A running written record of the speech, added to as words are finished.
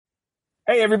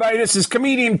Hey, everybody, this is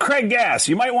comedian Craig Gass.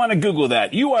 You might want to Google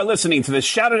that. You are listening to the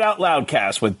Shout It Out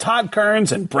Loudcast with Todd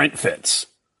Kearns and Brent Fitz.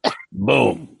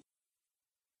 Boom.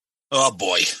 Oh,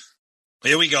 boy.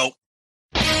 Here we go.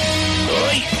 This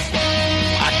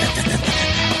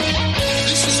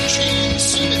is James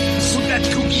Simmons. Put that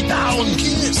cookie down.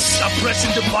 Kiss. Stop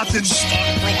pressing the button.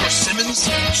 Stockbroker Simmons.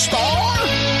 Star?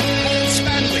 Paul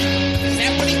Stanley. Is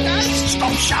that what he does?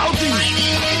 Stop shouting. My name is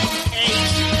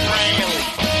Ace Frehley.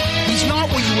 He's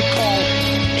not what you would call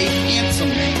a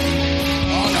handsome man.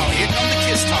 Oh, no. Here come the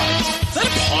kiss times. Is that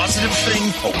a positive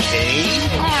thing? Okay.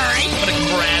 All right. I'm going to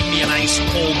grab me an ice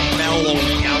cold mellow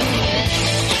yellow.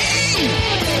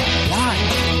 Why?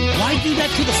 Why do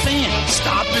that to the fan?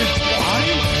 Stop it. Why?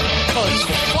 Because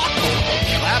fuck them.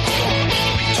 That's why. What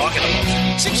are you talking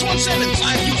about?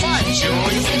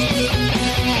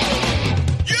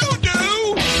 617-525-0. You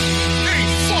do? Hey,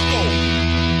 fucko.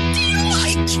 Do you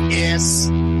like Kiss?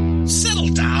 Settle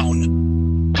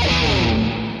down.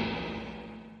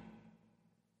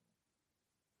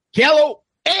 Hello.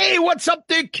 Hey, what's up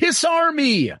there, Kiss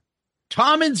Army?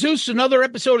 Tom and Zeus, another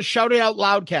episode of Shout It Out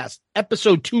Loudcast,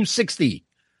 episode 260.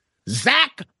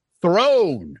 Zach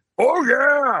Throne. Oh,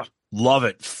 yeah. Love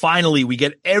it. Finally, we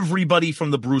get everybody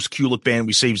from the Bruce Kulick band.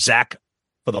 We save Zach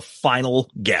for the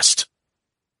final guest.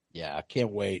 Yeah, I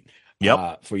can't wait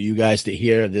for you guys to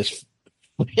hear this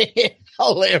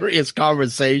hilarious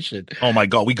conversation. Oh, my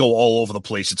God. We go all over the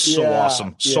place. It's so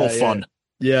awesome. So fun.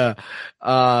 Yeah.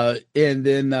 And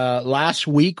then last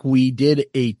week we did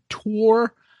a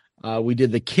tour. We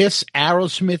did the Kiss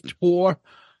Aerosmith tour.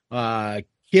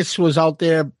 Kiss was out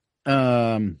there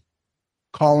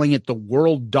calling it the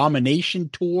World Domination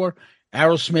Tour.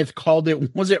 Aerosmith called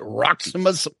it, was it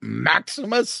Roximus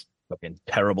Maximus? Fucking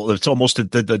terrible. It's almost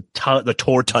the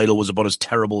tour title was about as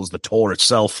terrible as the tour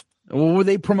itself. What were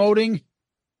they promoting?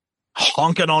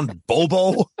 Honking on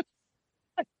Bobo.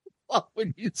 What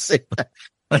would you say that?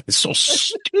 It's so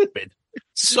stupid.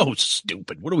 So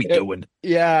stupid. What are we doing?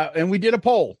 Yeah, and we did a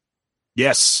poll.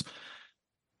 Yes.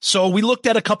 So we looked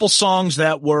at a couple songs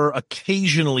that were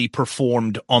occasionally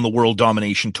performed on the World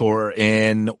Domination Tour,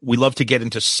 and we love to get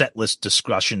into set list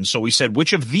discussion. So we said,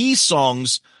 which of these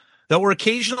songs that were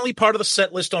occasionally part of the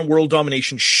set list on World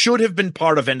Domination should have been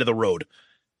part of End of the Road?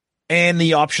 And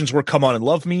the options were Come On and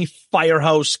Love Me,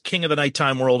 Firehouse, King of the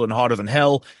Nighttime World, and Hotter Than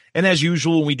Hell. And as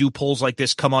usual, when we do polls like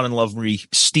this, Come On and Love Me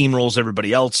steamrolls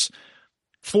everybody else.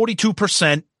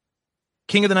 42%.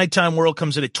 King of the Nighttime World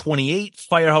comes in at 28,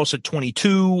 Firehouse at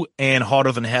 22, and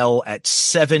Hotter Than Hell at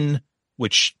 7,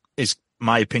 which is,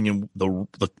 my opinion, the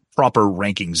proper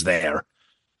rankings there.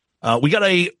 We got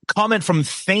a comment from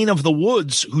Thane of the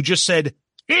Woods who just said,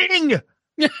 King!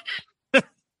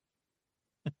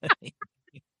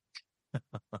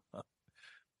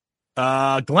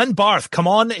 Glenn Barth, Come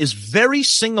On is very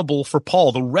singable for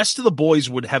Paul. The rest of the boys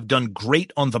would have done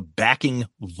great on the backing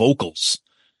vocals.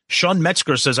 Sean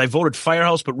Metzger says, I voted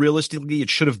Firehouse, but realistically, it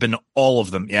should have been all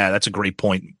of them. Yeah, that's a great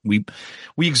point. We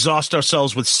exhaust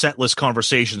ourselves with set list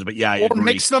conversations, but yeah, I agree.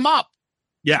 Mix them up.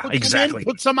 Yeah, put exactly.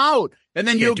 Put some out. And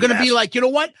then you're going to be like, you know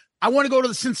what? I want to go to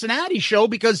the Cincinnati show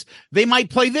because they might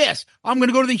play this. I'm going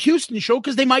to go to the Houston show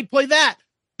because they might play that.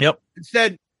 Yep.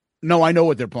 Instead, no, I know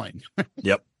what they're playing.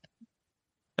 Yep.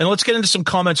 And let's get into some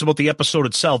comments about the episode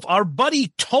itself. Our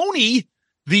buddy Tony,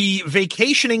 the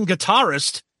vacationing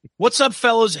guitarist, what's up,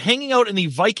 fellas? Hanging out in the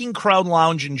Viking Crowd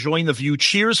Lounge, enjoying the view.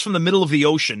 Cheers from the middle of the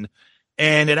ocean.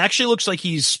 And it actually looks like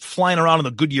he's flying around in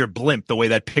the Goodyear blimp, the way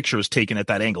that picture is taken at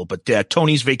that angle. But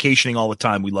Tony's vacationing all the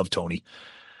time. We love Tony.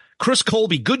 Chris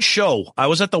Colby, good show. I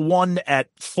was at the one at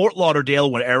Fort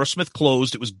Lauderdale when Aerosmith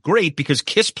closed. It was great because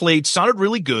Kiss played, sounded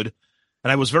really good,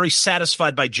 and I was very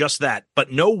satisfied by just that.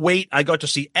 But no wait, I got to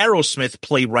see Aerosmith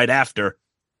play right after.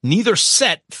 Neither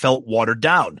set felt watered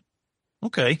down.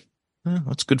 Okay.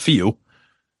 That's good for you.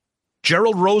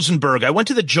 Gerald Rosenberg, I went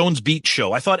to the Jones Beach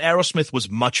show. I thought Aerosmith was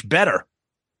much better.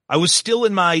 I was still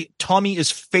in my Tommy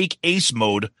is fake ace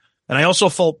mode, and I also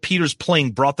felt Peter's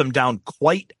playing brought them down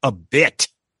quite a bit.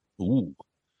 Ooh.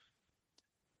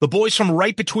 The boys from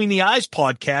Right Between the Eyes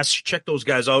podcast, check those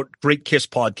guys out. Great Kiss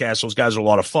podcast. Those guys are a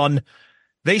lot of fun.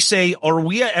 They say, are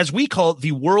we, as we call it,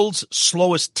 the world's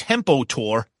slowest tempo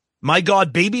tour? My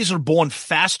God, babies are born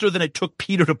faster than it took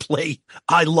Peter to play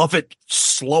I Love It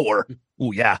slower.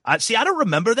 Oh, yeah. I don't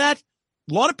remember that.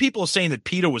 A lot of people are saying that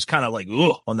Peter was kind of like,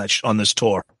 ugh, on this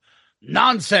tour.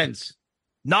 Nonsense.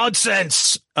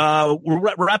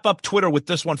 We'll wrap up Twitter with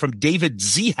this one from David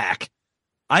Zhack.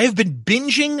 I have been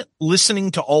binging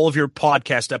listening to all of your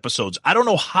podcast episodes. I don't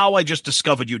know how I just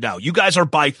discovered you now. You guys are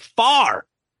by far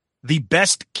the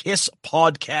best Kiss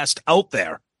podcast out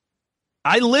there.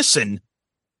 I listen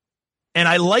And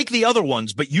I like the other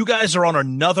ones, but you guys are on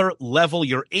another level.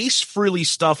 Your Ace Frehley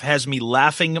stuff has me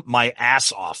laughing my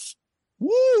ass off.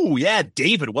 Woo! Yeah,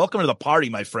 David, welcome to the party,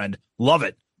 my friend. Love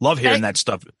it. Love hearing that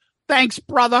stuff. Thanks,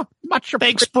 brother. Much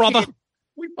Thanks, appreciated. brother.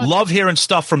 Love hearing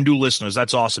stuff from new listeners.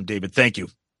 That's awesome, David. Thank you.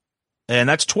 And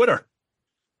that's Twitter.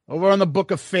 Over on the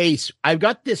Book of Face, I've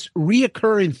got this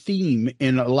reoccurring theme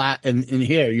in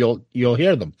here. You'll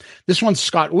hear them. This one's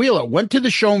Scott Wheeler went to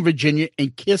the show in Virginia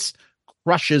and Kiss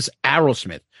crushes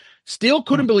Aerosmith. Still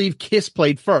couldn't believe Kiss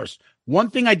played first. One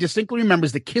thing I distinctly remember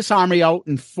is the Kiss Army out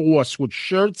in force with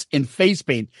shirts and face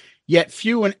paint, yet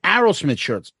few in Aerosmith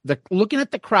shirts. Looking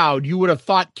at the crowd, you would have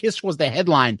thought Kiss was the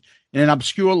headline and an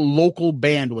obscure local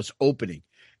band was opening.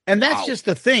 And that's just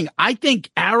the thing. I think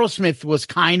Aerosmith was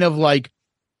kind of like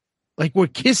where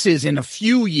Kiss is in a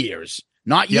few years,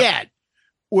 not yet.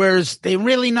 Whereas they're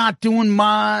really not doing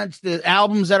much. The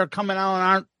albums that are coming out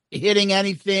aren't hitting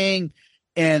anything.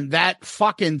 And that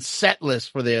fucking set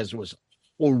list for theirs was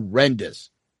horrendous.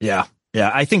 Yeah.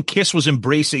 Yeah. I think Kiss was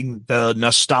embracing the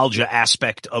nostalgia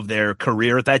aspect of their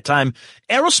career at that time.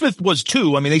 Aerosmith was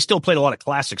too. I mean, they still played a lot of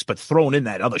classics, but throwing in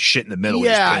that other shit in the middle.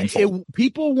 Yeah.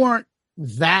 People weren't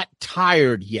that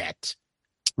tired yet.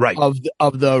 Right. Of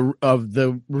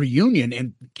the reunion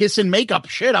and Kiss and makeup.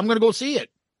 Shit, I'm going to go see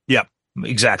it. Yeah,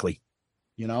 exactly.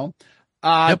 You know,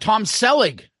 Tom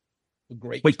Selleck.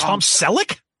 Great. Wait, Tom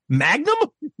Selleck? Magnum?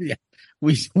 Yeah.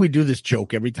 We do this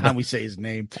joke every time we say his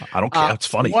name. I don't care. It's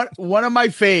funny. One of my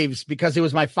faves, because it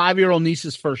was my 5-year-old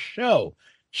niece's first show.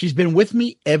 She's been with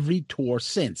me every tour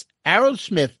since.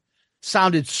 Aerosmith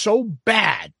sounded so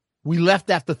bad, we left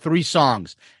after 3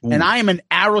 songs. Ooh. And I am an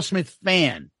Aerosmith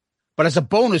fan. But as a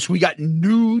bonus, we got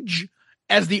Nuge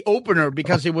as the opener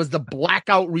because it was the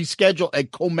blackout reschedule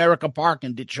at Comerica Park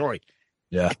in Detroit.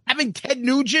 Yeah. Having Ted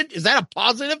Nugent, is that a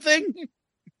positive thing?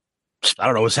 I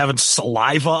don't know. Is having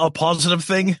Saliva a positive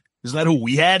thing? Isn't that who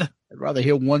we had? I'd rather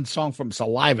hear one song from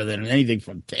Saliva than anything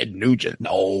from Ted Nugent.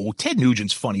 No, Ted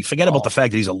Nugent's funny. Forget about the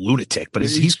fact that he's a lunatic, but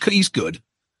he's good.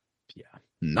 Yeah.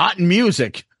 Not in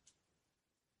music.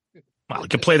 Well, he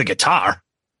can play the guitar.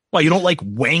 Well, you don't like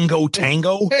Wango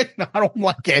Tango? I don't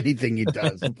like anything he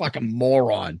does. I'm a fucking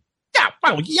moron. Yeah,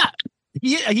 well, yeah.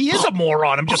 He is a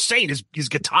moron. I'm just saying his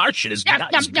guitar shit is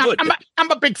good.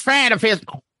 I'm a big fan of his.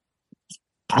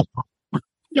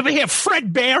 You ever hear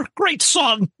Fred Bear? Great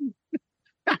song.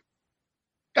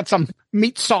 Got some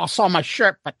meat sauce on my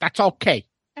shirt, but that's okay.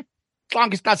 As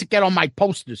long as it doesn't get on my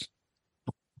posters.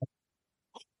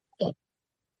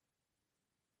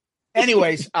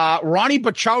 Anyways, Ronnie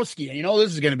Bachowski, you know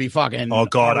this is going to be fucking. Oh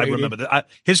God, I remember that.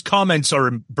 His comments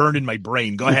are burned in my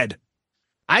brain. Go ahead.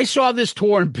 I saw this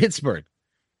tour in Pittsburgh.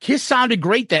 Kiss sounded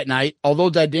great that night, although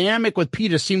the dynamic with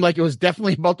Peter seemed like it was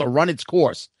definitely about to run its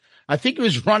course. I think it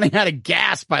was running out of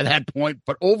gas by that point,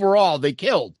 but overall they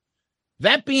killed.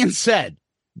 That being said,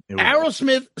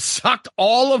 Aerosmith sucked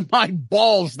all of my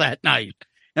balls that night,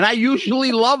 and I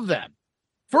usually love them.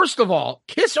 First of all,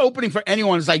 Kiss opening for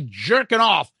anyone is like jerking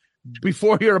off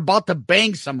before you're about to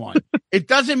bang someone. It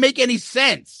doesn't make any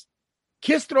sense.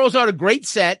 Kiss throws out a great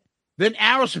set. Then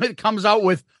Aerosmith comes out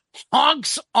with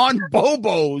honks on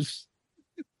Bobos.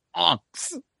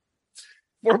 Honks.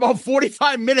 For about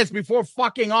 45 minutes before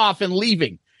fucking off and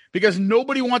leaving because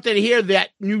nobody wanted to hear that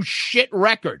new shit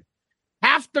record.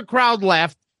 Half the crowd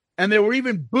left and they were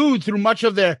even booed through much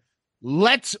of their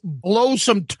let's blow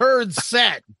some turds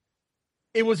set.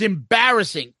 It was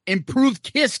embarrassing. Improved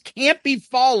Kiss can't be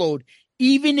followed,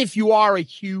 even if you are a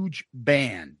huge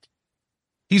band.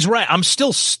 He's right. I'm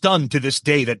still stunned to this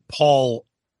day that Paul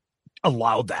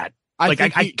allowed that. But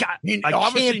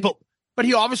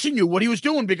he obviously knew what he was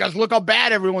doing because look how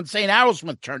bad everyone's saying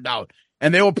Aerosmith turned out.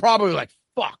 And they were probably like,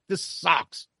 fuck, this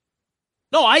sucks.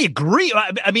 No, I agree.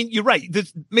 I mean, you're right.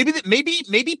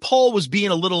 Maybe Paul was being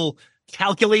a little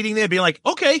calculating there, being like,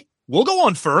 okay, we'll go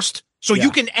on first. So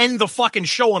you can end the fucking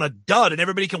show on a dud and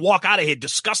everybody can walk out of here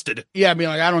disgusted. Yeah, I mean,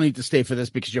 like, I don't need to stay for this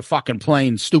because you're fucking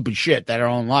playing stupid shit that I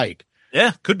don't like.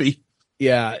 Yeah, could be.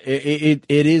 Yeah, it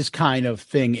is kind of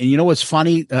thing. And you know what's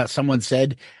funny? Someone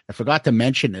said, I forgot to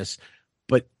mention this,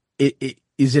 but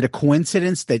is it a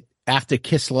coincidence that after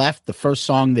Kiss left, the first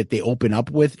song that they open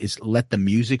up with is Let the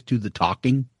Music Do the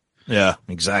Talking? Yeah,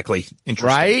 exactly. Interesting.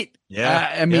 Right?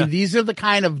 Yeah. I mean, these are the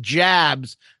kind of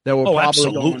jabs that were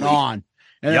probably going on.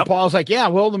 And then Paul's like, yeah,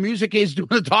 well, the music is doing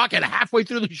the talking. Halfway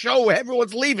through the show,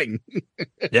 everyone's leaving.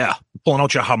 Yeah. Pulling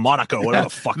out your harmonica, whatever the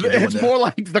fuck you're doing. It's more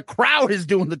like the crowd is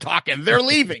doing the talking. They're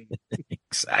leaving.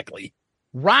 Exactly.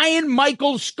 Ryan,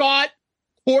 Michael, Scott,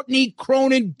 Courtney,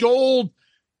 Cronin, Dole,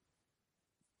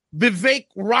 Vivek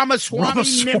Ramaswamy,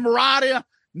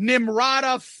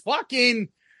 Nimrata, fucking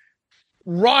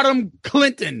Rodham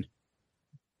Clinton.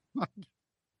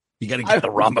 You got to get the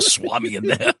Ramaswamy in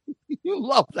there. You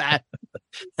love that.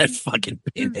 That fucking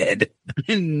pinhead.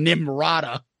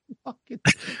 Nimrata.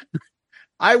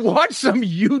 I watched some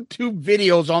YouTube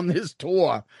videos on this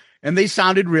tour, and they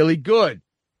sounded really good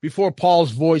before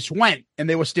Paul's voice went, and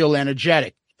they were still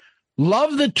energetic.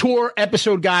 Love the tour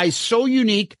episode, guys. So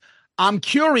unique. I'm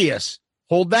curious.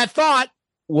 Hold that thought.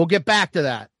 We'll get back to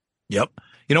that. Yep.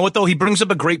 You know what, though? He brings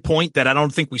up a great point that I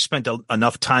don't think we spent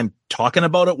enough time talking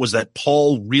about it, was that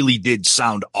Paul really did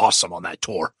sound awesome on that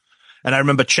tour. And I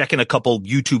remember checking a couple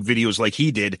YouTube videos like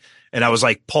he did, and I was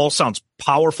like, Paul sounds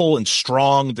powerful and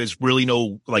strong. There's really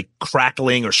no like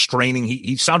crackling or straining.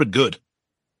 He sounded good.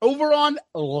 Over on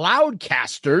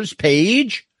Loudcasters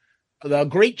page, the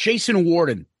great Jason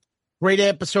Warden. Great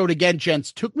episode again,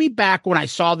 gents. Took me back when I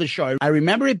saw the show. I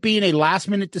remember it being a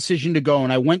last-minute decision to go,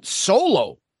 and I went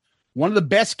solo. One of the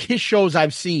best Kiss shows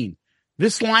I've seen.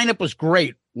 This lineup was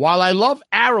great. While I love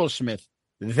Aerosmith,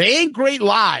 they ain't great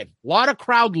live. A lot of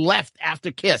crowd left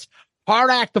after Kiss.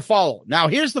 Hard act to follow. Now,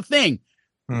 here's the thing.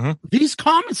 Mm-hmm. These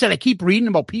comments that I keep reading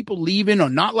about people leaving or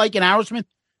not liking Aerosmith,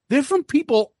 they're from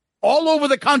people all over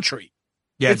the country.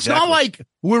 Yeah, it's not like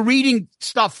we're reading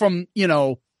stuff from,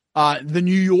 the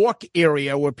New York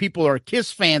area where people are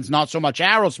Kiss fans, not so much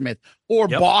Aerosmith, or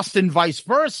Boston, vice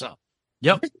versa.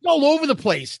 Yep. It's all over the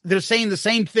place. They're saying the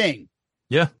same thing.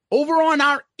 Yeah. Over on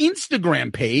our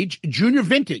Instagram page, Junior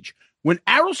Vintage, when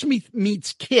Aerosmith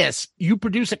meets Kiss, you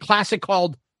produce a classic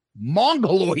called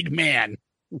Mongoloid Man.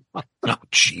 Oh,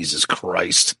 Jesus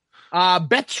Christ.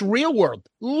 Beth's Real World.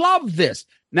 Love this.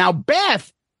 Now,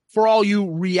 Beth, for all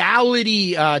you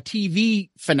reality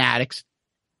TV fanatics,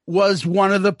 was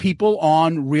one of the people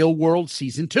on Real World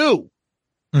Season 2.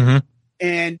 Mm-hmm.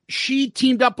 And she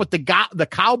teamed up with the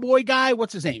cowboy guy.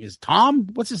 What's his name? Is Tom?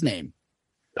 What's his name?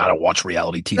 I don't watch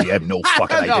reality TV. I have no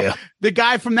fucking idea. The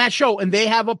guy from that show. And they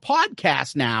have a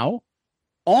podcast now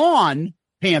on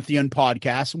Pantheon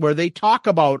Podcast where they talk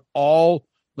about all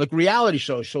like reality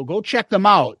shows. So go check them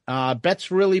out. Beth's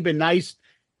really been nice.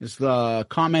 Has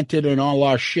commented on all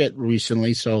our shit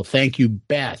recently. So thank you,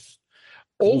 Beth.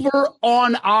 Over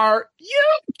on our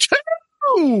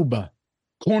YouTube,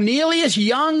 Cornelius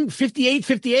Young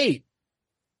 5858.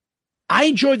 I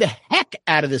enjoyed the heck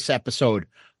out of this episode.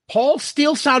 Paul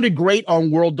still sounded great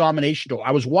on World Domination Tour.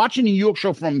 I was watching the New York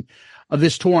show from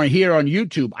this tour here on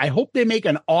YouTube. I hope they make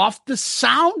an off the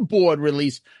soundboard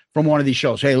release from one of these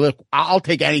shows. Hey, look, I'll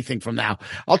take anything from now.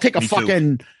 I'll take a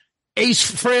fucking Ace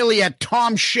Frehley at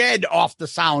Tom Shed off the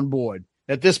soundboard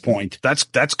at this point.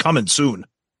 That's coming soon.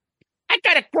 I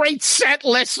got a great set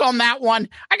list on that one.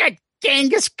 I got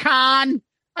Genghis Khan.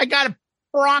 I got a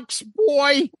Bronx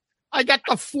Boy. I got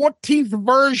the 14th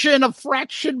version of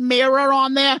Fractured Mirror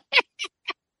on there.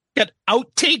 Got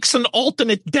outtakes and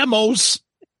alternate demos.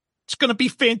 It's going to be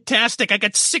fantastic. I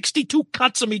got 62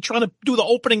 cuts of me trying to do the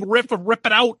opening riff of Rip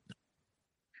It Out.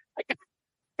 I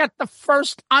got the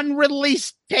first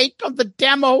unreleased take of the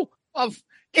demo of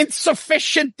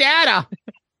Insufficient Data.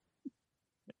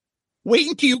 Wait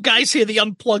until you guys hear the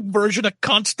unplugged version of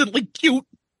Constantly Cute.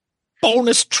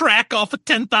 Bonus track off of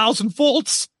 10,000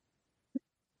 volts.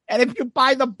 And if you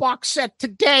buy the box set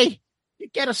today, you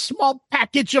get a small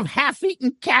package of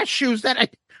half-eaten cashews that I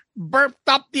burped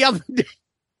up the other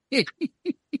day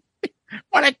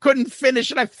when I couldn't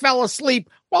finish and I fell asleep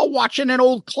while watching an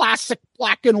old classic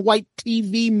black and white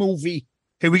TV movie.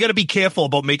 Hey, we got to be careful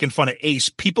about making fun of Ace.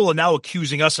 People are now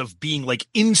accusing us of being like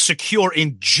insecure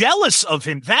and jealous of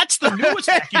him. That's the newest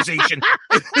accusation.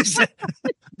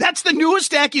 That's the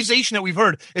newest accusation that we've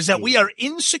heard, is that we are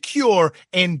insecure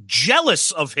and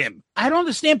jealous of him. I don't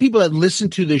understand people that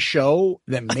listen to the show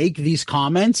that make these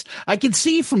comments. I can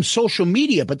see from social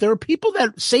media, but there are people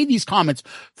that say these comments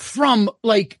from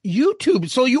like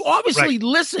YouTube. So you obviously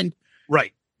listened.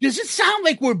 Right. Does it sound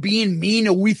like we're being mean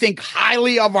or we think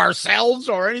highly of ourselves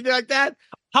or anything like that?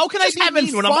 How can Just I be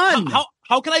mean fun. when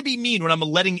how can I be mean when I'm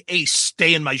letting Ace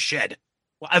stay in my shed?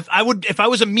 I would, if I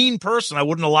was a mean person, I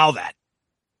wouldn't allow that.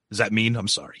 Is that mean? I'm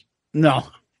sorry. No.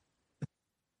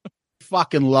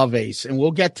 Fucking love Ace, and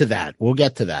we'll get to that. We'll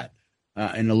get to that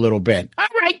in a little bit. All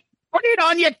right, put it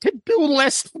on your to-do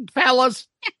list, fellas.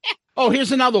 Oh,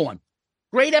 here's another one.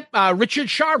 Great, Richard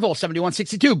Charvel,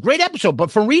 7162. Great episode,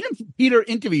 but from reading Peter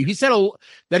interview, he said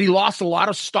that he lost a lot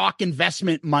of stock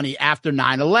investment money after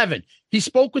 9/11. He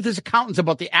spoke with his accountants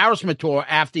about the Aerosmith tour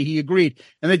after he agreed,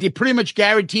 and that they pretty much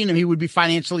guaranteed him he would be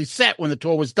financially set when the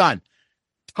tour was done.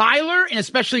 Tyler and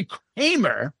especially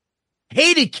Kramer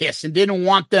hated Kiss and didn't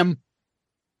want them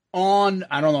on.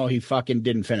 I don't know. He fucking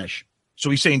didn't finish. So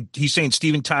he's saying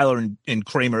Steven Tyler and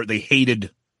Kramer, they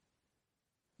hated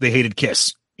they hated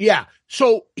Kiss. Yeah.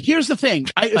 So here's the thing.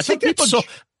 I think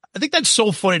that's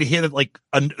so funny to hear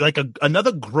that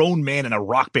another grown man in a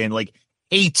rock band like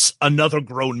hates another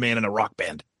grown man in a rock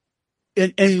band.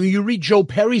 And you read Joe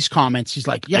Perry's comments, he's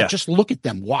like, yeah, just look at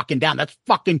them walking down. That's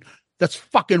fucking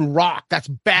rock. That's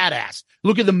badass.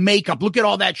 Look at the makeup. Look at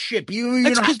all that shit. You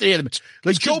don't have to hear them.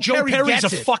 Like Joe Perry's a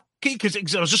fucking, because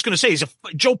I was just going to say,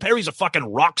 Joe Perry's a fucking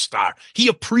rock star. He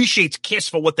appreciates Kiss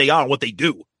for what they are and what they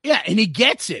do. Yeah, and he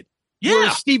gets it. Yeah.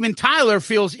 Whereas Steven Tyler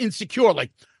feels insecure.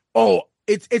 Like, oh,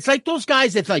 it's like those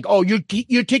guys that's like, oh, you're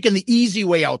taking the easy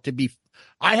way out to be.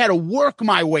 I had to work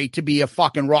my way to be a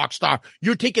fucking rock star.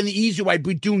 You're taking the easy way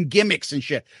by doing gimmicks and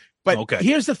shit. But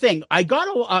here's the thing. I got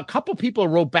a couple people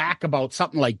wrote back about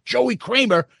something like Joey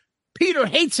Kramer. Peter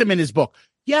hates him in his book.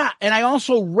 Yeah, and I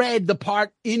also read the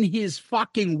part in his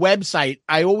fucking website.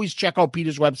 I always check out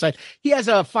Peter's website. He has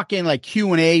a fucking like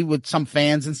Q&A with some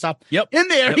fans and stuff. Yep. In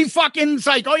there, he fucking's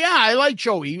like, oh yeah, I like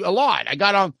Joey a lot. I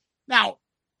got on. Now,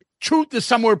 truth is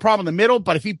somewhere probably in the middle,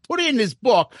 but if he put it in his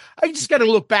book, I just got to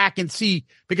look back and see,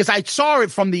 because I saw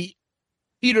it from the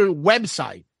Peter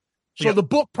website. So the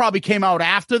book probably came out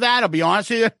after that. I'll be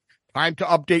honest with you. Time to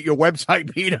update your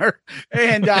website, Peter.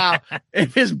 And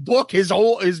if his book is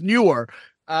newer.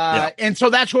 And so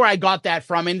that's where I got that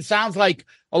from. And it sounds like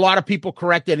a lot of people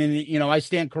corrected, and I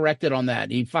stand corrected on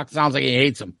that. He sounds like he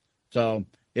hates him. So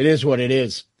it is what it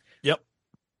is. Yep.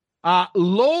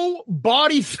 Low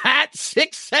body fat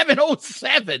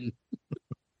 6707.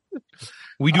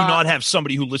 We do not have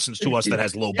somebody who listens to us that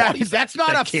has low body fat. That's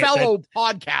not a fellow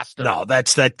podcaster. No,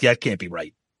 that can't be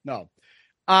right. No.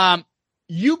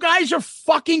 You guys are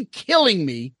fucking killing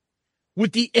me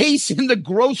with the Ace in the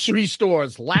grocery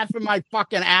stores, laughing my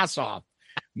fucking ass off.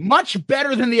 Much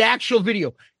better than the actual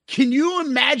video. Can you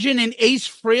imagine an Ace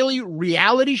Frehley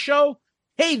reality show?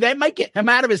 Hey, that might get him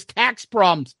out of his tax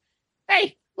problems.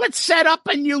 Hey, let's set up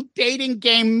a new dating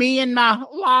game. Me and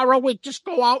Laura, we just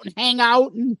go out and hang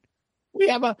out, and we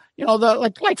have a,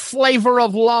 the like Flavor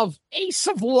of Love, Ace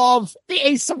of Love, the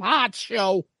Ace of Hearts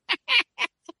show.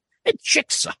 And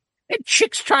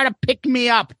chicks try to pick me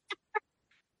up.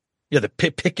 Yeah, they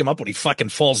pick him up when he fucking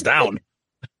falls down.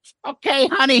 Okay,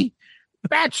 honey.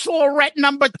 Bachelorette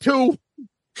number 2.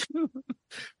 If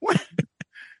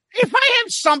I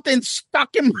have something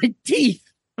stuck in my teeth,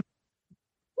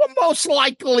 what most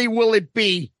likely will it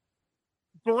be?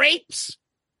 Grapes?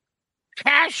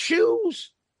 Cashews?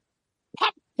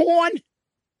 Popcorn?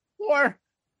 Or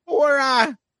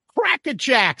Cracker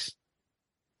Jacks?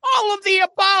 All of the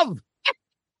above.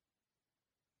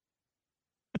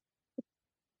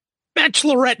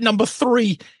 Bachelorette number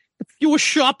 3. If you were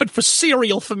shopping for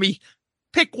cereal for me,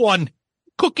 pick one.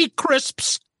 Cookie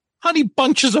Crisps, Honey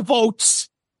Bunches of Oats,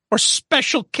 or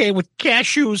Special K with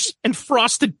cashews and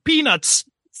frosted peanuts.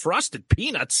 Frosted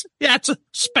peanuts? Yeah, it's a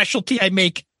specialty I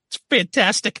make. It's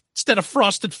fantastic. Instead of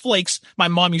Frosted Flakes, my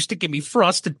mom used to give me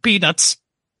frosted peanuts.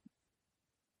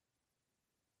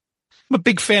 I'm a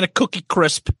big fan of Cookie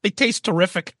Crisp. They taste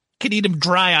terrific. Can eat them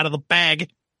dry out of the bag.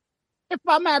 If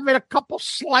I'm having a couple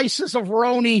slices of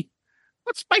Roni,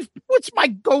 what's my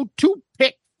go-to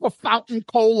pick for fountain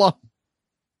cola?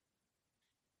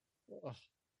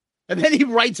 And then he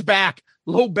writes back,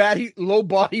 low body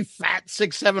fat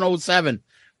 6707.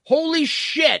 Holy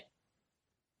shit.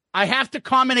 I have to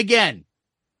comment again.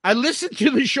 I listened to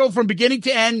the show from beginning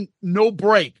to end, no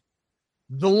break.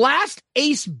 The last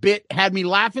Ace bit had me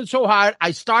laughing so hard,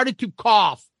 I started to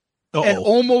cough and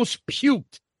almost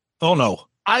puked. Oh, no.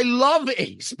 I love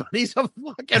Ace, but he's a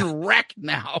fucking wreck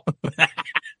now.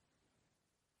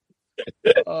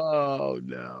 Oh,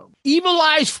 no. Evil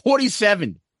Eyes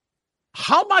 47.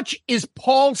 How much is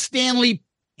Paul Stanley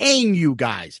paying you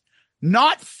guys?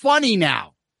 Not funny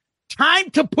now.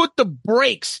 Time to put the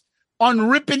brakes on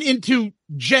ripping into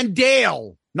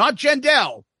Jendale. Not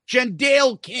Jendell.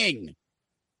 Jendale King.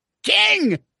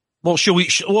 King! Well,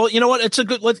 well, you know what? It's a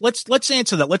good, let's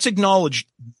answer that. Let's acknowledge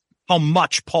how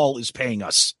much Paul is paying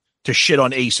us to shit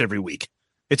on Ace every week.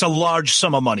 It's a large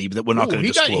sum of money that we're not going to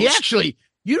disclose.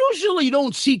 You usually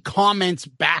don't see comments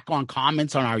on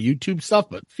our YouTube stuff,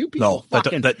 but few people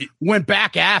went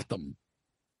back at them.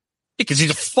 Because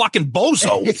he's a fucking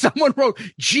bozo. Someone wrote,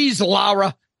 geez,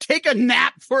 Laura, take a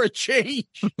nap for a change.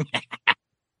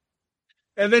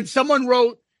 And then someone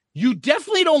wrote, you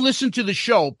definitely don't listen to the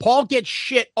show. Paul gets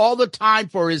shit all the time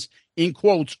for his, in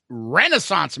quotes,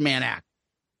 Renaissance Man act.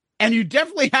 And you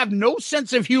definitely have no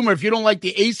sense of humor if you don't like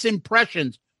the Ace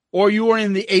impressions or you are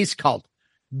in the Ace cult.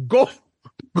 Go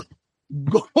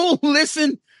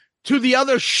listen to the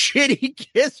other shitty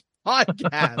Kiss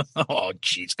podcast. Oh,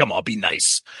 jeez. Come on, be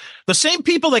nice. The same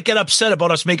people that get upset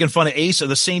about us making fun of Ace are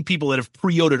the same people that have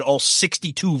pre-ordered all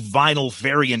 62 vinyl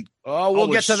variant. Oh, we'll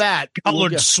get to that.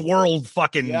 Colored, swirled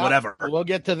fucking whatever. We'll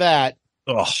get to that.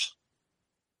 Ugh.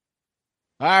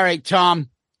 All right, Tom.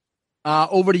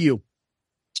 Over to you.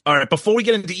 All right. Before we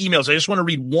get into emails, I just want to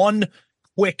read one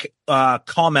quick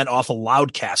comment off of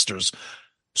Loudcasters.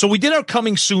 So we did our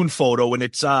coming soon photo, and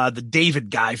it's the David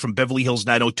guy from Beverly Hills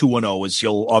 90210, as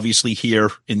you'll obviously hear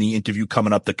in the interview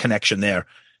coming up, the connection there.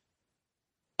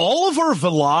 Oliver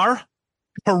Villar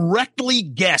correctly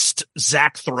guessed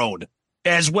Zach Throne,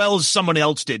 as well as someone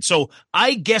else did. So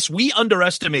I guess we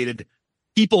underestimated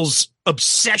people's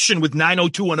obsession with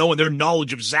 90210 and their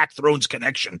knowledge of Zach Throne's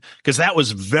connection, because that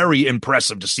was very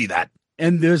impressive to see that.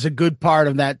 And there's a good part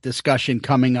of that discussion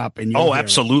coming up. And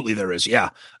absolutely there is. Yeah.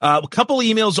 A couple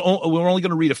emails. We're only going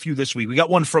to read a few this week. We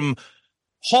got one from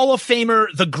Hall of Famer,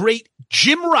 the great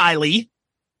Jim Riley.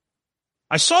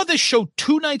 I saw this show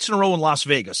 2 nights in a row in Las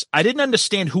Vegas. I didn't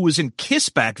understand who was in Kiss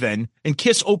back then, and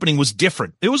Kiss opening was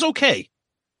different. It was okay.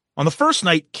 On the first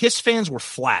night, Kiss fans were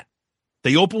flat.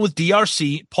 They opened with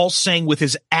DRC. Paul sang with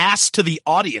his ass to the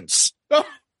audience.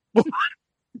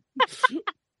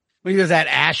 When he does that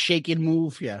ass shaking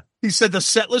move, yeah. He said the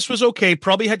set list was okay,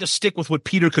 probably had to stick with what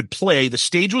Peter could play. The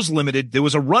stage was limited. There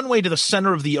was a runway to the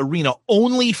center of the arena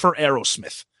only for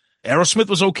Aerosmith. Aerosmith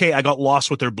was okay. I got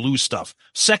lost with their blues stuff.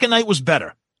 Second night was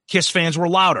better. Kiss fans were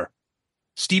louder.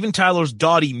 Steven Tyler's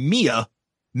daughter, Mia,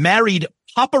 married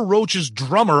Papa Roach's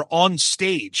drummer on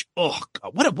stage. Oh,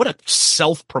 God, what a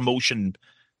self-promotion.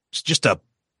 It's just a...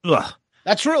 Ugh.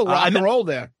 That's real rock and roll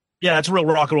there. Yeah, that's real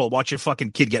rock and roll. Watch your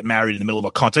fucking kid get married in the middle of a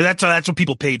concert. That's what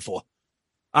people paid for.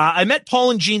 I met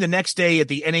Paul and Gene the next day at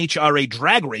the NHRA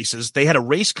drag races. They had a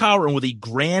race car and were the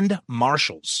Grand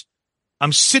Marshals.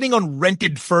 I'm sitting on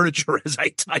rented furniture as I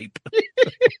type.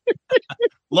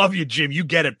 Love you, Jim. You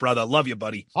get it, brother. Love you,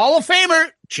 buddy. Hall of Famer,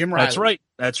 Jim Riley. That's right.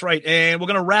 That's right. And we're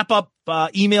going to wrap up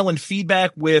email and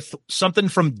feedback with something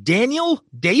from Daniel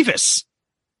Davis.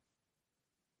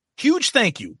 Huge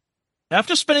thank you.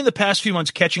 After spending the past few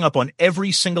months catching up on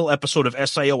every single episode of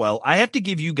SIOL, I have to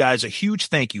give you guys a huge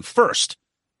thank you. First,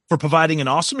 for providing an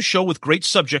awesome show with great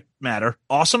subject matter,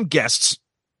 awesome guests,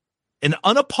 and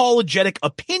unapologetic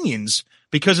opinions,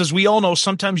 because as we all know,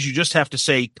 sometimes you just have to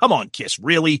say, come on, Kiss,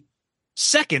 really?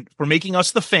 Second, for making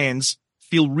us, the fans,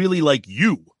 feel really like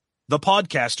you, the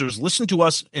podcasters, listen to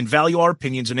us and value our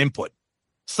opinions and input.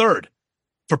 Third,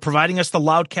 for providing us the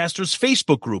Loudcasters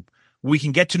Facebook group, we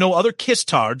can get to know other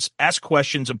Kiss-tards, ask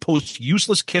questions, and post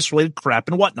useless Kiss-related crap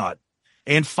and whatnot.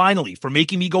 And finally, for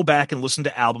making me go back and listen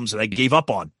to albums that I gave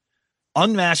up on.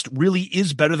 Unmasked really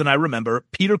is better than I remember.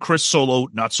 Peter Criss solo,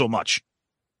 not so much.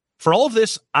 For all of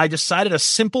this, I decided a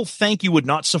simple thank you would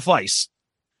not suffice.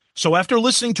 So after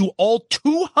listening to all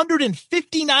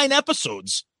 259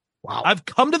 episodes, wow, I've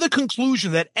come to the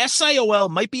conclusion that SIOL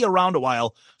might be around a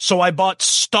while, so I bought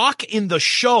stock in the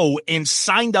show and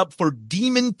signed up for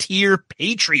Demon Tier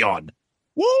Patreon.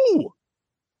 Woo!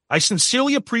 I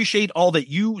sincerely appreciate all that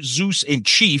you, Zeus, and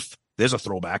Chief, there's a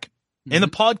throwback, and the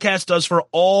podcast does for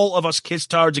all of us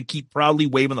Kiss-tards, and keep proudly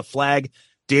waving the flag.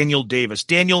 Daniel Davis.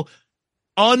 Daniel,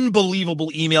 unbelievable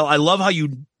email. I love how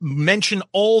you mention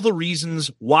all the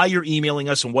reasons why you're emailing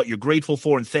us and what you're grateful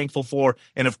for and thankful for.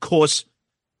 And of course,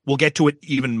 we'll get to it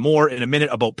even more in a minute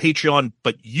about Patreon.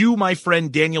 But you, my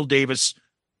friend, Daniel Davis,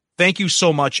 thank you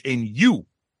so much. And you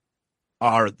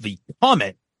are the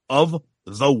comment of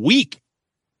the week.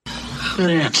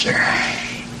 Good answer.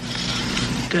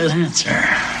 Good answer.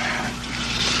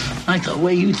 I like the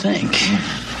way you think.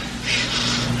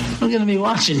 I'm going to be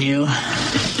watching you.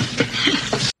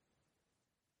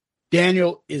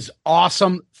 Daniel is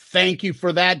awesome. Thank you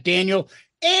for that, Daniel.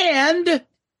 And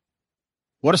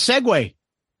what a segue.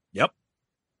 Yep.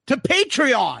 To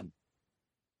Patreon.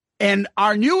 And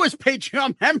our newest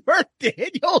Patreon member,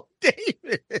 Daniel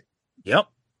Davis. Yep.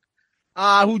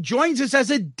 Who joins us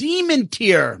as a Demon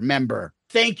Tier member.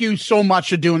 Thank you so much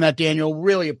for doing that, Daniel.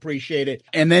 Really appreciate it.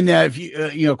 And then, if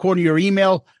you, according to your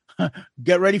email,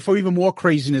 get ready for even more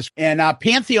craziness. And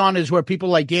Pantheon is where people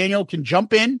like Daniel can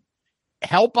jump in,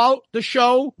 help out the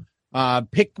show,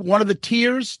 pick one of the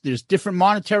tiers. There's different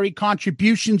monetary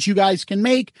contributions you guys can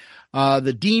make.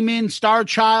 The Demon, Star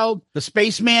Child, the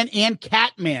Spaceman, and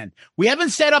Catman. We haven't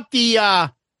set up the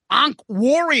Ankh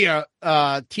Warrior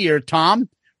tier, Tom,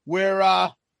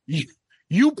 where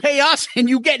you pay us and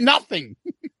you get nothing.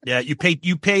 Yeah, you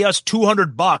pay us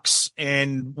 $200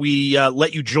 and we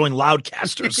let you join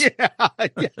Loudcasters. Yeah.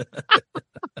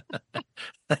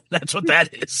 That's what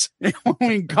that is. We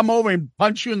can come over and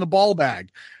punch you in the ball bag.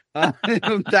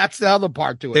 That's the other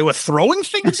part to it. They were throwing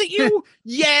things at you?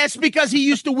 Yes, because he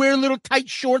used to wear little tight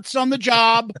shorts on the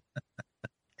job.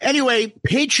 Anyway,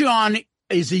 Patreon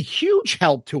is a huge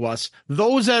help to us.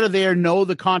 Those that are there know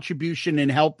the contribution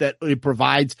and help that it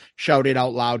provides. Shout It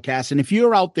Out Loudcast. And if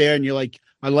you're out there and you're like,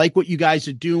 I like what you guys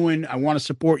are doing, I want to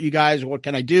support you guys, what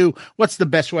can I do? What's the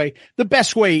best way? The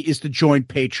best way is to join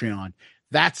Patreon.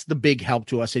 That's the big help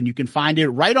to us. And you can find it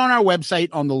right on our website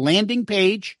on the landing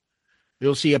page.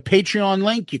 You'll see a Patreon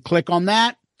link. You click on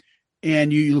that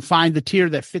and you'll find the tier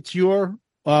that fits your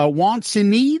wants and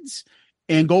needs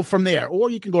and go from there. Or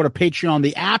you can go to Patreon,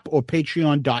 the app, or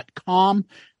patreon.com.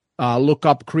 Look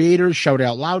up creators, Shout It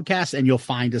Out Loudcast, and you'll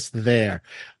find us there.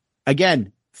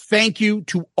 Again, thank you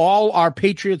to all our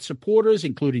Patriot supporters,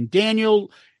 including Daniel,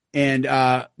 and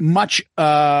much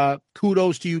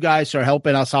kudos to you guys for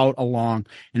helping us out along.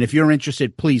 And if you're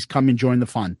interested, please come and join the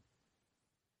fun.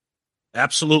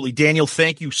 Absolutely. Daniel,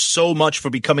 thank you so much for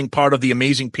becoming part of the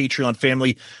amazing Patreon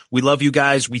family. We love you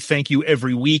guys. We thank you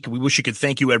every week. We wish we could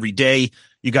thank you every day.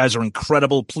 You guys are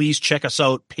incredible. Please check us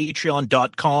out,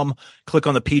 patreon.com. Click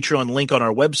on the Patreon link on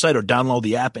our website or download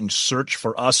the app and search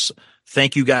for us.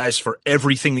 Thank you guys for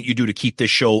everything that you do to keep this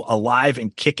show alive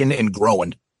and kicking and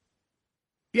growing.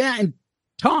 Yeah, and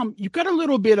Tom, you got a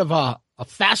little bit of a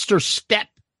faster step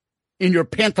in your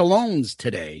pantalones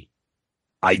today.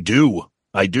 I do.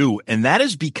 And that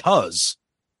is because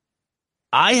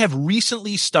I have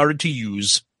recently started to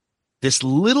use this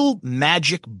little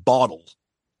magic bottle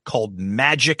called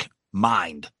Magic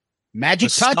Mind.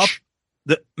 Magic Touch?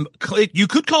 You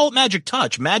could call it Magic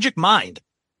Touch, Magic Mind.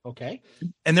 Okay.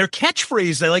 And their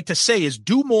catchphrase they like to say is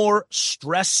do more,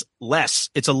 stress less.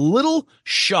 It's a little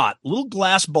shot, little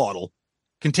glass bottle,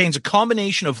 contains a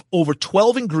combination of over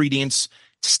 12 ingredients,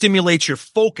 stimulates your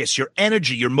focus, your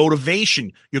energy, your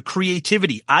motivation, your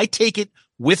creativity. I take it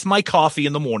with my coffee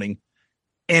in the morning,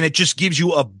 and it just gives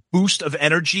you a boost of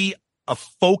energy, a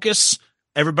focus.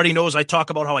 Everybody knows I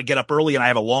talk about how I get up early and I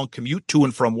have a long commute to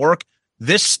and from work.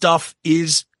 This stuff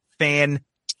is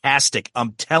fantastic.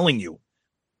 I'm telling you.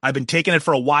 I've been taking it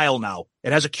for a while now.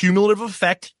 It has a cumulative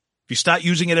effect. If you start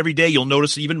using it every day, you'll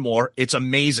notice even more. It's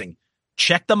amazing.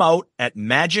 Check them out at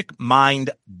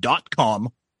magicmind.com.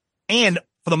 And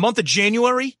for the month of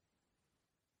January,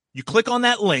 you click on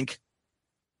that link.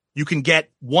 You can get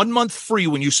 1 month free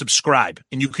when you subscribe,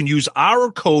 and you can use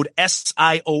our code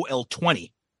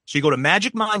SIOL20. So you go to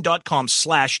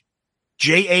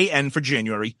magicmind.com/JAN for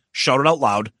January. Shout it out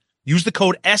loud. Use the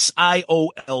code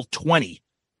SIOL20.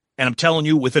 And I'm telling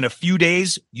you, within a few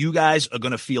days, you guys are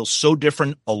going to feel so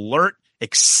different, alert,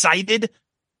 excited.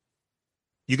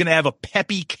 You're going to have a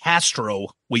peppy Castro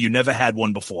where you never had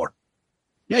one before.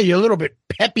 Yeah, you're a little bit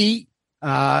peppy,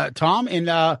 Tom.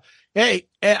 And hey,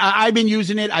 I've been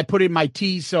using it. I put it in my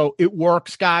tea, so it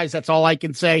works, guys. That's all I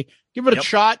can say. Give it a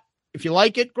shot. If you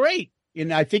like it, great.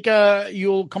 And I think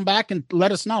you'll come back and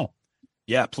let us know.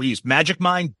 Yeah, please.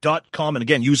 Magicmind.com. And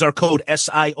again, use our code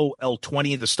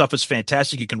SIOL20. The stuff is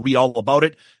fantastic. You can read all about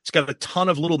it. It's got a ton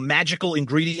of little magical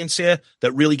ingredients here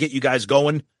that really get you guys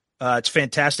going. It's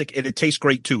fantastic. And it tastes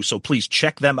great too. So please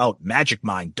check them out.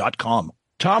 Magicmind.com.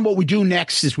 Tom, what we do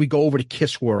next is we go over to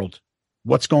Kiss World.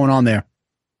 What's going on there?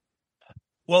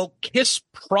 Well, Kiss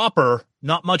proper,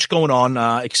 not much going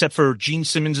on, except for Gene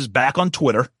Simmons is back on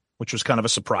Twitter, which was kind of a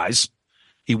surprise.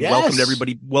 He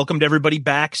welcomed everybody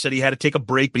back, said he had to take a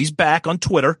break, but he's back on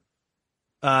Twitter.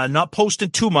 Not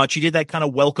posting too much. He did that kind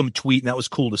of welcome tweet, and that was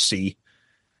cool to see.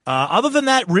 Other than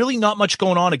that, really not much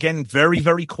going on. Again, very,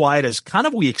 very quiet, as kind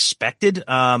of we expected.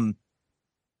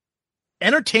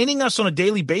 Entertaining us on a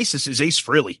daily basis is Ace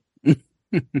Frehley.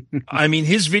 I mean,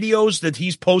 his videos that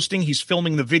he's posting, he's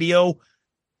filming the video,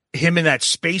 him in that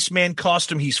spaceman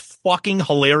costume, he's fucking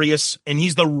hilarious, and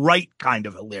he's the right kind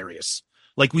of hilarious.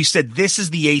 Like we said, this is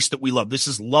the Ace that we love. This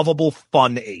is lovable,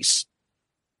 fun Ace.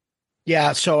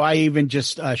 Yeah, so I even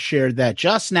just shared that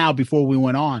just now before we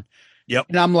went on. Yep.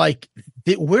 And I'm like,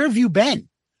 where have you been?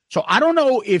 So I don't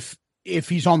know if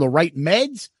he's on the right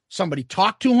meds. Somebody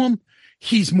talked to him.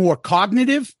 He's more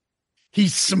cognitive.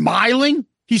 He's smiling.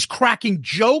 He's cracking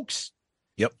jokes.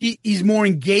 Yep. He's more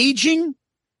engaging.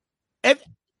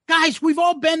 Guys, we've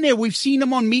all been there. We've seen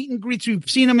him on meet and greets. We've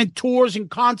seen him in tours and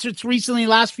concerts recently,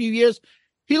 last few years.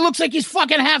 He looks like he's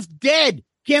fucking half dead.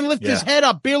 Can't lift his head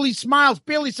up. Barely smiles.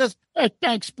 Barely says, hey,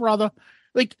 thanks, brother.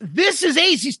 Like, this is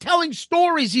Ace. He's telling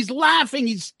stories. He's laughing.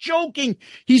 He's joking.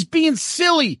 He's being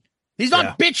silly. He's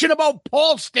not bitching about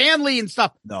Paul Stanley and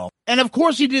stuff. No. And of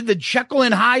course he did the Jekyll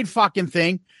and Hyde fucking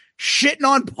thing, shitting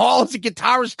on Paul as a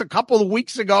guitarist a couple of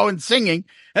weeks ago and singing.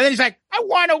 And then he's like, I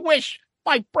want to wish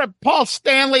my Paul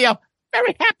Stanley a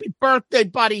very happy birthday,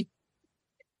 buddy.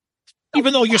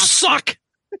 even though you suck.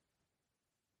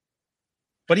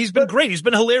 But he's been great. He's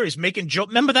been hilarious, making jokes.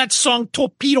 Remember that song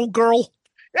Torpedo Girl?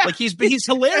 Yeah. Like he's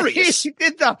hilarious. He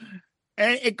did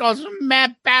and it goes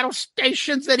mad battle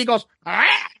stations. Then he goes, I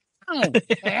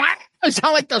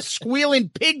sound like the squealing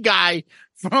pig guy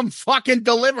from fucking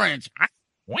Deliverance.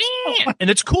 And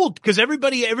it's cool because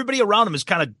everybody around him is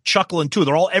kind of chuckling too.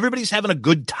 Everybody's having a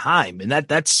good time, and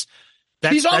that's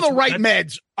he's on the right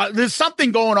meds. There's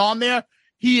something going on there.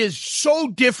 He is so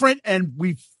different, and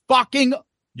we fucking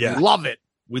love it.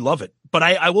 We love it. But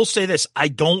I will say this: I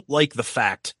don't like the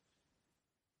fact,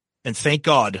 and thank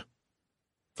God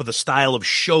for the style of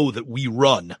show that we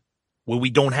run, where we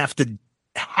don't have to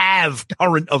have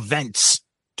current events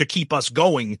to keep us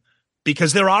going.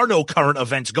 Because there are no current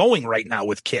events going right now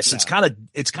with Kiss. Yeah.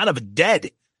 It's kind of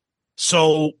dead.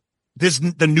 So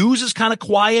the news is kind of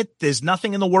quiet. There's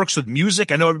nothing in the works with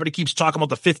music. I know everybody keeps talking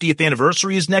about the 50th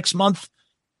anniversary is next month.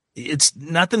 It's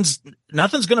nothing's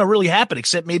going to really happen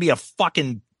except maybe a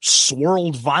fucking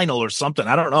swirled vinyl or something.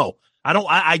 I don't know.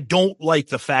 I don't like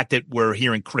the fact that we're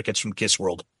hearing crickets from Kiss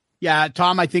World. Yeah,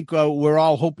 Tom, I think we're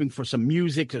all hoping for some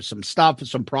music or some stuff or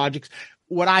some projects.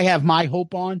 What I have my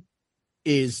hope on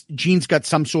is Gene's got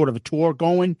some sort of a tour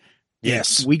going.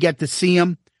 Yes. We get to see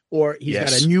him, or he's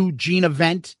got a new Gene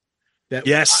event that,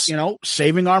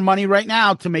 saving our money right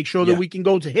now to make sure that we can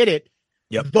go to hit it.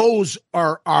 Yep. Those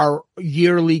are our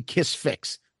yearly Kiss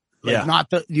fix.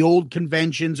 Not the old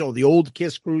conventions or the old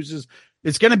Kiss cruises.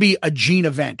 It's going to be a Gene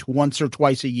event once or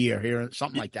twice a year here,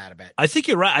 something like that, I bet. I think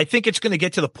you're right. I think it's going to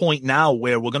get to the point now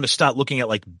where we're going to start looking at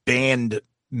like band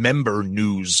member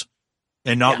news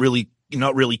and not really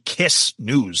Kiss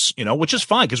news, which is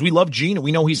fine because we love Gene and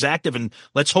we know he's active, and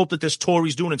let's hope that this tour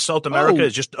he's doing in South America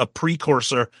is just a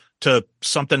precursor to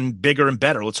something bigger and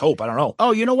better. Let's hope. I don't know.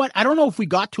 Oh, you know what? I don't know if we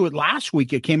got to it last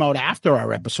week. It came out after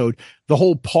our episode. The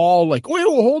whole Paul, wait,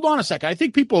 hold on a second. I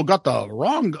think people got the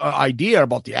wrong idea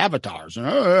about the avatars.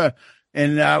 And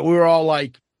we were all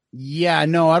like, yeah,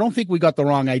 no, I don't think we got the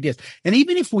wrong ideas. And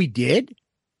even if we did,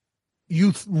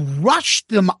 you rushed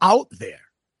them out there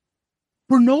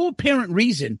for no apparent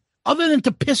reason other than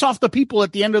to piss off the people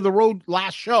at the end of the road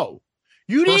last show.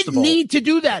 You didn't need to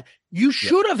do that. You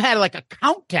should have had like a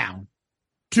countdown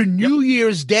to New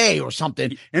Year's Day or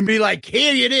something and be like,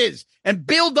 here it is, and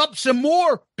build up some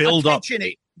more attention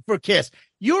for Kiss.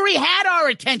 You already had our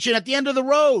attention at the end of the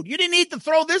road. You didn't need to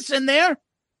throw this in there.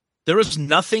 There's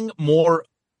nothing that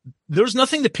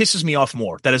pisses me off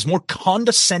more, that is more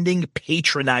condescending,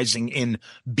 patronizing, and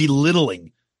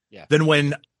belittling than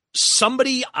when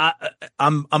somebody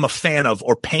I'm a fan of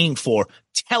or paying for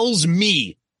tells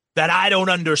me that I don't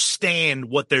understand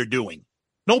what they're doing.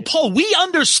 No, Paul, we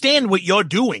understand what you're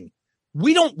doing.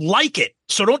 We don't like it.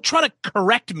 So don't try to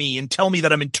correct me and tell me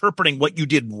that I'm interpreting what you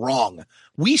did wrong.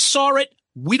 We saw it.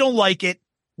 We don't like it.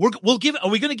 Are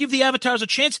we going to give the avatars a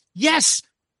chance? Yes.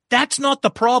 That's not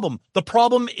the problem. The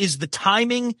problem is the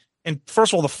timing. And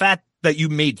first of all, the fact that you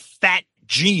made Fat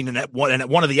Gene in at one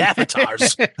of the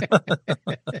avatars.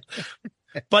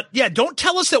 But yeah, don't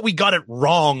tell us that we got it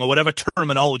wrong or whatever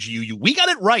terminology you use. We got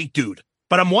it right, dude.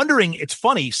 But I'm wondering, it's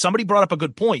funny. Somebody brought up a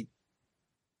good point.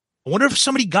 I wonder if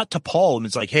somebody got to Paul and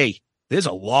it's like, hey, there's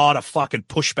a lot of fucking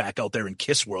pushback out there in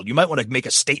Kiss World. You might want to make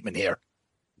a statement here.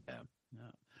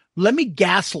 Let me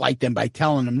gaslight them by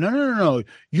telling them, no.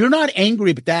 You're not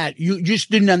angry at that. You just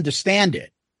didn't understand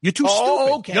it. You're too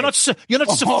stupid. Okay. You're not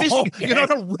sophisticated. Okay.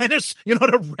 You're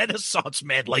not a Renaissance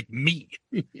man like me.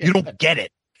 You don't get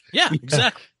it. Yeah,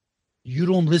 exactly. You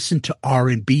don't listen to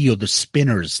R&B or the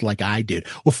Spinners like I did,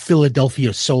 or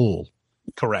Philadelphia Soul.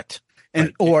 Correct.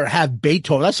 Or have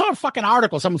Beethoven. I saw a fucking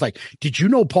article. Someone's like, did you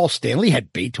know Paul Stanley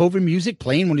had Beethoven music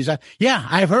playing when he's out? Yeah,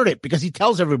 I've heard it because he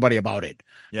tells everybody about it.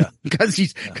 Yeah. because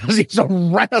he's a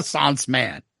Renaissance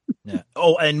man. Yeah.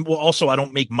 Oh, and also I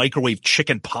don't make microwave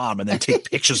chicken palm and then take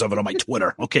pictures of it on my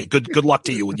Twitter. Okay, good luck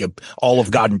to you with your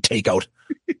Olive Garden takeout.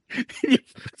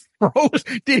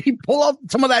 Did he pull out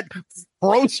some of that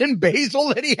frozen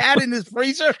basil that he had in his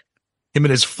freezer? Him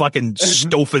and his fucking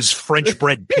Stouffer's French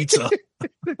bread pizza.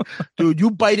 Dude,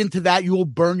 you bite into that, you will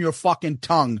burn your fucking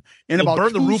tongue. You'll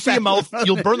burn the roof of your mouth.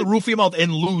 You'll burn the roof of your mouth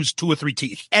and lose 2 or 3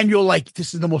 teeth. And you're like,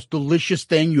 this is the most delicious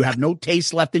thing. You have no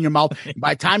taste left in your mouth.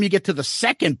 By the time you get to the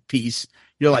second piece,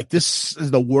 you're like, this is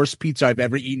the worst pizza I've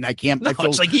ever eaten. I can't. No,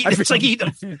 it's like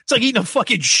eating a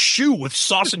fucking shoe with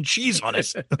sauce and cheese on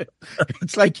it.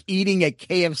 It's like eating at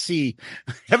KFC.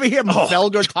 Ever hear Mike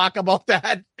Felger talk about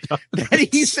that? That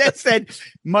he says that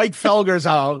Mike Felger's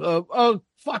a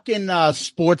fucking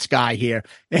sports guy here.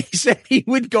 And he said he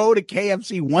would go to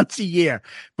KFC once a year,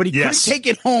 but he couldn't take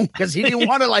it home because he didn't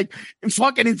want to like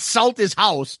fucking insult his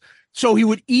house. So he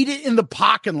would eat it in the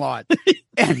parking lot.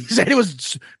 And he said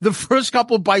the first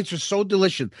couple of bites were so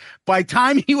delicious. By the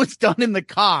time he was done in the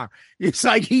car, it's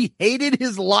like he hated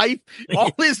his life,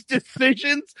 all his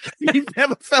decisions. He's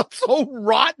never felt so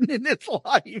rotten in his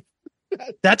life.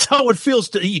 That's how it feels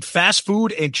to eat fast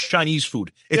food and Chinese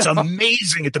food. It's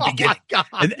amazing at the beginning. My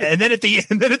God. And then at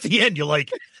the end, you're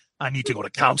like, I need to go to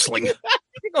counseling.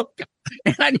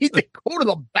 And I need to go to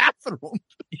the bathroom.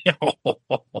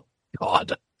 Oh,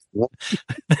 God.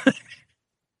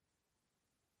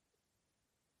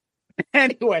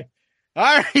 Anyway,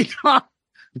 all right, Tom,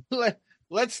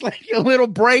 let's take a little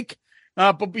break.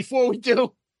 But before we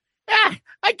do, I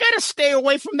gotta stay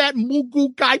away from that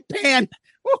Mugu Gai pan.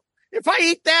 If I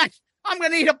eat that, I'm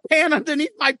gonna need a pan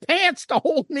underneath my pants to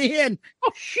hold me in.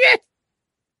 Oh shit!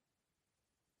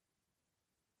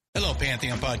 Hello,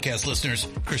 Pantheon Podcast listeners.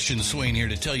 Christian Swain here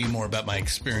to tell you more about my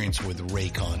experience with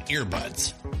Raycon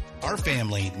earbuds. Our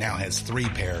family now has 3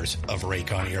 pairs of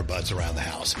Raycon earbuds around the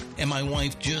house, and my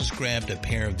wife just grabbed a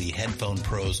pair of the Headphone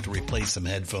Pros to replace some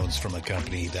headphones from a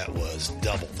company that was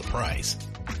double the price.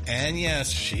 And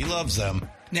yes, she loves them.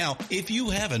 Now, if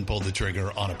you haven't pulled the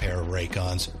trigger on a pair of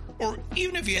Raycons, or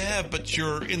even if you have, but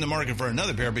you're in the market for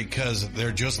another pair because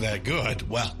they're just that good,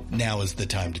 well, now is the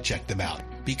time to check them out,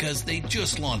 because they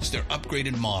just launched their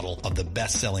upgraded model of the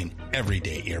best-selling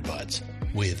everyday earbuds.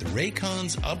 With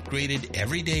Raycon's upgraded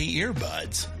everyday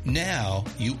earbuds, now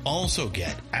you also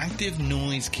get active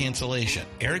noise cancellation,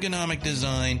 ergonomic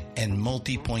design, and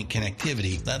multi-point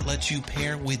connectivity that lets you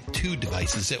pair with 2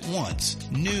 devices at once.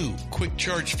 New quick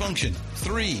charge function,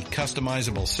 3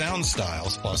 customizable sound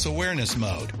styles, plus awareness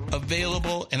mode.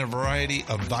 Available in a variety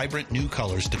of vibrant new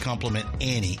colors to complement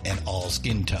any and all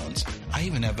skin tones. I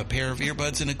even have a pair of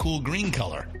earbuds in a cool green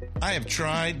color. I have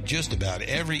tried just about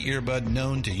every earbud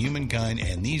known to humankind,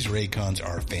 and these Raycons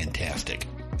are fantastic.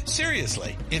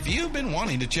 Seriously, if you've been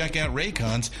wanting to check out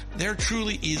Raycons, there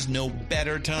truly is no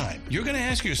better time. You're going to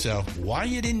ask yourself why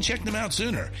you didn't check them out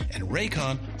sooner, and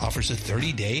Raycon offers a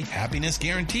 30-day happiness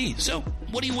guarantee. So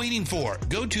what are you waiting for?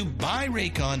 Go to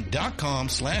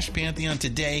buyraycon.com/Pantheon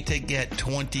today to get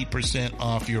 20%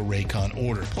 off your Raycon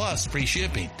order, plus free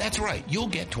shipping. That's right, you'll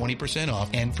get 20% off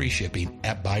and free shipping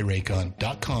at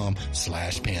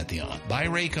buyraycon.com/Pantheon.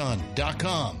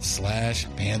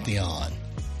 buyraycon.com/Pantheon.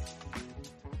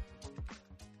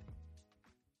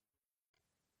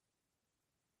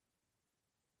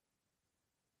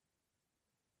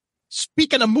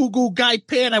 Speaking of Mugu Gai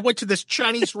pan, I went to this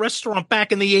Chinese restaurant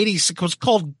back in the 80s. It was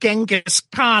called Genghis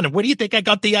Khan. Where do you think I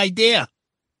got the idea?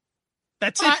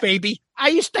 That's it, baby. I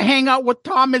used to hang out with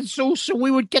Tom and Zeus, and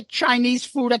we would get Chinese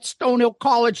food at Stonehill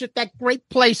College at that great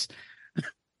place.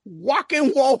 Walk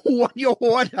and Wall on your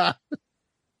order.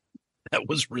 That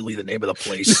was really the name of the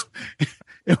place.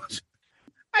 I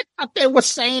thought they were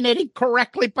saying it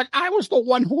incorrectly, but I was the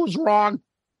one who was wrong.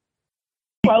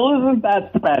 Well, isn't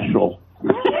that special?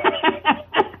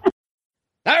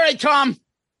 All right, Tom.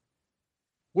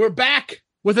 We're back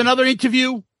with another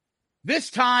interview. This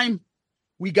time,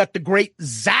 we got the great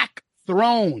Zach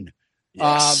Throne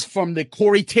from the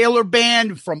Corey Taylor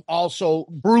Band, from also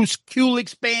Bruce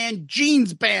Kulick's band,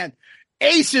 Gene's band,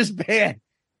 Ace's band.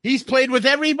 He's played with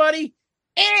everybody,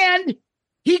 and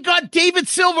he got David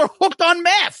Silver hooked on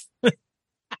meth.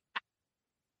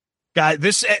 Guy,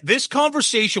 this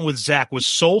conversation with Zach was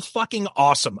so fucking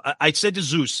awesome. I said to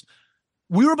Zeus,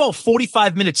 we were about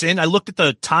 45 minutes in. I looked at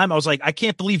the time. I was like, I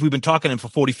can't believe we've been talking to him for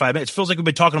 45 minutes. It feels like we've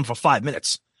been talking to him for 5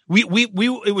 minutes.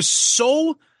 It was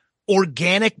so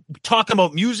organic, talking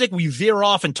about music. We veer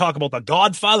off and talk about The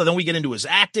Godfather. Then we get into his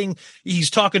acting. He's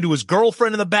talking to his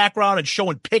girlfriend in the background and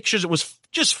showing pictures. It was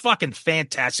just fucking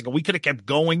fantastic. We could have kept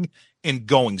going and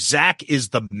going. Zach is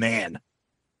the man.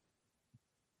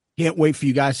 Can't wait for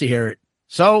you guys to hear it.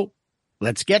 So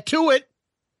let's get to it.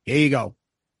 Here you go.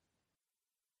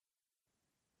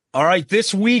 All right.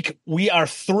 This week, we are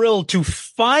thrilled to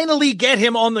finally get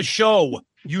him on the show.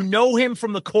 You know him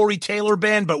from the Corey Taylor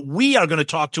Band, but we are going to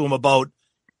talk to him about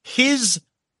his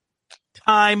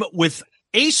time with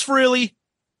Ace Frehley,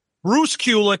 Bruce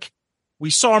Kulick. We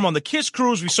saw him on the Kiss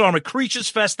Cruise. We saw him at Creatures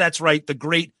Fest. That's right. The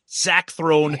great Zach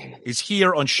Throne is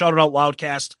here on Shout It Out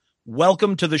Loudcast.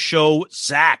 Welcome to the show,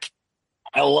 Zach.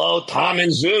 Hello, Tom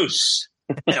and Zeus.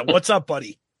 Yeah, what's up,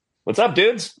 buddy? What's up,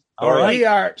 dudes? All right. We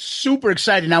are super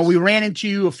excited. Now, we ran into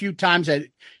you a few times at,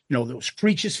 those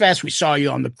Creatures Fest. We saw you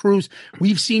on the cruise.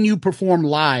 We've seen you perform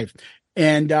live.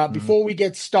 And before we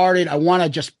get started, I want to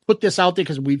just put this out there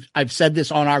because I've said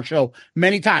this on our show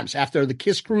many times. After the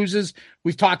Kiss Cruises,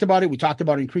 we've talked about it. We talked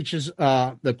about it in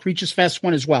the Creatures Fest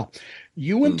one as well.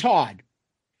 You and Todd,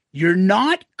 you're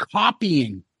not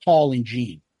copying Paul and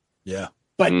Gene. Yeah.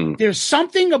 But there's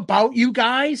something about you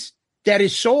guys that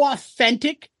is so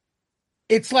authentic.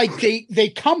 It's like they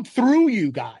come through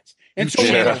you guys. And so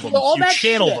all that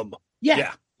channel shit, them.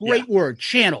 Yeah. Great word,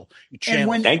 channel.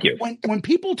 And Thank you. When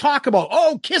people talk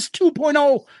about, Kiss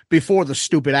 2.0 before the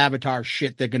stupid Avatar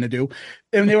shit they're going to do,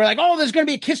 and they were like, there's going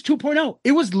to be a Kiss 2.0.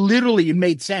 It was literally, it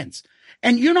made sense.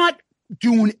 And you're not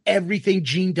doing everything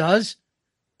Gene does,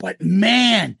 but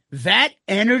man, that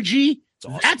energy,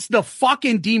 awesome. That's the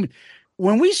fucking demon.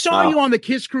 When we saw you on the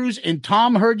Kiss Cruise and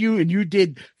Tom heard you and you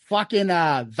did fucking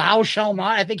Thou Shalt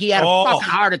Not, I think he had a fucking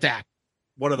heart attack.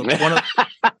 One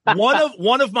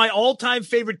of my all-time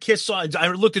favorite Kiss songs. I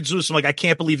looked at Zeus. I'm like, I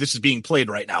can't believe this is being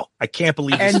played right now. I can't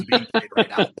believe this is being played right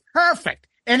now. Perfect.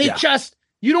 And it just,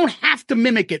 you don't have to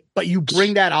mimic it, but you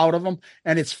bring that out of them,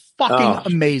 and it's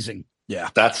fucking amazing. Yeah.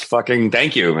 That's fucking,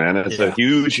 thank you, man. It's a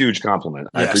huge, huge compliment.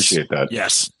 I appreciate that.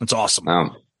 Yes. That's awesome.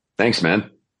 Thanks, man.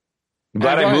 I'm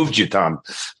glad I moved you, Tom.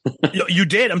 You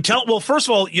did. I'm telling. Well, first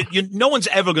of all, no one's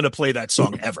ever going to play that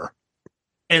song ever.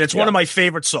 And it's one of my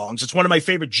favorite songs. It's one of my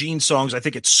favorite Gene songs. I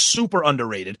think it's super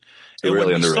underrated. It's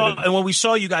really underrated. And when we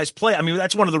saw you guys play, I mean,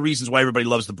 that's one of the reasons why everybody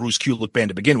loves the Bruce Kulick Band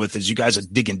to begin with, is you guys are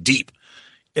digging deep.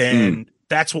 And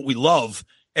that's what we love.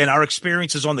 And our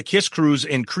experiences on the Kiss Cruise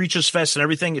and Creatures Fest and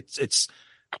everything,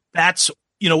 that's,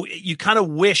 you kind of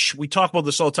wish, we talk about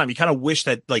this all the time, you kind of wish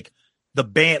that like the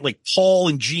band, like Paul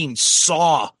and Gene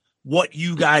saw what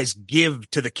you guys give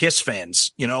to the Kiss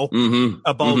fans, about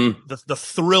the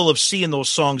thrill of seeing those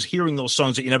songs, hearing those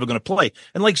songs that you're never going to play.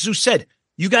 And like Zeus said,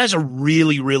 you guys are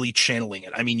really, really channeling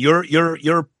it. I mean,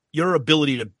 your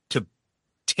ability to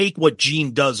take what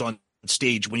Gene does on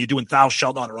stage when you're doing Thou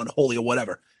Shalt Not or Unholy or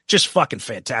whatever, just fucking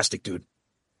fantastic, dude.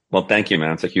 Well, thank you,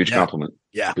 man. It's a huge compliment.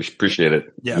 Yeah. Appreciate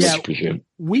it. Yes. Appreciate it.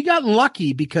 We got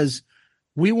lucky because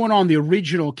we went on the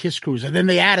original Kiss Cruise and then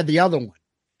they added the other one.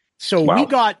 So we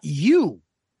got you.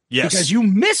 Yes. Because you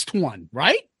missed one,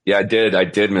 right? Yeah, I did. I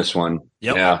did miss one.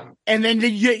 Yep. Yeah. And then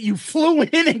you flew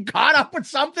in and caught up with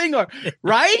something, or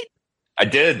right? I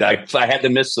did. I had to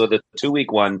miss the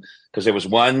 2-week one because there was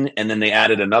one, and then they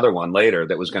added another one later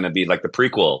that was going to be like the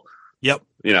prequel. Yep.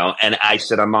 And I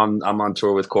said, I'm on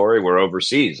tour with Corey. We're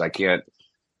overseas. I can't.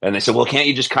 And they said, well, can't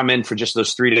you just come in for just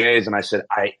those 3 days? And I said,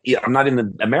 I'm not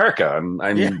in America. I'm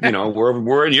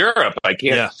we're in Europe. I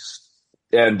can't. Yeah.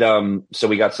 And so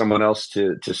we got someone else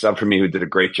to sub for me who did a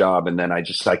great job. And then I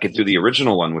could do the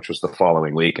original one, which was the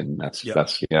following week. And that's so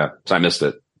I missed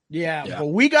it. Yeah, but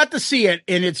we got to see it,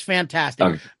 and it's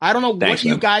fantastic. I don't know what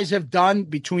you guys have done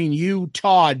between you,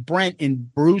 Todd, Brent,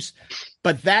 and Bruce,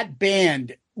 but that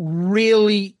band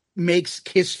really makes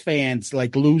Kiss fans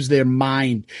like lose their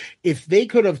mind. If they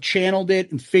could have channeled it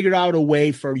and figured out a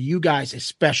way for you guys,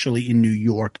 especially in New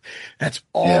York, that's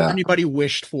all anybody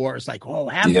wished for. It's like,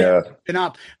 have them been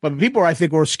up. But people, I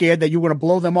think, were scared that you were going to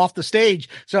blow them off the stage.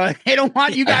 So they don't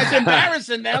want you guys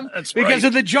embarrassing them because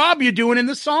of the job you're doing and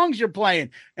the songs you're playing.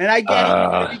 And I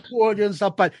get it, and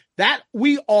stuff, but that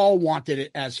we all wanted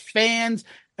it as fans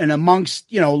and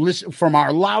amongst, listen from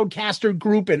our Loudcaster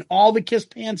group and all the Kiss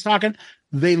fans talking.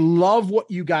 They love what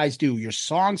you guys do, your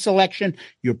song selection,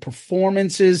 your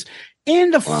performances,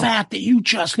 and the fact that you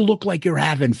just look like you're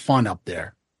having fun up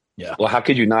there. Yeah. Well, how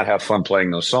could you not have fun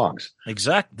playing those songs?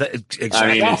 Exactly. I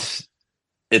mean,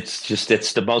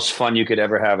 it's the most fun you could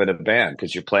ever have in a band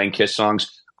because you're playing Kiss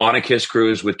songs on a Kiss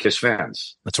Cruise with Kiss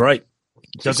fans. That's right.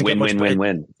 It doesn't get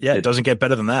win. Yeah, it doesn't get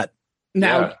better than that.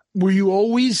 Now,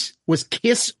 was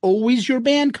Kiss always your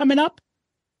band coming up?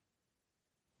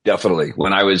 Definitely.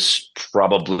 When I was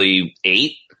probably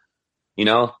 8,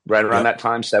 right around that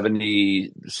time,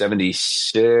 70,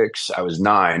 76, I was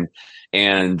 9.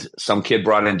 And some kid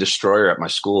brought in Destroyer at my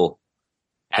school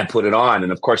and put it on.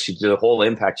 And of course, the whole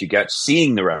impact you get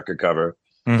seeing the record cover.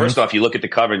 Mm-hmm. First off, you look at the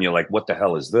cover and you're like, what the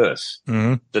hell is this?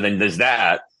 Mm-hmm. So then there's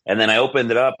that. And then I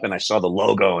opened it up and I saw the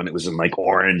logo and it was in like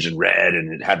orange and red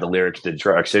and it had the lyrics to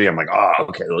Detroit Rock City. I'm like, oh,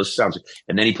 okay, well, this sounds.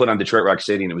 And then he put on Detroit Rock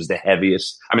City and it was the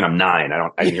heaviest. I mean, I'm 9.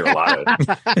 I didn't hear a lot of it.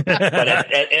 But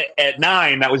at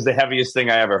 9, that was the heaviest thing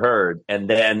I ever heard. And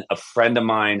then a friend of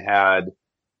mine had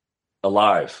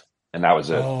Alive. And that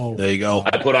was it. Oh, there you go.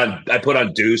 I put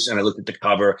on Deuce and I looked at the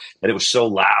cover and it was so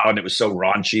loud and it was so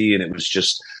raunchy and it was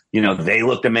just, they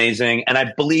looked amazing. And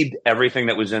I believed everything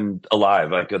that was in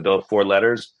Alive, like the 4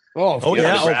 letters. Oh,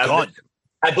 yeah. Oh, God.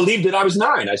 I believed it. I was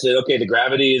 9. I said, okay, the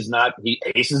gravity is not,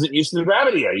 Ace isn't used to the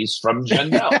gravity. He's from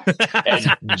Jandel.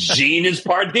 And Gene is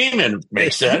part demon.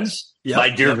 Makes sense. Yep, My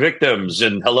Dear Victims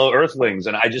and Hello Earthlings.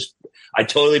 And I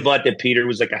totally bought that Peter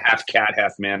was like a half cat,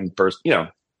 half man person,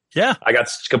 Yeah. I got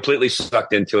completely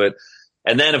sucked into it.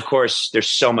 And then, of course, there's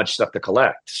so much stuff to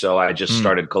collect. So I just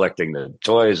started collecting the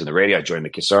toys and the radio. I joined the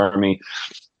Kiss Army.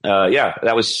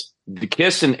 That was the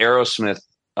Kiss and Aerosmith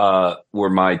were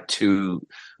my two,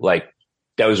 like,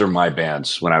 those were my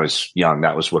bands when I was young.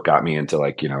 That was what got me into,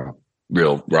 like, you know,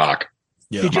 real rock.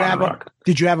 Yeah. Did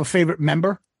you have a favorite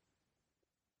member?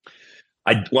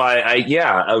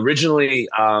 Originally,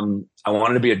 I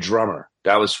wanted to be a drummer.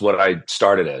 That was what I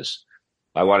started as.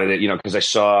 I wanted it, you know, because I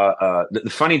saw, the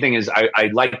funny thing is I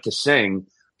liked to sing,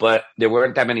 but there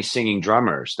weren't that many singing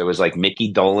drummers. There was like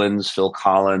Mickey Dolenz, Phil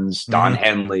Collins, Don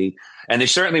Henley, and they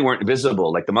certainly weren't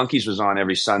visible. Like the Monkees was on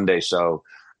every Sunday. So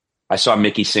I saw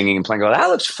Mickey singing and playing. Go, that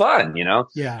looks fun, you know?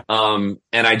 Yeah. And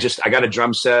I got a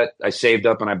drum set. I saved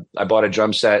up and I bought a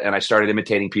drum set and I started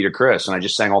imitating Peter Criss, and I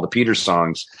just sang all the Peter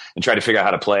songs and tried to figure out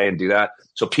how to play and do that.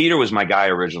 So Peter was my guy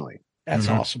originally. That's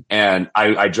awesome. And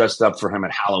I dressed up for him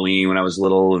at Halloween when I was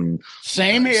little. And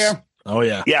same here. Oh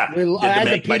yeah. Yeah. I had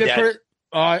the Peter Criss.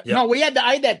 No, I had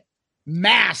that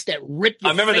mask that ripped your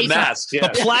I remember face the mask. Yeah.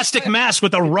 The plastic mask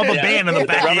with a rubber band in the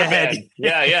back of your head.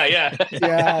 Yeah. Yeah,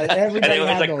 everybody And it was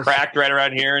had like those. cracked right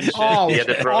around here and shit. Oh, You had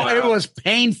to throw it it out. was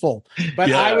painful. But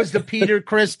Yeah. I was the Peter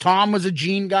Criss. Tom was a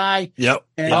Gene guy. Yep.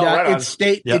 And right on.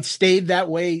 it stayed that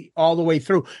way all the way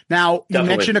through. Now, you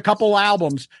Definitely. mentioned a couple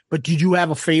albums, but did you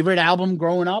have a favorite album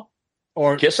growing up?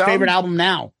 Or Kiss favorite album? album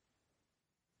now?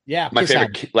 Yeah, My Kiss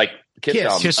favorite, album. Kiss Kiss.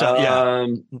 album. Kiss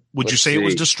album, Would you let's say it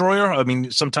was see. Destroyer? I mean,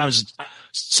 sometimes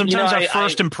our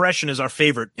first impression is our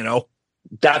favorite, you know?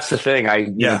 That's the thing.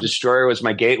 You know, Destroyer was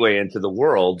my gateway into the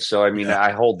world. So, I mean,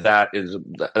 I hold that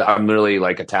I'm really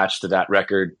like attached to that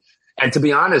record. And to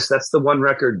be honest, that's the one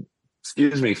record,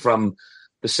 from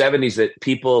the 70s that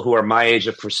people who are my age,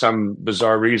 if for some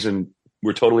bizarre reason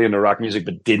were totally into rock music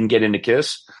but didn't get into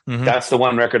Kiss, that's the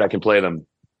one record I can play them.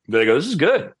 They go, this is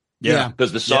good. Yeah.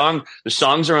 Because the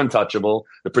songs are untouchable.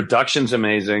 The production's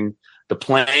amazing. The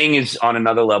playing is on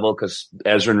another level because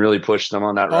Ezrin really pushed them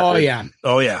on that record.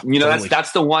 Oh yeah. You know, totally.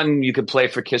 that's the one you could play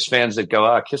for Kiss fans that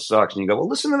go, Kiss sucks. And you go, well,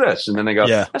 listen to this. And then they go,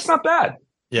 that's not bad.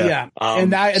 Yeah.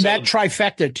 And that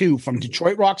trifecta too, from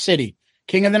Detroit Rock City,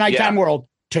 King of the Nighttime World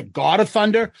to God of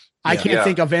Thunder. I can't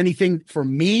think of anything for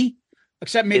me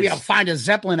except maybe I'll find a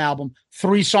Zeppelin album,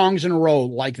 3 songs in a row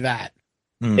like that.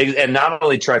 And not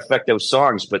only trifecta of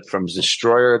songs, but from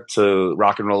Destroyer to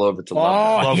Rock and Roll Over to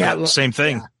Love. Same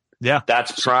thing. Yeah.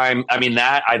 That's prime. I mean,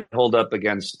 that I'd hold up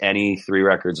against any 3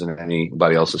 records in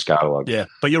anybody else's catalog. Yeah.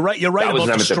 But you're right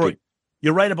about Destroyer.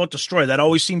 You're right about Destroyer. That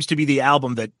always seems to be the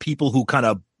album that people who kind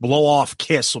of blow off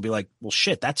Kiss will be like, well,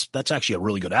 shit, that's actually a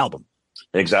really good album.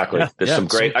 Exactly. There's some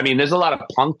great, I mean, there's a lot of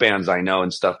punk bands I know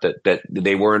and stuff that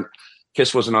they weren't,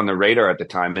 Kiss wasn't on the radar at the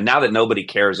time. And now that nobody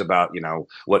cares about, you know,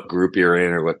 what group you're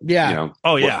in or what, you know.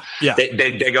 Oh, yeah.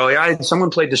 They go, someone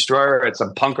played Destroyer at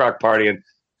some punk rock party and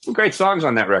some great songs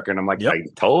on that record. And I'm like, I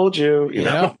told you, you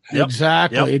know.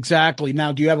 Exactly.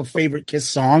 Now, do you have a favorite Kiss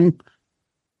song?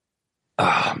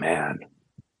 Oh, man.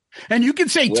 And you can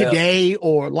say today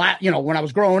or, when I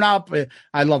was growing up,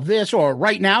 I love this, or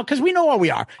right now, because we know where we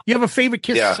are. You have a favorite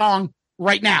Kiss song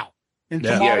right now. And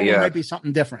tomorrow it might be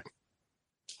something different.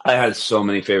 I had so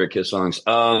many favorite Kiss songs.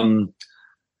 Boy,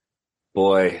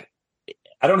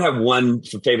 I don't have one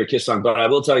favorite Kiss song, but I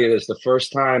will tell you this. The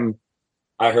first time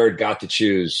I heard Got to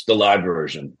Choose, the live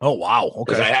version. Oh, wow.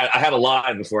 Okay. Because I had a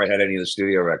live before I had any of the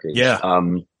studio records. Yeah.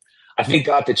 I think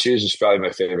Got to Choose is probably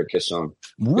my favorite Kiss song.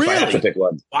 Really? If I have to pick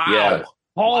one. Wow. Yeah.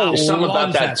 Paul There's something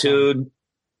about that tune. Song.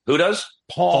 Who does?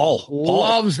 Paul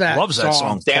loves that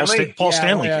song. Stanley? Paul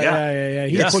Stanley. Yeah.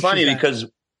 It's funny because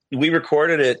we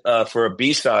recorded it for a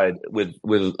B-side with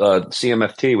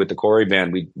CMFT, with the Corey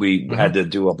band. We had to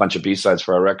do a bunch of B-sides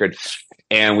for our record,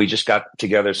 and we just got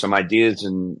together some ideas,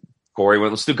 and Corey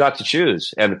went, let's do Got to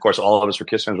Choose. And, of course, all of us were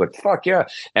Kiss fans, like, fuck yeah.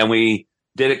 And we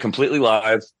did it completely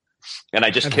live, and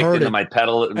I just kicked into my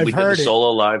pedal, and we did the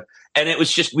solo live. And it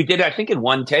was just, we did, I think, in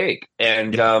one take.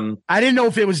 And I didn't know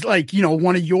if it was like,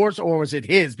 one of yours or was it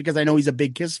his, because I know he's a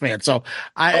big Kiss fan. So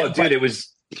it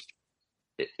was.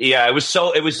 Yeah,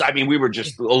 it was, I mean, we were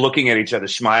just looking at each other,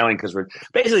 smiling, because we're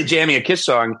basically jamming a Kiss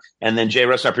song. And then Jay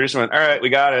Russ, our producer, went, all right, we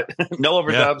got it. No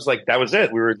overdubs. Like, that was it.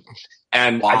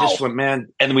 I just went, man.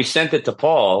 And we sent it to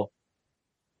Paul.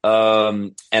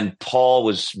 And Paul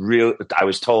was I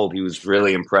was told he was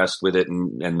really impressed with it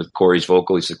and with Corey's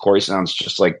vocal. He said, Corey sounds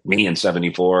just like me in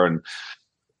 74. And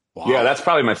yeah, that's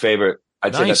probably my favorite.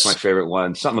 I'd say that's my favorite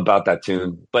one. Something about that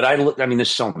tune. But I mean,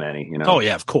 there's so many, Oh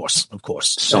yeah, of course.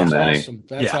 So many. Awesome.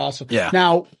 That's awesome. Yeah.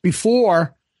 Now,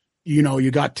 before,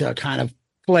 you got to kind of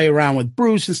play around with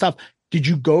Bruce and stuff. Did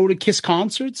you go to Kiss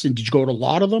concerts, and did you go to a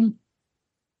lot of them?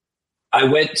 I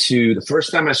went to, the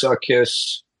first time I saw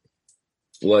Kiss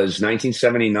was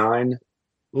 1979.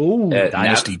 Ooh,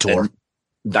 Dynasty Tour.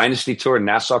 Dynasty Tour,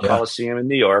 Nassau Coliseum in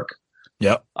New York.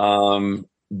 Yep.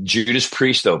 Judas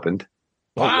Priest opened.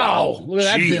 Wow. Look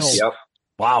at that bill. Yep.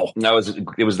 Wow.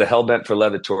 It was the Hellbent for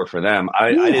Leather tour for them.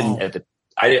 I didn't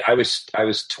I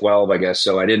was 12, I guess,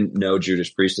 so I didn't know Judas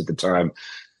Priest at the time.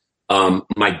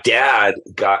 My dad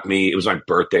got me, it was my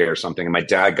birthday or something, and my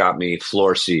dad got me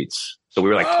floor seats. So we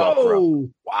were like 12 row.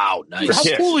 Wow, nice.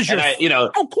 How cool is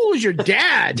how cool is your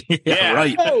dad? Yeah,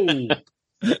 right. Oh.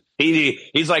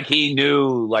 He's like, he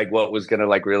knew like what was gonna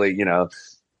like really,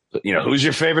 who's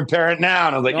your favorite parent now?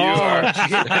 And I was like, you are.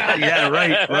 Yeah,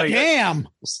 right. Damn.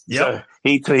 So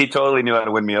he totally knew how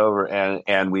to win me over,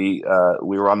 and we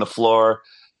were on the floor,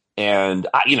 and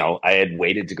I had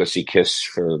waited to go see Kiss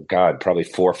for probably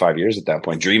 4 or 5 years at that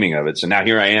point, dreaming of it. So now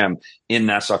here I am in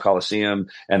Nassau Coliseum,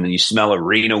 and then you smell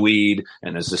arena weed,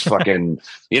 and there's this fucking,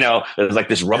 there's like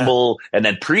this rumble, and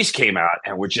then Priest came out,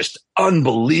 and we're just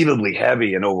unbelievably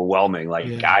heavy and overwhelming.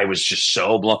 Like guy was just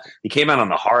so blown. He came out on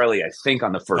the Harley, I think,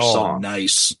 on the first song.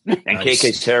 Nice. And nice.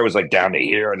 KK's hair was like down to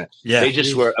here, and they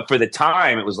just were, for the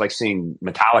time, it was like seeing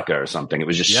Metallica or something. It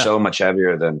was just so much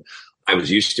heavier than I was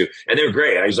used to, and they were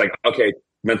great. I was like, okay,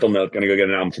 mental note, gonna go get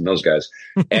an album from those guys.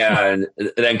 And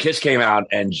then Kiss came out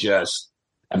and just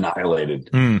annihilated.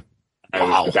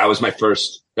 Wow. That was my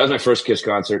first Kiss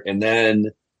concert, and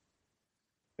then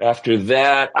after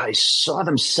that, I saw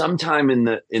them sometime in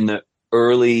the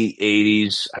early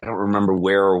 '80s. I don't remember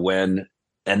where or when.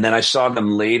 And then I saw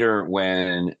them later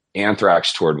when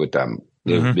Anthrax toured with them.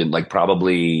 They've been like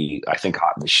probably, I think,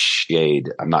 Hot in the Shade.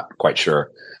 I'm not quite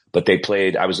sure. But they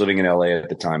played, I was living in LA at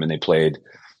the time, and they played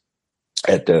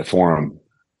at the Forum.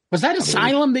 Was that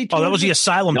Asylum? That was the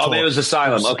Asylum tour. No, it was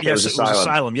Asylum. Okay, yes, it was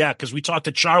Asylum. Yeah, because we talked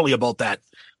to Charlie about that.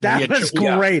 That was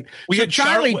great. We had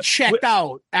Charlie checked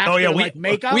out after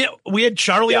makeup. We had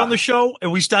Charlie on the show,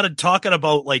 and we started talking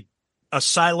about like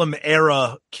Asylum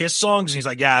era Kiss songs. And he's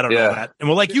like, I don't know that. And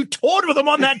we're like, you toured with him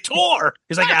on that tour.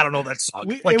 He's like, I don't know that song.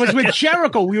 It was with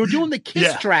Jericho. We were doing the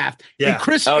Kiss draft. And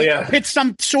Chris picked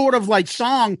some sort of like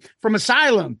song from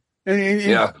Asylum. And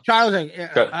Charlie's like,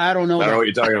 I don't know. I don't know what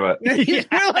you're talking about. We're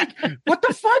like, what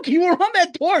the fuck? You were on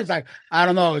that tour. It's like, I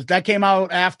don't know. That came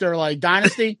out after like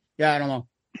Dynasty. I don't know.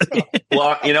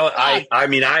 Well, I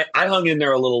mean, I hung in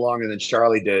there a little longer than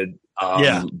Charlie did.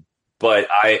 But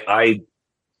I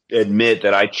admit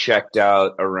that I checked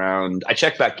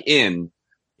back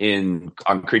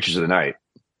on Creatures of the Night,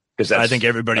 because I think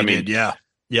everybody did. Yeah.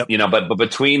 Yep. But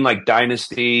between like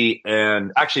Dynasty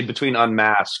and actually between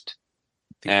Unmasked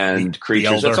and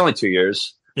Creatures, that's only 2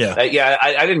 years. Yeah.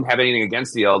 I didn't have anything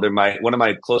against the Elder. One of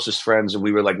my closest friends, and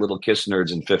we were like little Kiss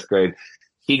nerds in 5th grade.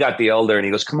 He got the Elder, and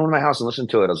he goes, "Come over to my house and listen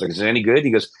to it." I was like, "Is it any good?" He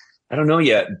goes, "I don't know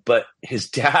yet." But his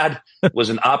dad was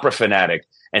an opera fanatic,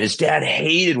 and his dad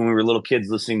hated when we were little kids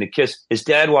listening to Kiss. His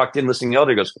dad walked in listening to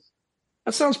Elder, goes,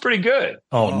 "That sounds pretty good."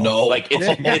 Oh no! Like it's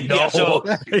so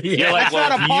you're like,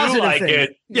 well, if you like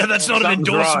it, that's not an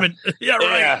endorsement. Wrong.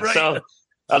 Yeah, right. So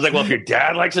I was like, well, if your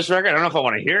dad likes this record, I don't know if I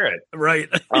want to hear it. Right.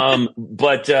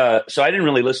 But so I didn't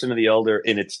really listen to the Elder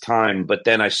in its time, but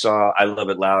then I saw I Love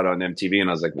It Loud on MTV, and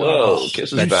I was like, whoa,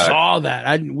 Kiss is back. I saw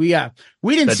that.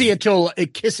 We didn't see it till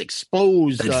Kiss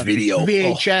exposed video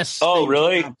VHS. Oh,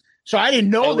 really? So I didn't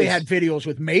know they had videos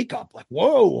with makeup. Like,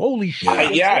 whoa, holy shit.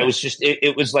 It was just,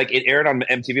 it was like, it aired on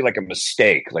MTV like a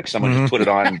mistake. Like someone just put it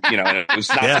on, and it was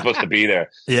not supposed to be there.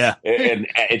 Yeah. And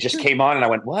it just came on, and I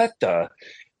went, what the?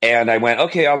 And I went,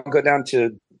 okay, I'll go down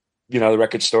to, the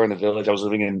record store in the Village. I was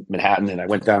living in Manhattan, and I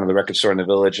went down to the record store in the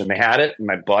Village, and they had it,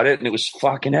 and I bought it, and it was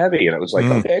fucking heavy. And I was like,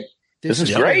 okay, this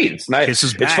is great. It's nice.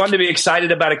 It's fun to be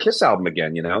excited about a Kiss album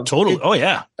again, Totally.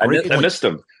 I missed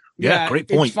them. Yeah, great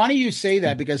point. It's funny you say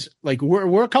that, because like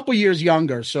we're a couple years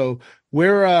younger, so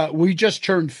we just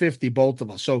turned 50, both of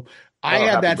us. So I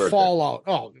had that fallout.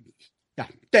 Oh, yeah,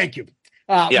 thank you.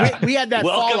 We had that.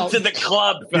 Welcome to the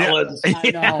club, fellas.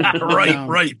 I know,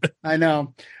 right. I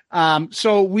know.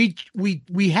 So we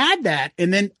had that,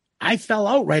 and then I fell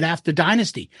out right after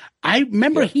Dynasty. I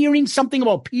remember hearing something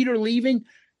about Peter leaving,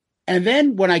 and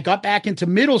then when I got back into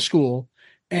middle school,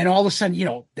 and all of a sudden,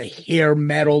 the hair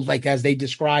metal, like as they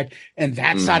described, and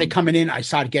that started coming in. I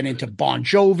started getting into Bon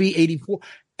Jovi, 84.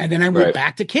 And then I went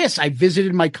back to Kiss. I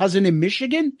visited my cousin in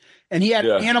Michigan, and he had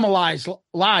Animalized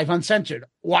live, uncensored,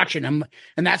 watching him.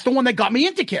 And that's the one that got me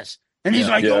into Kiss. And he's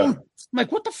like, oh, I'm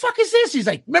like, what the fuck is this? He's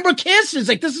like, remember Kiss? He's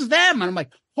like, this is them. And I'm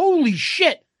like, holy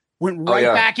shit. Went right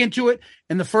back into it.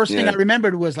 And the first thing I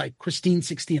remembered was like Christine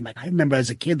 16. Like, I remember as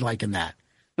a kid liking that.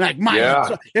 Like,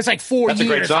 it's like 4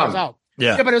 years I was out.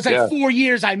 Yeah, but it was like 4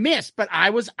 years I missed, but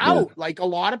I was out. Like a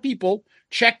lot of people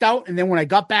checked out. And then when I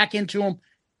got back into them,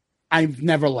 I've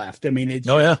never left. I mean, it's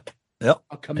a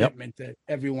commitment that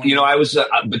everyone. You know, I was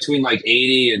between like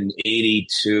 80 and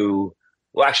 82.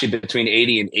 Well, actually, between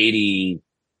 80 and 87.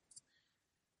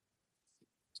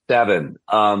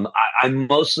 I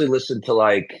mostly listened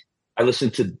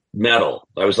to metal.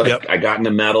 I was like, I got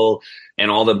into metal and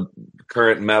all the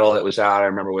current metal that was out. I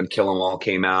remember when Kill 'Em All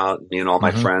came out, me and all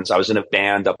my friends. I was in a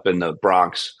band up in the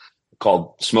Bronx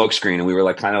called Smokescreen, and we were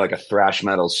like kind of like a thrash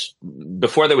metal.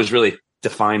 Before there was really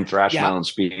defined thrash metal and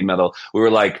speed metal, we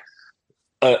were like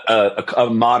a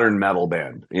modern metal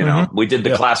band. You know, we did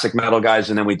the classic metal guys,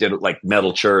 and then we did like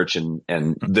Metal Church and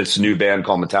this new band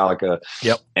called Metallica.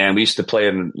 And we used to play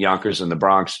in Yonkers in the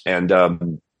Bronx,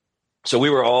 and so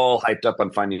we were all hyped up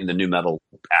on finding the new metal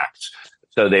acts.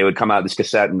 So they would come out this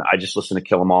cassette, and I just listened to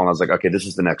Kill 'Em All, and I was like, okay, this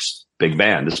is the next big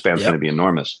band. This band's going to be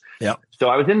enormous. So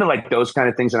I was into like those kind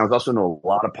of things, and I was also into a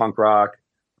lot of punk rock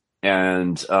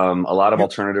and a lot of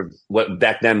alternative. What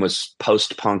back then was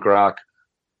post-punk rock.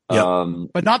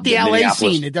 But not the LA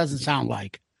scene. It doesn't sound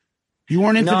like you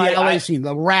weren't into the LA scene.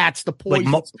 The Rats, the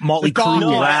Poison, like Motley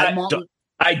Crue.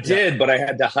 I did, but I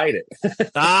had to hide it.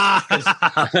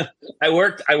 I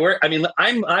worked. I mean,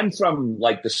 I'm from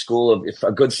like the school of if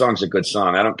a good song's a good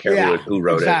song. I don't care who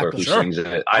wrote it or who sings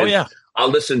it. I'll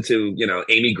listen to, you know,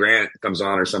 Amy Grant comes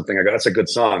on or something. I go, that's a good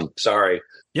song. Sorry.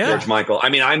 George Michael. I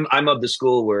mean, I'm of the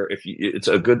school where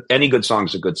any good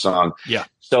song's a good song.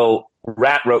 So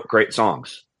Rat wrote great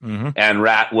songs. And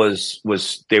Rat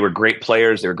they were great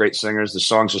players. They were great singers. The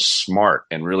songs were smart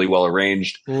and really well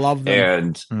arranged. Love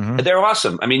them. And they're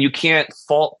awesome. I mean, you can't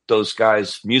fault those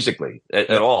guys musically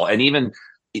at all. And even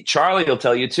Charlie will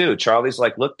tell you too. Charlie's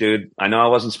like, look, dude, I know I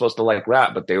wasn't supposed to like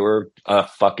Rat, but they were a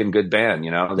fucking good band. You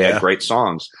know, they had great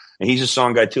songs. And he's a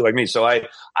song guy too, like me. So I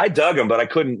dug him, but I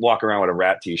couldn't walk around with a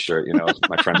Rat t-shirt. You know,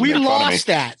 my friends. We lost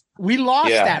that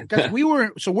because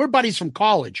we're buddies from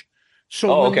college.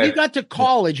 So when we got to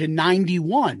college in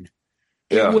 91,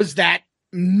 it was that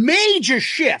major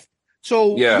shift.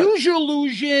 So Use Your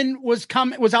Illusion was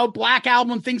out, Black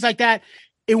Album, things like that.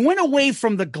 It went away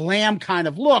from the glam kind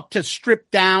of look to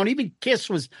stripped down. Even Kiss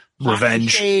was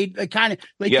Revenge shade, kind of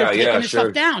like they're taking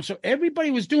stuff down. So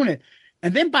everybody was doing it.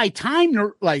 And then by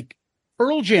time like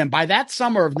Pearl Jam, by that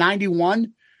summer of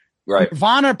 91,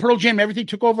 Nirvana, Pearl Jam, everything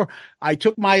took over. I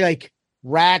took my like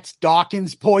Rats,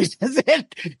 Dawkins, Poisons, and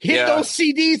hid those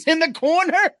CDs in the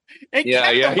corner. And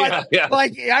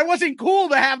like I wasn't cool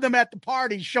to have them at the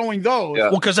party showing those.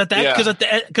 Well, because at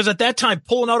that time,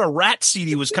 pulling out a Rat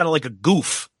CD was kind of like a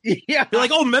goof. You're like,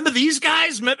 oh, remember these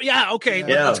guys? Okay,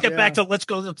 let's get back to let's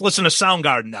listen to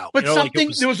Soundgarden now. But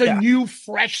there was a new,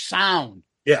 fresh sound.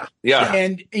 Yeah.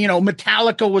 And you know,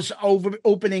 Metallica was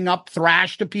opening up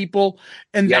thrash to people,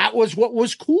 and that was what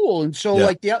was cool. And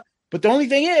so but the only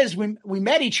thing is, we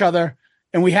met each other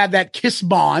and we had that Kiss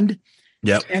bond.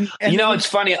 Yep. And you know, it's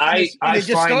funny. I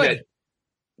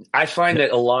find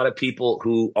that a lot of people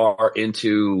who are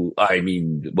into,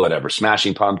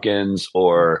 Smashing Pumpkins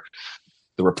or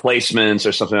the Replacements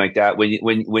or something like that,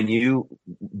 when you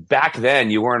back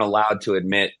then you weren't allowed to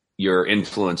admit your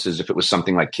influences if it was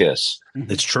something like Kiss.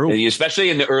 It's true. And especially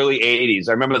in the early 80s.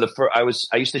 I remember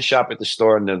I used to shop at the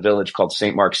store in the Village called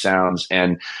St. Mark Sounds,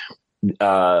 and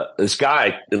this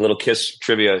guy, the little Kiss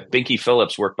trivia, Binky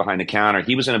Phillips, worked behind the counter.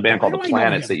 He was in a band called the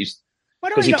Planets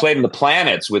because he played in the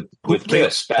Planets with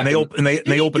Kiss. And they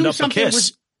opened up for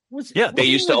Kiss. They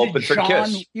used to open for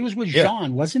Kiss. He was with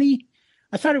Jean, wasn't he?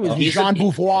 I thought it was Jean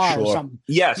Beauvoir or something.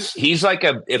 Yes, he's like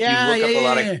you look up a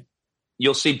lot of,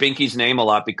 you'll see Binky's name a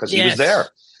lot because he was there.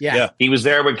 Yeah. He was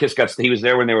there when Kiss he was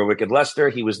there when they were Wicked Lester.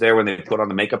 He was there when they put on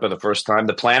the makeup for the first time.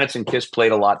 The Planets and Kiss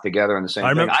played a lot together in the same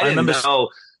thing. I didn't know.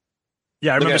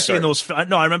 Yeah, I remember seeing those.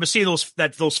 No, I remember seeing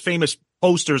those famous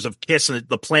posters of Kiss and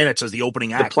the Planets as the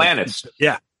opening act. The Planets.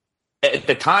 Yeah. At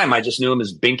the time, I just knew him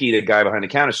as Binky, the guy behind the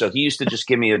counter. So he used to just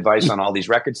give me advice on all these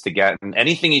records to get. And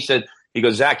anything he said, he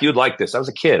goes, Zach, you'd like this. I was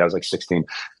a kid. I was like 16.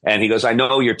 And he goes, I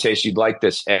know your taste. You'd like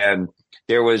this. And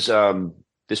there was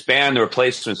this band, The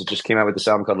Replacements, that just came out with this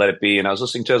album called Let It Be. And I was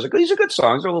listening to it. I was like, these are good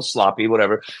songs. They're a little sloppy,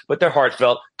 whatever. But they're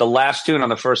heartfelt. The last tune on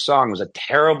the first song was a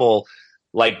terrible,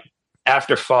 like,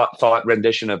 afterthought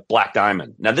rendition of Black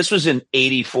Diamond. Now, this was in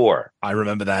 84. I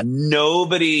remember that.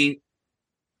 Nobody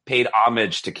paid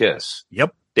homage to Kiss.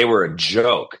 Yep. They were a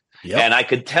joke. Yep. And I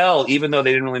could tell, even though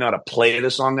they didn't really know how to play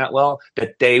the song that well,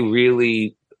 that they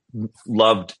really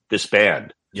loved this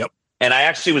band. Yep. And I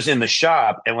actually was in the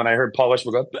shop, and when I heard Paul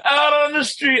Westbrook go, out on the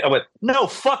street, I went, no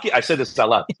fucking, I said this out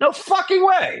loud, no fucking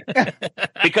way.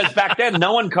 Because back then,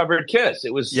 no one covered Kiss.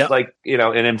 It was like,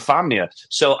 an insomnia.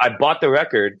 So I bought the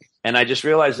record, and I just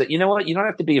realized that, you know what? You don't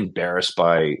have to be embarrassed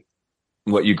by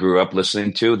what you grew up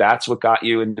listening to. That's what got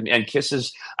you. And Kiss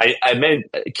is,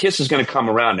 Kiss is going to come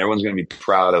around. Everyone's going to be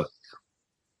proud of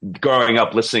growing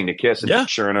up listening to Kiss. And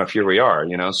sure enough, here we are,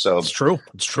 so it's true.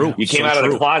 It's true. You came out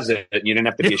of the closet and you didn't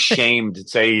have to be ashamed to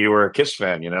say you were a Kiss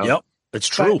fan, Yep. It's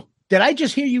true. But did I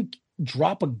just hear you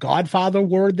drop a Godfather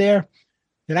word there?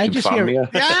 Did I just hear?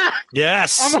 Yeah.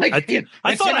 Yes. I'm like,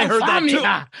 I thought I heard that too.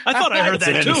 I thought I heard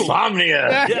that too.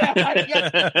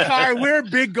 Insomnia. Sorry, we're a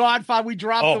big Godfather. We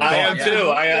dropped. Oh, I am too.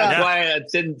 That's why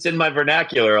it's in my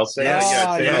vernacular. I'll say it.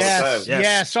 Yes.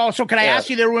 Yeah. So can I ask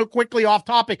you there real quickly off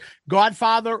topic?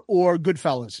 Godfather or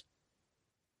Goodfellas?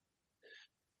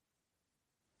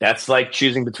 That's like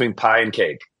choosing between pie and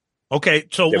cake. Okay,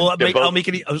 so we'll make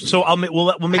it. So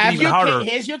we'll make it even harder.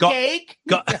 Here's your cake.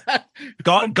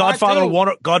 Godfather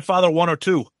 1 or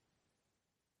 2.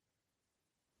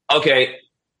 Okay.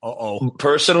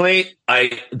 Personally,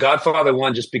 Godfather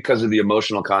 1 just because of the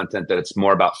emotional content that it's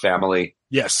more about family.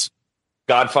 Yes.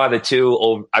 Godfather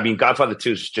 2. Godfather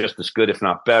 2 is just as good, if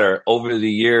not better. Over the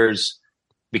years,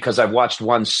 because I've watched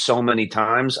 1 so many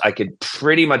times, I could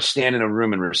pretty much stand in a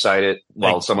room and recite it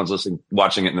while someone's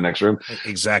watching it in the next room.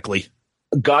 Exactly.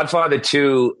 Godfather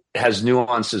 2 has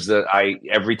nuances that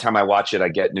every time I watch it, I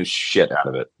get new shit out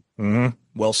of it. Mm-hmm.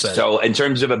 Well said. So in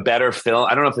terms of a better film,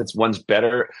 I don't know if one's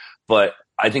better, but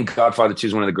I think Godfather 2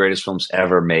 is one of the greatest films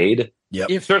ever made.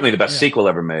 Yep. Certainly the best sequel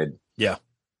ever made. Yeah.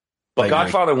 But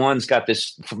Godfather 1's got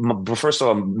this, first of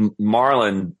all,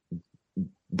 Marlon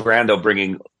Brando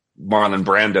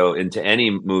into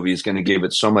any movie is going to give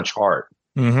it so much heart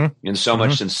and so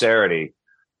much sincerity.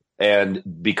 And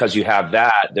because you have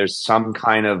that, there's some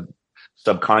kind of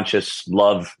subconscious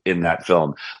love in that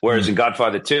film. Whereas in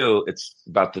Godfather 2, it's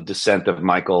about the descent of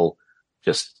Michael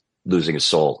just losing his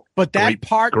soul. But that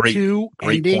part 2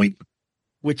 ending, point.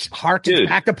 which harkens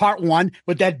back to part 1,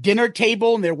 with that dinner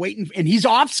table and they're waiting, and he's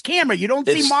off camera. You don't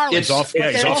see Marlon. He's off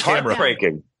camera.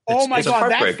 Heartbreaking. Oh my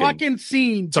God, that fucking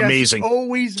scene! It's amazing.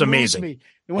 Always amazing. Me.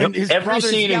 When his every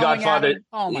scene in Godfather,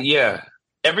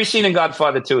 every scene in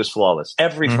Godfather 2 is flawless.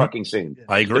 Every fucking scene.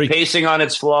 I agree. The pacing on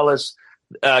it's flawless.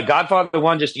 Godfather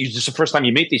 1 just the first time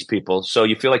you meet these people, so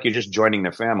you feel like you're just joining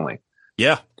their family.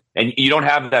 Yeah, and you don't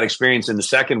have that experience in the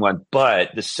second one.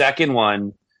 But the second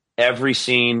one, every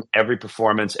scene, every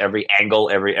performance, every angle,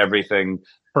 everything,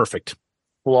 perfect.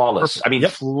 Flawless.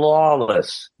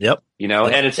 Flawless. Yep.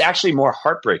 And it's actually more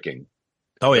heartbreaking.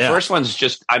 Oh, yeah. The first one's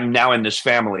just, I'm now in this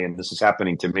family and this is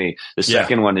happening to me. The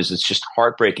second one is, it's just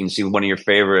heartbreaking to see one of your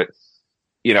favorite,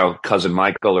 cousin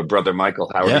Michael or brother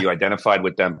Michael, however you identified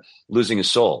with them, losing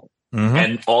his soul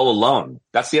and all alone.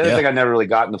 That's the other thing I never really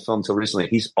got in the film until recently.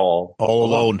 He's all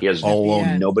alone. He has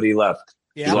nobody left.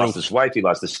 Yeah. He lost his wife. He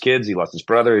lost his kids. He lost his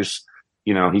brothers.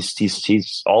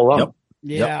 He's all alone. Yep.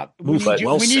 Yeah, we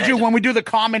need you when we do the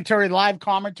commentary, live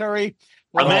commentary.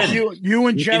 You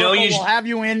and Jericho will have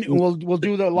you in. We'll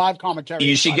do the live commentary.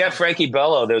 You should get Frankie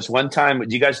Bello. There's one time.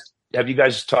 Have you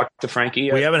guys talked to Frankie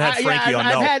yet? We haven't had Frankie on.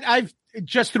 I've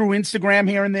just through Instagram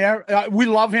here and there. We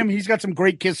love him. He's got some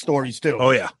great Kiss stories too. Oh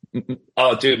yeah.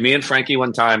 Oh dude, me and Frankie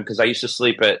one time, because I used to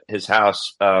sleep at his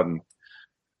house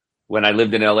when I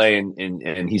lived in LA,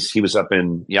 and he was up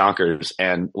in Yonkers.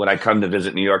 And when I come to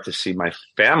visit New York to see my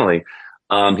family.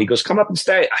 He goes, come up and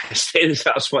stay. I stayed at his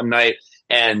house one night,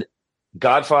 and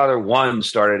Godfather 1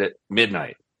 started at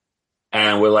midnight.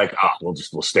 And we're like, we'll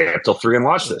stay up till 3 and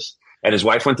watch this. And his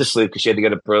wife went to sleep because she had to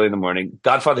get up early in the morning.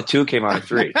 Godfather 2 came on at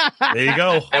 3. There you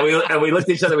go. And we looked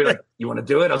at each other. We were like, you want to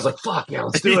do it? I was like, fuck yeah,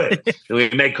 let's do it. And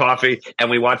we made coffee and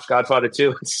we watched Godfather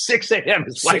 2 at 6 a.m.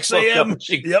 His wife 6 a.m.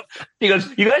 She goes,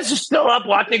 you guys are still up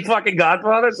watching fucking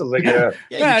Godfather? So I was like,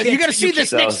 you got to see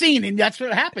this next scene, and that's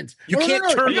what happens. You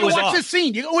can't turn those off. Watch this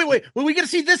scene. You go, wait. Well, we got to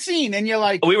see this scene, and you're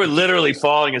like, we were literally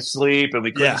falling asleep, and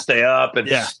we couldn't stay up, and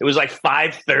it was like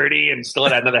 5:30, and still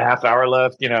had another half hour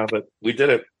left, but we did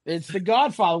it. It's The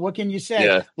Godfather. What can you say?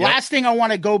 Yeah. Last thing I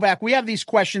want to go back. We have these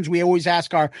questions we always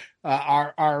ask our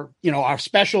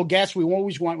special guests.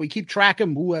 We keep track of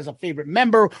them. Who has a favorite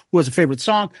member? Who has a favorite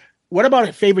song? What about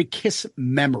a favorite Kiss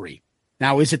memory?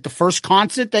 Now, is it the first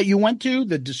concert that you went to,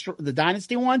 the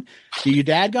Dynasty one? Did your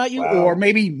dad got you, or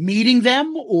maybe meeting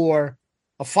them, or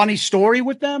a funny story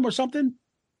with them, or something?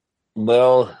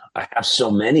 Well, I have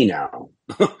so many now.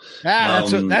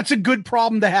 That's a good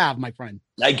problem to have, my friend.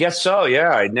 I guess so. Yeah,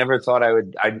 I never thought I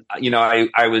would. I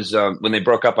was when they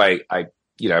broke up. I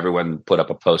everyone put up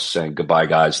a post saying goodbye,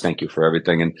 guys. Thank you for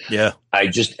everything. And I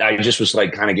just was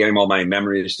like kind of getting all my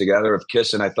memories together of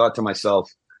Kiss, and I thought to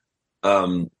myself,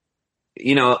 I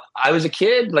was a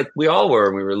kid, like we all were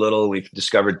when we were little. We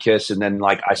discovered Kiss, and then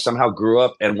like I somehow grew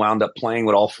up and wound up playing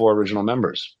with all 4 original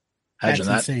members. That's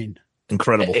insane.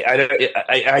 Incredible.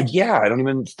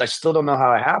 I still don't know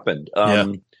how it happened.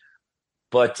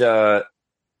 But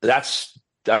that's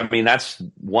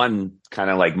one kind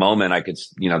of like moment I could,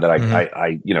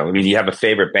 that you have a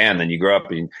favorite band, then you grow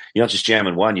up and you don't just jam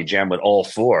with one, you jam with all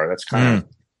four. That's kind of,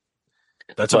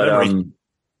 that's a memory.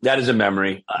 That is a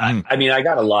memory. I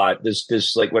got a lot.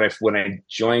 This like when I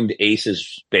joined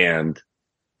Ace's band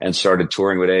and started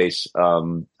touring with Ace,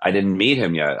 I didn't meet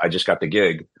him yet. I just got the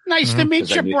gig. Nice to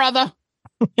meet you, brother.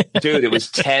 Dude, it was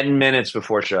 10 minutes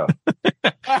before show.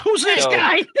 Who's this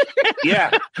guy? Yeah.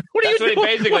 What are you doing?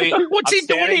 Basically, what's he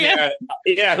doing here?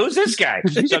 Yeah, who's this guy?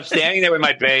 So I'm standing there with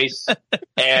my bass,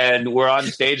 and we're on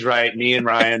stage, right? Me and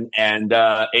Ryan, and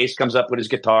Ace comes up with his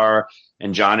guitar,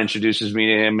 and John introduces me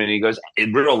to him, and he goes,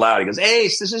 real loud, he goes,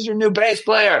 Ace, this is your new bass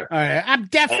player. All right. I'm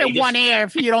deaf in one ear,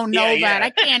 if you don't know that. I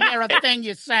can't hear a thing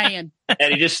you're saying.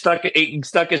 And he just stuck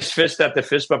his fist at the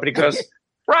fist bump, and he goes,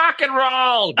 rock and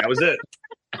roll. That was it.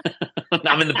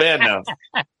 I'm in the band now.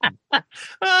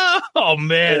 Oh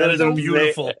man, that is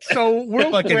beautiful. So real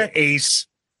fucking quick, Ace.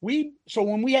 So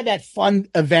when we had that fun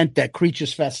event, that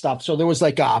Creatures Fest stuff, so there was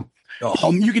like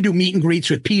you can do meet and greets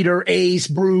with Peter, Ace,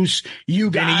 Bruce,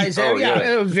 you guys,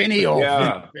 Vinny. Vinny,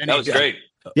 that was great.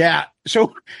 Yeah.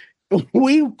 So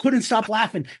we couldn't stop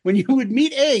laughing when you would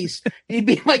meet Ace. He'd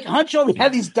be like hunch over, he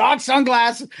had these dark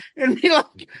sunglasses, and be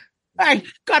like, "Hey,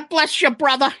 God bless you,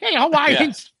 brother. Hey, how are you?"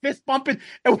 He's fist bumping.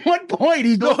 At one point,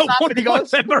 he looks up and he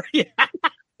goes,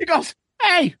 he goes,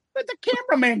 "Hey, where'd the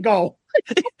cameraman go?"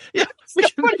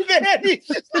 He's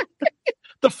just like,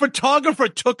 the photographer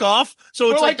took off,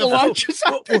 so it's like lunch or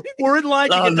something. We're in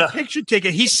line to get the picture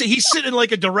taken. He's sitting in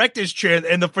like a director's chair,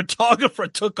 and the photographer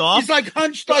took off. He's like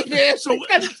hunched like this.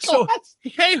 So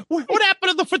hey, what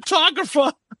happened to the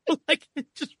photographer? Like,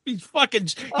 he's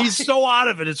so out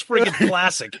of it. It's freaking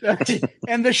classic.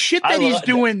 And the shit that he's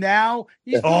doing now,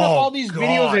 he's doing all these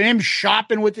videos of him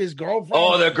shopping with his girlfriend.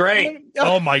 Oh, they're great.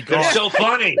 Oh my God. They're so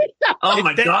funny. Oh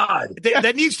my God.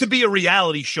 That needs to be a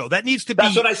reality show. That needs to be.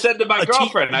 That's what I said to my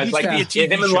girlfriend. I was like,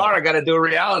 him and Laura got to do a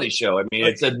reality show. I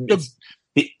mean, The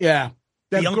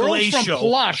girls from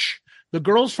Plush. The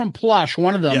girls from Plush,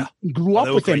 one of them grew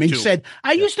up with him. And he said,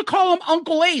 I used to call him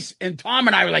Uncle Ace. And Tom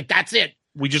and I were like, that's it.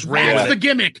 We just ran with the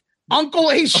gimmick.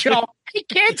 Uncle Ace show. Hey,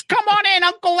 kids, come on in.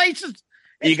 Uncle Ace is.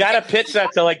 You got to pitch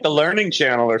that to like the Learning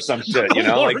Channel or some shit, you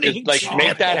know, like make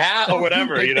that hat or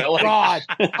whatever, you know. Like, God,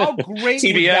 how great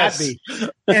would that be?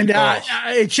 And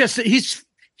it's just he's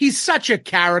such a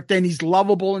character and he's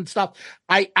lovable and stuff.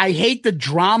 I hate the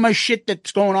drama shit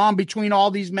that's going on between all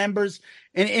these members,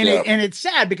 and it's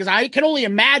sad because I can only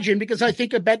imagine, because I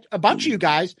think a bunch of you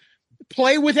guys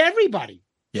play with everybody.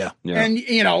 Yeah. And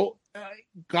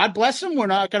God bless him. We're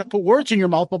not going to put words in your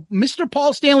mouth, but Mr.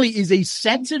 Paul Stanley is a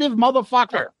sensitive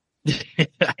motherfucker.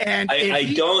 And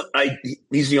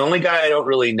he's the only guy I don't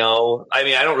really know. I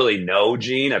mean, I don't really know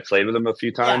Gene. I played with him a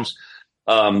few times.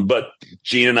 But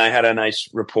Gene and I had a nice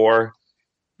rapport.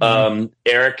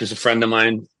 Eric is a friend of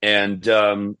mine, and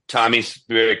Tommy's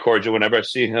very cordial whenever I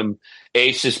see him.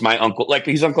 Ace is my uncle. Like,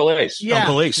 he's Uncle Ace. Yeah.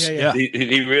 Uncle Ace. Yeah.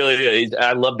 He really,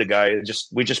 I love the guy.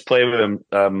 We just played with him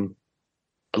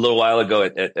a little while ago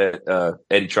at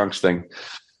Eddie Trunk's thing.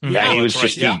 Yeah, he was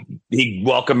just he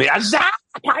welcomed me. Zach,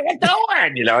 how you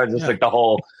doing? You know, just like the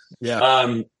whole.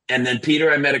 Yeah. And then Peter,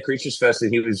 I met at Creatures Fest,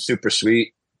 and he was super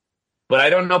sweet. But I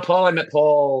don't know Paul. I met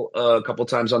Paul a couple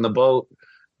times on the boat,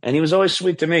 and he was always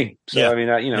sweet to me. So I mean,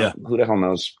 who the hell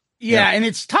knows? Yeah, and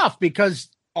it's tough because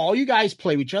all you guys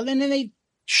play with each other, and then they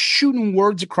shooting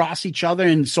words across each other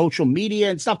in social media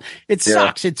and stuff. It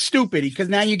sucks. It's stupid because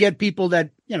now you get people that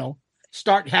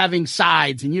start having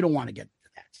sides, and you don't want to get to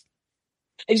that.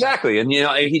 Exactly, and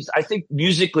I think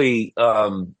musically,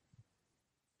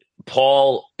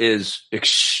 Paul is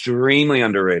extremely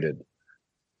underrated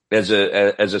as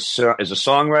a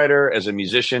songwriter, as a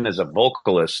musician, as a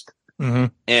vocalist,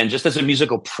 and just as a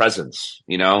musical presence.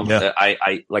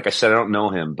 I like I said, I don't know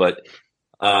him, but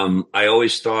I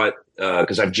always thought,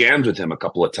 because I've jammed with him a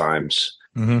couple of times,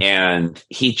 and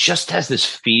he just has this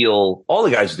feel. All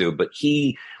the guys do, but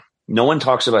no one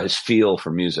talks about his feel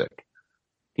for music.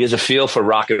 He has a feel for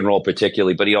rock and roll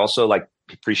particularly, but he also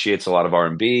appreciates a lot of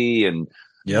R&B, and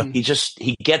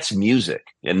he gets music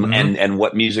and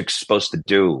what music's supposed to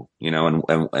do,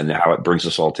 and how it brings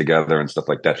us all together and stuff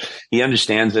like that. He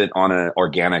understands it on an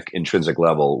organic, intrinsic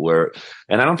level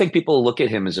and I don't think people look at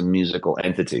him as a musical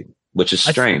entity, which is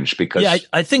strange because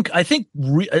I think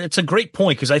it's a great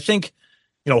point. Cause I think,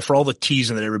 for all the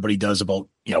teasing that everybody does about,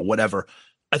 whatever,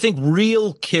 I think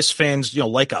real Kiss fans,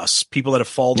 like us, people that have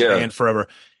followed the band forever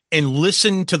and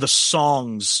listen to the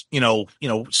songs,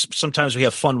 sometimes we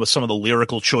have fun with some of the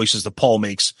lyrical choices that Paul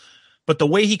makes, but the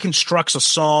way he constructs a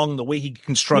song, the way he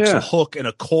constructs a hook and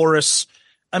a chorus,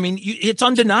 I mean, it's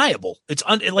undeniable. It's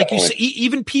like you say,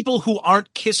 even people who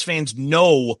aren't Kiss fans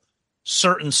know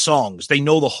certain songs. They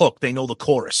know the hook, they know the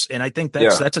chorus, and I think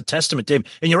that's a testament to him.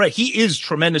 And you're right, he is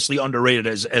tremendously underrated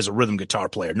as a rhythm guitar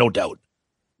player, no doubt.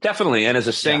 Definitely, and as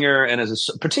a singer, and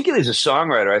particularly as a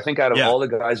songwriter, I think out of all the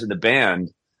guys in the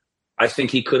band, I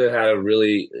think he could have had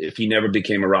if he never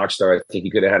became a rock star, I think he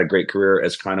could have had a great career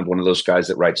as kind of one of those guys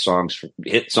that write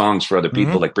hit songs for other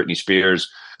people, like Britney Spears.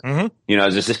 You know,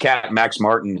 there's this cat, Max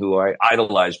Martin, who I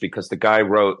idolize because the guy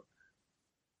wrote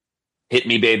Hit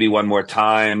Me Baby One More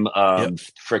Time.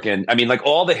 Freaking, I mean, like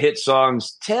all the hit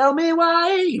songs, Tell Me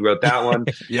Why, he wrote that one.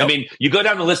 I mean, you go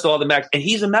down the list of all the Max, and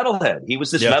he's a metalhead. He was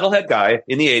this metalhead guy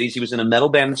in the 80s. He was in a metal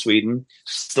band in Sweden,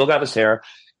 still got his hair.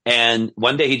 And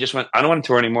one day he just went, I don't want to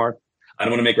tour anymore. I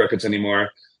don't want to make records anymore.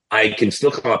 I can still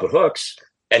come up with hooks.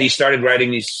 And he started writing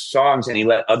these songs and he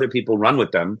let other people run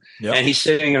with them. And he's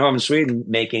sitting at home in Sweden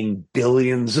making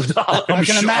billions of dollars.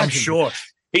 I'm sure.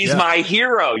 He's my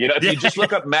hero. You know, if you just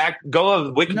look up go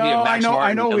on Wikipedia. Max Martin,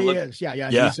 I know who he is.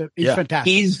 Yeah. He's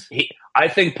fantastic. I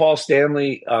think Paul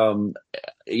Stanley,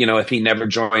 you know, if he never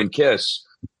joined Kiss,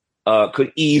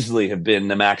 could easily have been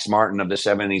the Max Martin of the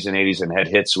 70s and 80s and had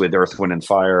hits with Earth, Wind and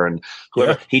Fire and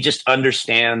whoever. He just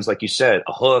understands, like you said,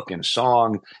 a hook and a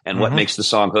song and what makes the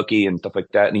song hooky and stuff like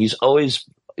that. And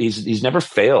he's never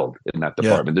failed in that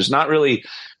department. There's not really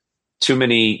too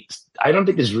many. I don't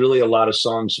think there's really a lot of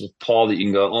songs with Paul that you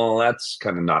can go, oh, that's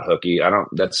kind of not hooky.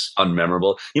 That's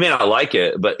unmemorable. You may not like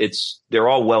it, but they're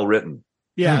all well written.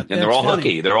 Yeah. And they're all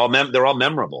hooky. They're all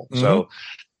memorable. So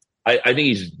I think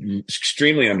he's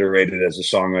extremely underrated as a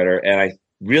songwriter, and I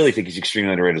really think he's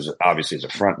extremely underrated obviously as a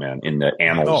frontman in the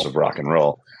annals of rock and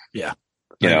roll. Yeah,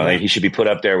 you know, he should be put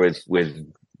up there with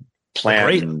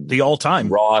Plant, and the all-time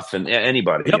Roth, and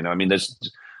anybody. You know, I mean, there's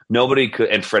nobody could,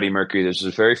 and Freddie Mercury. There's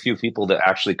very few people that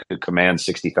actually could command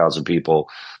 60,000 people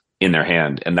in their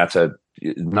hand, and not a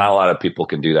lot of people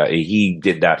can do that. He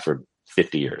did that for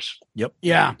 50 years.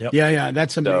 Yeah.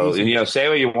 That's amazing. So, you know, say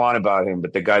what you want about him,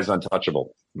 but the guy's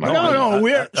untouchable. No.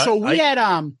 We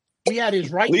had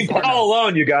his right. Leave Paul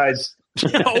alone, you guys.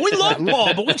 We love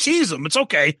Paul, but we tease him. It's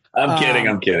okay. I'm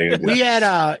kidding. We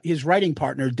had his writing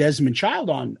partner Desmond Child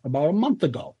on about a month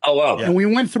ago. Oh wow! And we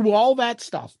went through all that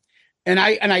stuff. And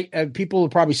I people are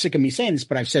probably sick of me saying this,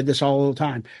 but I've said this all the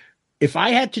time. If I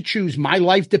had to choose, my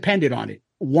life depended on it,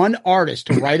 one artist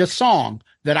to write a song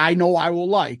that I know I will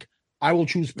like, I will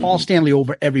choose Paul Stanley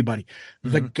over everybody.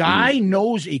 The guy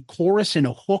knows a chorus and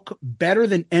a hook better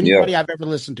than anybody I've ever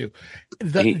listened to.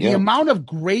 The amount of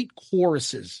great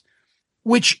choruses,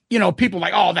 which, you know, people are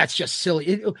like, oh, that's just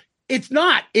silly. It's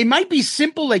not. It might be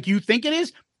simple like you think it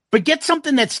is, but get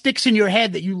something that sticks in your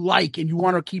head that you like and you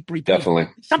want to keep repeating. Definitely.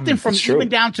 Something from even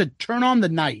down to Turn on the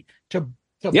Night, to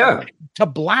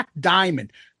Black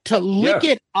Diamond, to Lick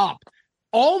It Up.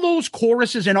 All those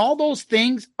choruses and all those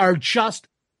things are just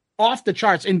off the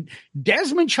charts. And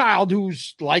Desmond Child,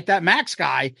 who's like that Max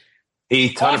guy,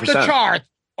 off the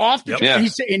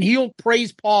charts, and he'll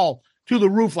praise Paul to the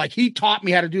roof. Like, he taught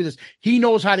me how to do this. He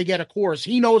knows how to get a chorus.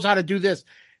 He knows how to do this.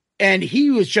 And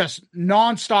he was just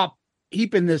nonstop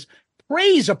heaping this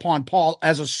praise upon Paul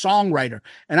as a songwriter.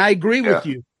 And I agree with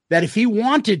you that if he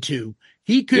wanted to,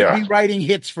 he could be writing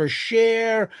hits for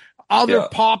Cher, other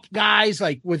pop guys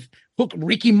like with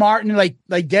Ricky Martin,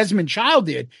 like Desmond Child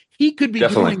did. He could be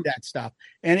doing that stuff.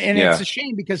 And it's a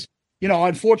shame because, you know,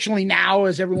 unfortunately now,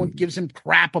 as everyone gives him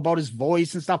crap about his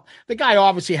voice and stuff, the guy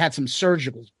obviously had some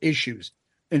surgical issues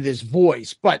in his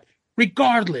voice. But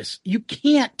regardless, you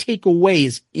can't take away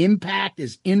his impact,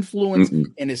 his influence,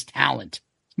 and his talent.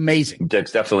 Amazing.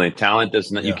 That's definitely talent.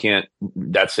 You can't.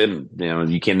 That's him. You know,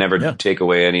 you can never take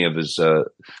away any of his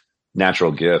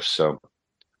natural gifts. So.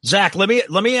 Zach, let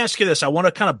me ask you this. I want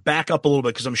to kind of back up a little bit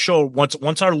because I'm sure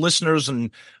once our listeners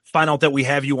and find out that we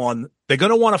have you on, they're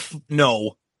going to want to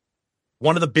know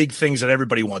one of the big things that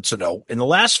everybody wants to know. In the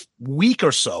last week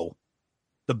or so,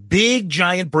 the big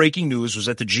giant breaking news was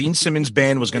that the Gene Simmons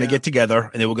band was going to get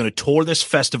together and they were going to tour this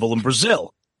festival in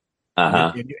Brazil.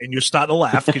 And you're starting to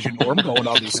laugh because you know where I'm going,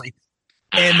 obviously.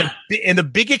 And the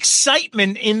big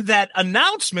excitement in that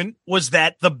announcement was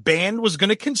that the band was going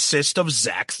to consist of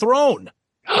Zach Throne.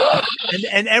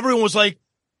 and everyone was like,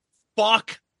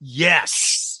 fuck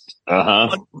yes.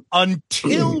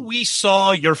 Until we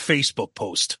saw your Facebook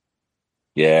post.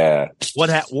 Yeah. What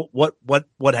happened?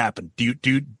 What happened?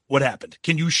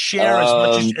 Can you share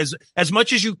as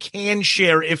much as you can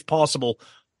share, if possible,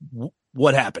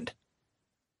 what happened?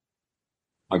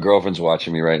 My girlfriend's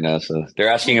watching me right now, so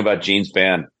they're asking about Gene's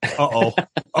band. Uh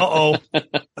oh.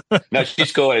 No,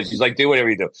 she's cool. She's like, do whatever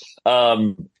you do.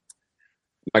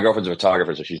 My girlfriend's a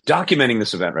photographer, so she's documenting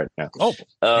this event right now. Oh,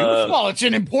 well, it's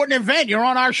an important event. You're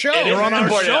on our show. You're on our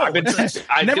show.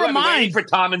 Never mind for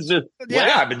Tom and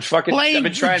I've been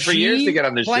trying for years to get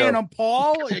on this show. Playing on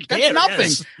Paul. That's nothing.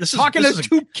 Talking to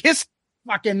two Kiss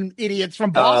fucking idiots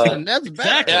from Boston. That's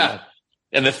bad. Yeah.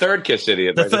 And the third Kiss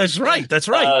idiot. That's right. That's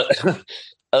right.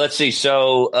 Let's see.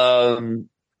 So,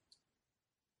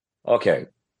 okay.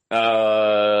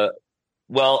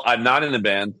 Well, I'm not in the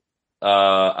band.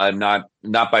 I'm not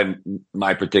by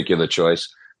my particular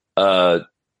choice.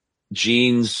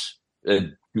 Gene's a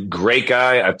great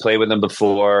guy. I've played with him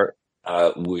before.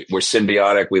 We're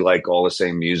symbiotic. We like all the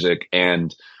same music,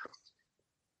 and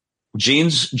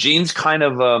Gene's kind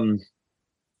of,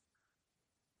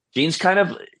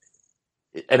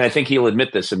 and I think he'll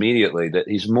admit this immediately, that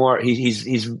he's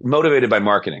motivated by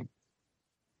marketing.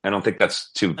 I don't think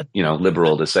that's too,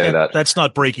 liberal to say that. That's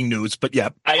not breaking news, but yeah.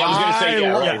 I was going to say,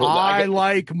 I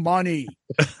like money.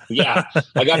 Yeah,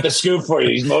 I got the scoop for you.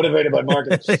 He's motivated by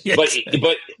marketing, yes.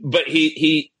 but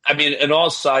he, I mean, in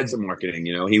all sides of marketing,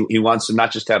 he wants to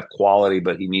not just have quality,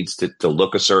 but he needs to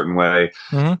look a certain way,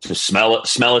 to smell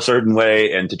a certain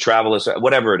way, and to travel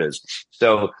whatever it is.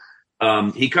 So.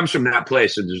 He comes from that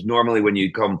place. So there's normally when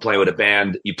you come play with a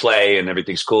band, you play and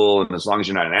everything's cool. And as long as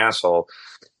you're not an asshole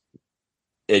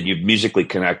and you musically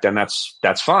connect, then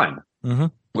that's fine. Mm-hmm.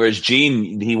 Whereas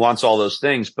Gene, he wants all those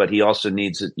things, but he also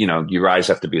needs, your eyes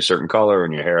have to be a certain color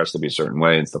and your hair has to be a certain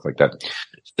way and stuff like that.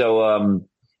 So,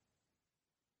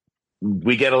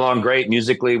 we get along great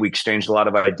musically. We exchanged a lot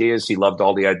of ideas. He loved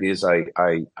all the ideas I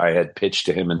had pitched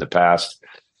to him in the past.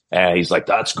 And he's like,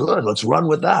 "That's good. Let's run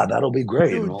with that. That'll be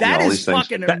great." Dude, that is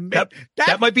fucking amazing.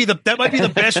 That might be the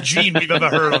best Gene we've ever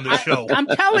heard on this show. I'm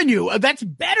telling you, that's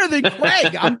better than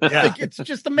Craig. Like, it's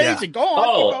just amazing. Yeah. Go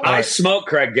on. I smoke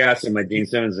Craig Gass in my Gene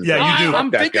Simmons. Yeah, you do. I'm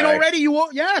thinking guy. Already. You will.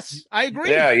 Yes, I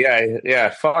agree. Yeah.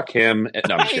 Fuck him.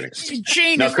 No, I'm kidding.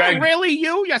 Gene, is that really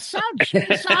you? You sound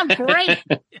great.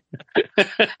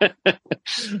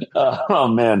 Oh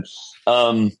man.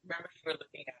 Remember you were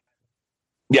looking at.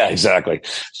 Yeah, exactly.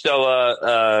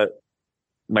 So,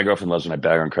 my girlfriend loves when I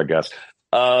bag on Craig Gass.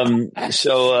 No,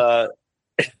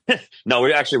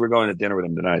 we're going to dinner with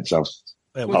him tonight. So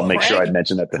I'll make sure I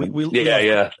mention that to him.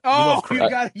 Yeah. Oh,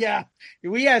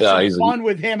 we had some fun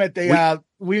with him at the,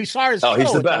 we saw his show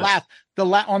he's the best.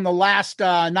 On the last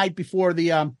night before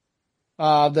the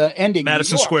ending.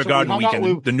 Madison Square Garden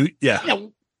weekend.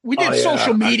 We did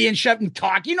social media and shit and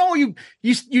talk. You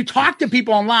talk to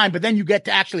people online, but then you get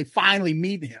to actually finally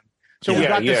meet him. So we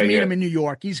got to meet him in New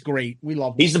York. He's great. We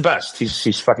love him. He's the best.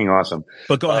 He's fucking awesome.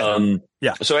 But go ahead.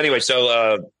 So anyway,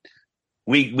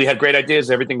 we had great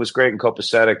ideas. Everything was great and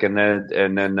copacetic. And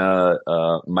then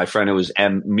my friend who was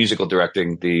musical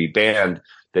directing the band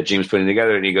that Gene was putting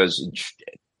together, and he goes,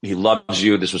 he loves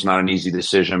you. This was not an easy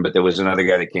decision, but there was another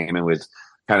guy that came in with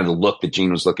kind of the look that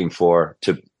Gene was looking for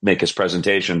to make his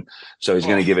presentation. So he's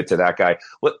going to give it to that guy.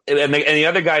 And the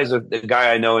other guy is a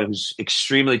guy I know who's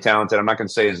extremely talented. I'm not going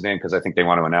to say his name because I think they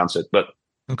want to announce it, but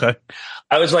okay.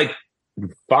 I was like,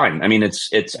 fine. I mean, I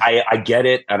get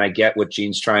it. And I get what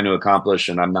Gene's trying to accomplish,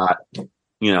 and I'm not,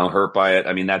 hurt by it.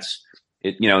 I mean, that's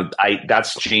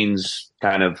Gene's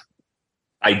kind of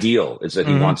ideal, is that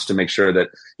he wants to make sure that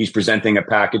he's presenting a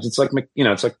package. It's like,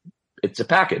 it's a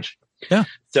package. Yeah.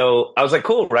 So I was like,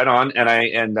 cool, right on. And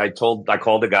I called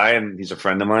the guy, and he's a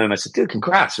friend of mine. And I said, dude,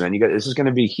 congrats, man. This is going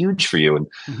to be huge for you.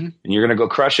 And you're going to go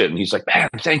crush it. And he's like, man,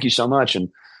 thank you so much.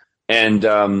 And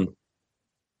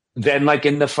then like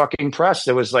in the fucking press,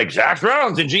 there was like Zach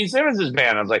Jones and Gene Simmons'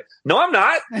 band. I was like, no, I'm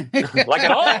not like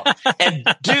at all. And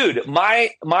dude,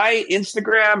 my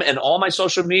Instagram and all my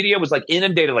social media was like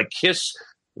inundated, like Kiss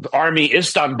Army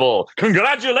Istanbul.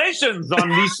 Congratulations on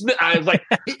these. I was like,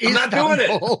 I'm not doing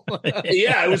it.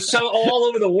 Yeah, it was so all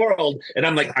over the world. And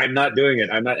I'm like, I'm not doing it.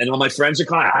 I'm not. And all my friends are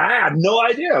calling. I had no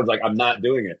idea. I was like, I'm not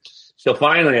doing it. So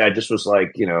finally, I just was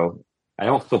like, I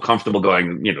don't feel comfortable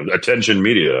going, attention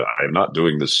media, I'm not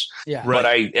doing this. Yeah. But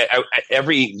I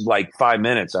every like 5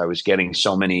 minutes, I was getting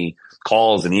so many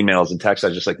calls and emails and texts. I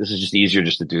was just like, this is just easier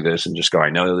just to do this and just go, I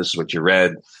know this is what you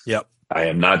read. Yep. I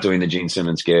am not doing the Gene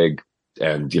Simmons gig.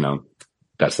 And,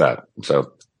 that's that.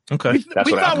 So, okay. We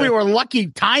thought we were lucky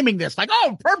timing this. Like,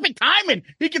 perfect timing.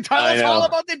 He can tell us all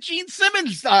about the Gene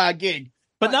Simmons gig.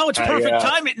 But now it's perfect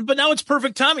timing. But now it's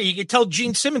perfect timing. You can tell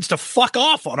Gene Simmons to fuck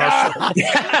off on our show.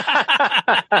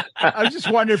 I was just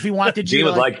wondering if he wanted Gene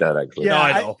would like that, actually. Yeah, no,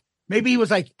 I know. Maybe he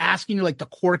was like asking you like the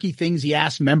quirky things he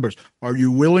asked members. Are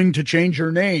you willing to change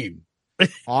your name?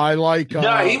 I like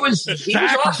he was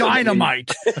awesome.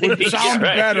 Dynamite would sound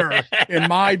better in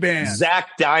my band.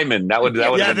 Zach Diamond. That would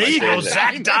there have been you my go. favorite.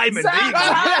 Zach Diamond.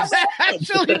 That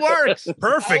actually works.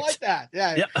 Perfect. I like that.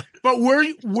 Yeah. But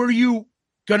were you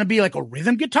going to be like a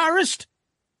rhythm guitarist?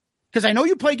 Because I know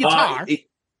you play guitar.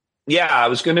 I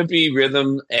was going to be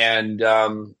rhythm, and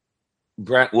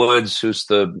Brent Woods, who's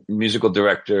the musical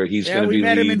director, he's going to be. We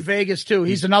met lead. him in Vegas too.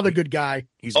 He's another good guy.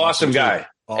 He's awesome guy.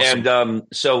 Awesome.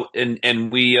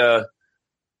 And we, it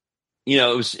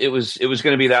was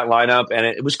going to be that lineup, and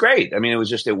it was great. I mean,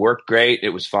 it worked great.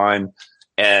 It was fine,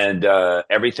 and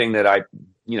everything I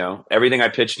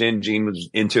pitched in, Gene was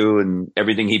into, and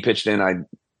everything he pitched in, I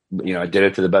did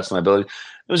it to the best of my ability.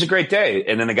 It was a great day.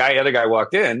 And then the other guy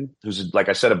walked in, who's, like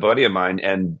I said, a buddy of mine.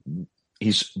 And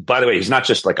by the way, he's not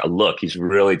just like a look. He's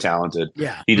really talented.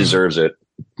 Yeah. He deserves it.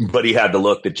 But he had the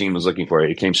look that Gene was looking for.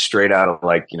 He came straight out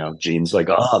of Gene's like,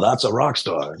 oh, that's a rock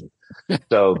star.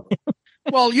 So.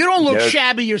 Well, you don't look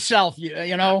shabby yourself,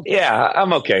 you know? Yeah,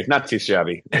 I'm okay. Not too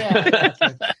shabby. Yeah.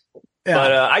 Yeah.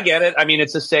 But I get it. I mean,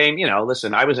 it's the same.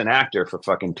 Listen, I was an actor for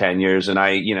fucking 10 years, and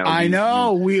I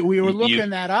know we were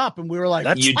looking that up, and we were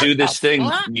like, you do this thing.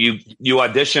 Fuck? You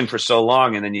audition for so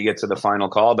long, and then you get to the final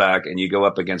callback, and you go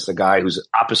up against a guy who's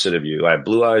opposite of you. I have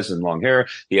blue eyes and long hair.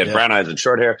 He had brown eyes and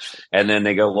short hair. And then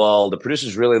they go, well, the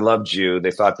producers really loved you. They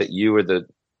thought that you were the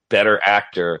better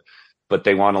actor, but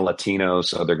they want a Latino,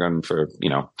 so they're going for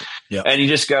And you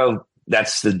just go.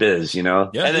 That's the biz, Yeah,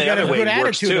 and you got a good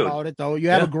attitude about it, though. You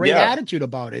have a great attitude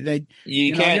about it.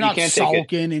 You're not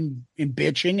sulking and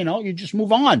bitching. You just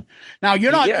move on. Now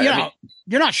you're not,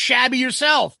 you're not shabby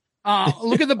yourself.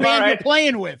 Look at the band you're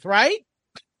playing with, right?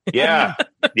 Yeah,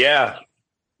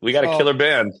 we got a killer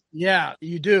band. Yeah,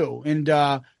 you do. And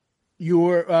you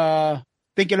were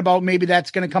thinking about maybe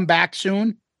that's going to come back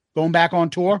soon, going back on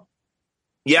tour.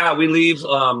 Yeah, we leave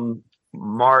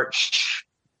March.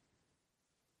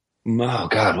 Oh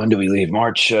God, when do we leave?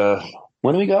 March.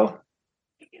 When do we go?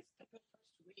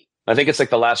 I think it's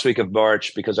like the last week of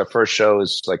March, because our first show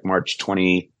is like March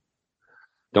 20.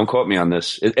 Don't quote me on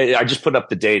this. I just put up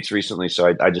the dates recently, so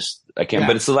I can't.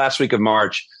 But it's the last week of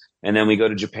March, and then we go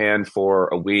to Japan for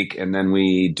a week, and then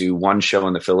we do one show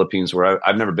in the Philippines, where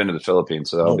I've never been to the Philippines,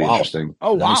 so that'll be interesting.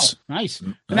 Oh wow, nice.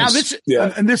 Now this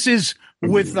is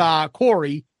with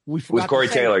Corey. With Corey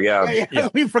Taylor, yeah.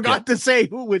 We forgot to say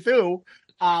who with who.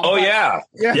 Yeah.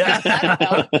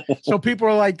 So people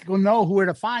are like, will know where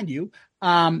to find you.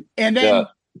 And then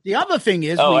the other thing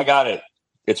is, I got it.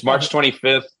 It's March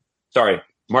 25th. Sorry,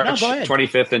 March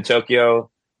 25th in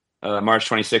Tokyo, March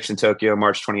 26th in Tokyo,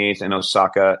 March 28th in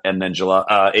Osaka, and then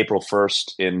April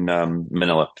 1st in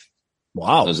Manila.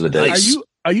 Wow, those are the dates.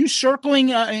 Are you circling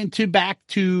back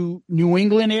to New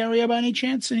England area by any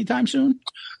chance anytime soon?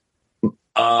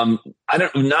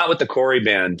 Not with the Corey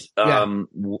band.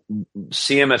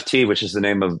 CMFT, which is the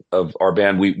name of our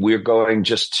band. We're going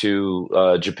just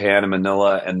to Japan and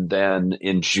Manila, and then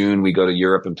in June we go to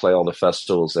Europe and play all the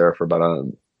festivals there for about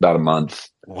a month.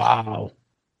 Wow.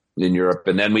 In Europe,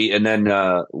 and then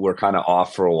we're kind of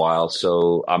off for a while.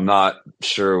 So I'm not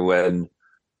sure when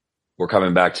we're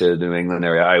coming back to the New England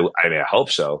area. I mean, I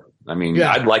hope so. I mean,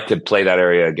 I'd like to play that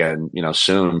area again,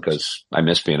 soon, because I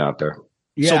miss being out there.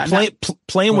 Yeah, so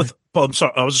playing with. Oh, I'm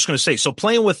sorry. I was just going to say. So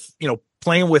playing with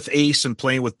Ace and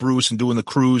playing with Bruce and doing the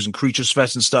cruise and Creatures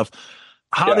Fest and stuff.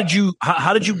 How did you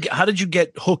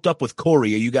get hooked up with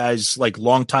Corey? Are you guys like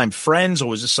longtime friends, or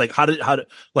was this like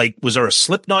was there a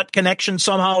Slipknot connection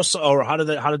somehow, or how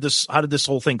did this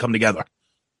whole thing come together?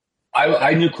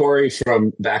 I knew Corey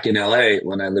from back in LA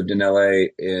when I lived in LA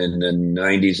in the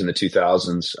 90s and the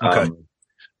 2000s. Okay.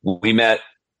 We met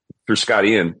through Scott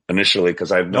Ian initially,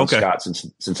 because I've known Scott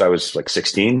since I was like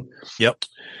 16. Yep.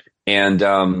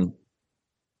 And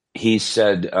he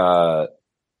said I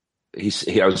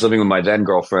was living with my then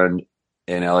girlfriend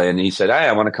in LA, and he said, "Hey,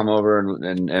 I want to come over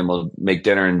and we'll make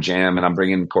dinner and jam, and I'm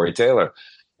bringing Corey Taylor."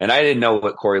 And I didn't know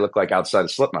what Corey looked like outside of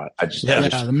Slipknot.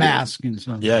 The mask and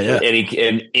stuff. Yeah.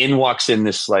 And in walks in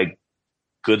this like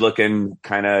good looking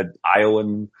kind of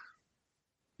Iowan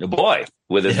boy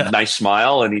with a nice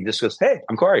smile, and he just goes, "Hey,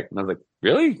 I'm Corey." And I was like,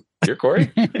 "Really? You're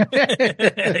Corey?"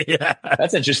 Yeah,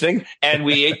 that's interesting. And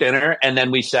we ate dinner, and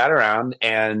then we sat around,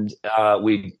 and I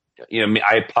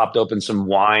popped open some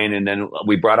wine, and then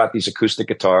we brought out these acoustic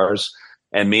guitars,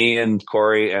 and me and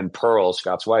Corey and Pearl,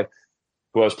 Scott's wife,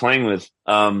 who I was playing with,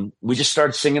 we just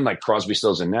started singing like Crosby,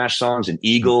 Stills and Nash songs and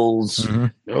Eagles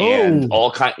and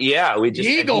all kind. Yeah, we just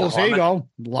Eagles. There you go.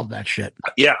 Love that shit.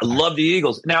 Yeah, love the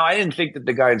Eagles. Now, I didn't think that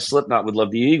the guy in Slipknot would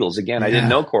love the Eagles. Again, I didn't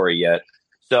know Corey yet,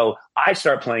 so I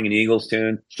start playing an Eagles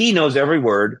tune. He knows every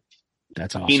word.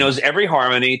 That's awesome. He knows every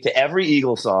harmony to every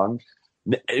Eagles song.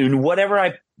 And whatever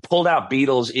I pulled out,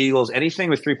 Beatles, Eagles, anything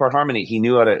with 3-part harmony, he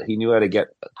knew how to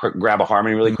grab a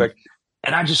harmony really quick.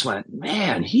 And I just went,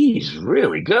 man, he's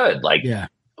really good. Like,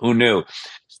 who knew?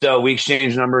 So we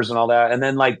exchanged numbers and all that. And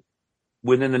then like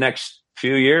within the next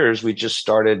few years, we just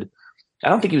started. I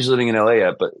don't think he was living in LA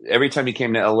yet, but every time he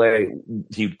came to LA,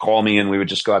 he'd call me and we would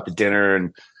just go out to dinner,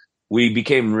 and we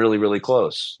became really, really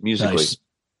close musically. Nice.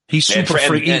 He's super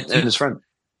and his friend.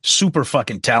 Super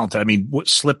fucking talented. I mean, what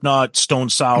Slipknot, Stone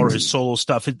Sour, his solo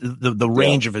stuff, the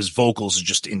range of his vocals is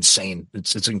just insane.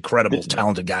 It's incredible,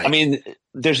 talented guy. I mean,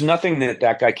 there's nothing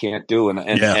that guy can't do.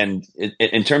 And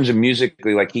in terms of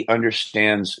musically, like, he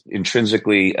understands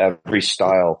intrinsically every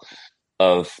style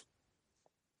of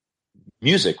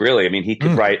music, really. I mean, he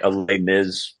could write a Les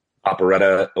Mis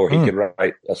operetta, or he could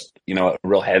write a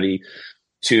real heavy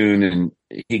tune, and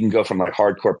he can go from like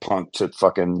hardcore punk to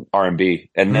fucking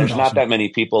R&B. And there's not that many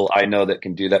people I know that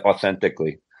can do that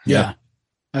authentically. Yeah.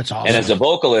 That's awesome. And as a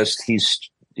vocalist, he's,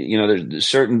 there's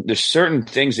certain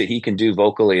things that he can do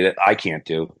vocally that I can't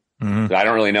do. Mm-hmm. I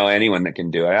don't really know anyone that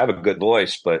can do. I have a good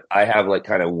voice, but I have like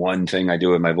kind of one thing I do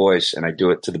with my voice, and I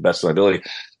do it to the best of my ability.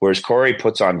 Whereas Corey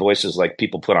puts on voices like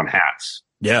people put on hats.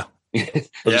 Yeah. He'll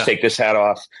just take this hat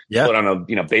off, put on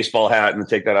a baseball hat, and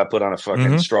take that off, put on a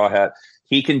fucking straw hat.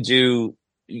 He can do,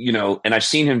 and I've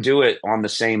seen him do it on the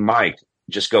same mic,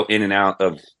 just go in and out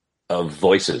of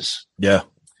voices. Yeah.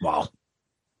 Wow.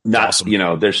 Not,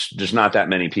 awesome. There's not that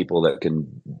many people that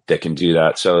can do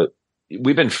that. So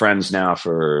we've been friends now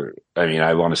for,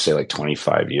 I want to say like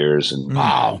 25 years. And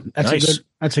wow.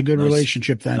 That's a good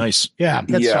relationship then. Nice. Yeah.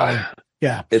 That's solid.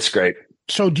 Yeah. It's great.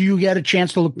 So do you get a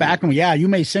chance to look back and you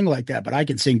may sing like that, but I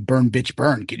can sing Burn Bitch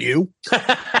Burn. Can you?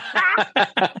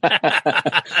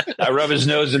 I rub his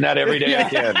nose in that every day I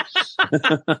can.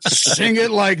 Sing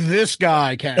it like this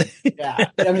guy can. Yeah.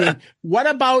 I mean, what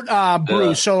about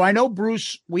Bruce? So I know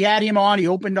Bruce, we had him on. He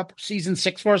opened up season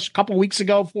 6 for us a couple weeks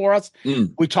ago for us.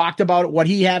 We talked about what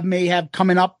he may have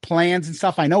coming up, plans and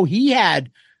stuff. I know he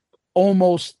had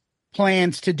almost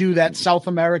plans to do that South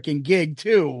American gig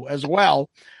too, as well.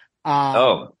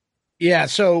 Yeah.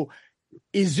 So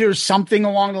is there something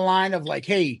along the line of like,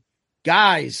 hey,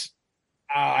 guys,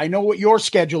 I know what your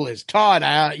schedule is, Todd.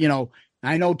 I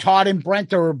know Todd and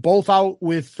Brent are both out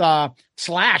with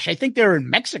Slash. I think they're in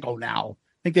Mexico now.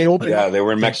 I think they opened. Yeah, they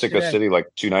were in Mexico City like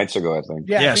 2 nights ago, I think.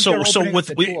 Yeah. So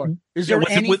with is there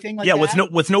anything like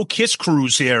that? with no Kiss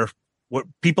cruise here, what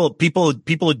people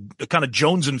are kind of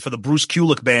jonesing for the Bruce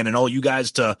Kulick band and all you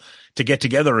guys to get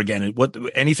together again. What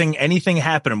anything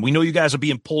happening? We know you guys are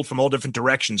being pulled from all different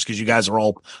directions because you guys are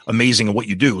all amazing at what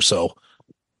you do. So,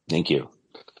 thank you.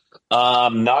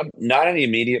 Not any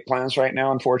immediate plans right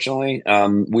now, unfortunately.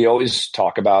 We always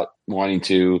talk about wanting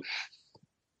to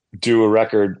do a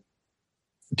record,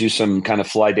 do some kind of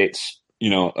fly dates,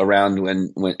 around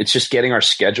when it's just getting our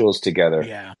schedules together.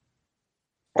 Yeah.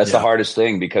 That's the hardest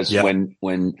thing because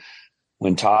when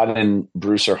Todd and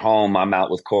Bruce are home, I'm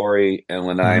out with Corey, and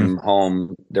when I'm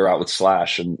home, they're out with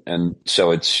Slash. And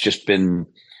so it's just been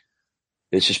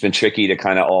tricky to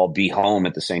kind of all be home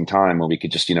at the same time when we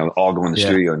could just, all go in the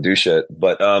studio and do shit.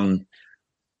 But,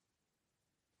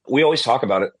 we always talk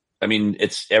about it. I mean,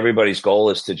 everybody's goal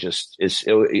is to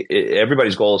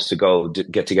go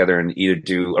get together and either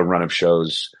do a run of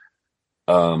shows,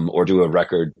 or do a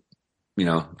record,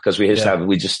 because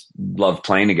we just love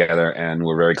playing together and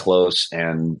we're very close.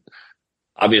 And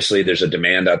obviously there's a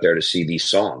demand out there to see these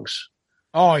songs.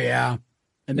 Oh yeah.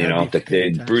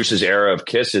 And Bruce's era of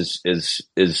Kiss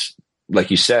is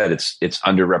like you said, it's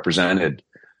underrepresented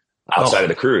outside of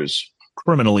the cruise,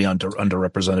 criminally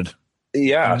underrepresented.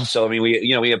 Yeah. So,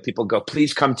 we have people go,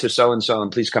 please come to so-and-so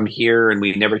and please come here. And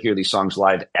we never hear these songs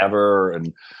live ever.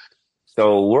 And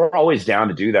so we're always down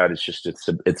to do that.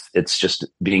 It's just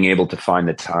being able to find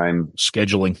the time,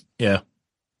 scheduling. Yeah.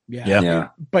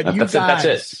 But that's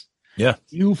it. Yeah.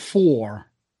 You four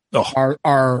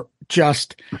are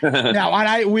just now.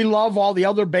 And we love all the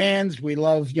other bands. We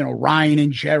love, Ryan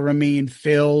and Jeremy and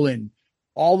Phil and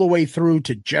all the way through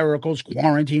to Jericho's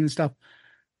Quarantine and stuff.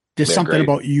 There's something great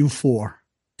about you four.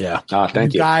 Yeah.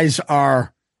 Thank you. You guys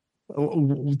are,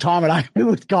 Tom and I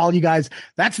would call you guys,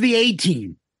 that's the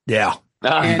A-team. Yeah.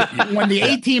 And when the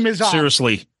A-team is up,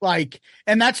 seriously,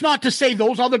 and that's not to say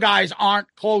those other guys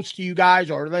aren't close to you guys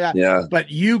or that,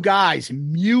 but you guys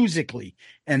musically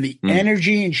and the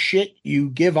energy and shit you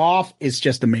give off is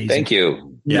just amazing. Thank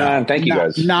you. Yeah. Man, thank you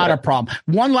guys. Not a problem.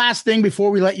 One last thing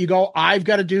before we let you go, I've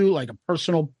got to do like a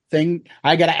personal thing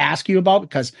I got to ask you about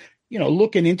because,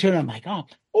 looking into it, I'm like,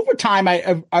 over time,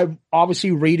 I've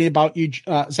obviously read about you,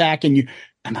 Zach, and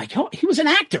I'm like, oh, he was an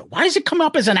actor. Why does it come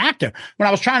up as an actor? When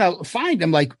I was trying to find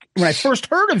him, like when I first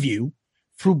heard of you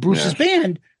through Bruce's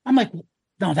band, I'm like,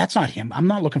 no, that's not him. I'm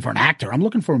not looking for an actor. I'm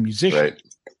looking for a musician. Right.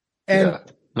 And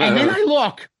then I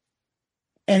look,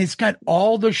 and it's got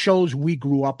all the shows we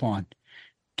grew up on.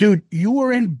 Dude, you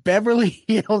were in Beverly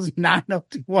Hills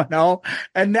 90210,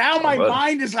 and now my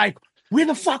mind is like, where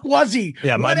the fuck was he?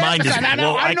 Yeah, my mind is.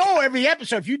 I know every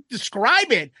episode. If you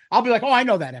describe it, I'll be like, oh, I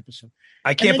know that episode.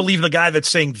 I can't believe the guy that's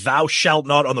saying "Thou shalt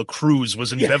not" on the cruise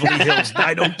was in Beverly Hills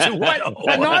 90210.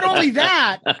 But not only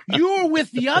that, you were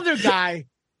with the other guy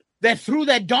that threw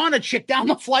that Donna chick down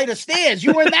the flight of stairs.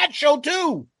 You were in that show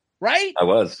too, right? I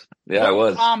was. Yeah, I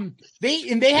was.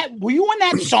 They had. Were you in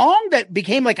that song that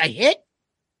became like a hit?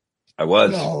 I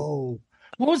was. No.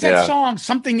 What was that song?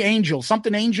 Something Angel.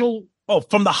 Oh,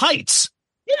 From the Heights.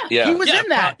 Yeah. He was in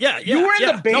that. You were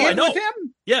in the band with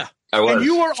him? Yeah. I was. And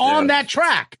you were on that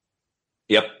track.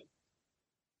 Yep.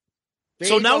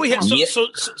 So now we have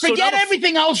forget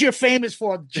everything else you're famous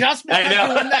for. Just because you're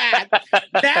doing that,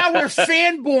 now we're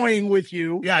fanboying with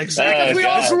you. Yeah, exactly. Because we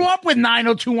all grew up with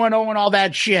 90210 and all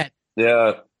that shit.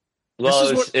 Yeah.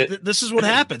 Well, this is what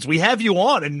happens. We have you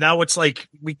on, and now it's like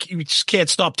we just can't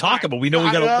stop talking. But we know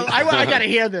we got to. I got to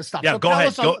hear this stuff. Yeah, so go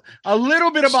ahead. A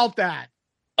little bit about that.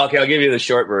 Okay, I'll give you the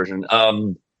short version.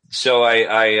 So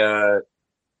I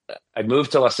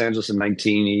moved to Los Angeles in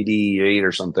 1988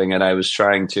 or something, and I was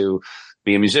trying to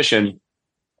be a musician.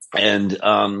 And,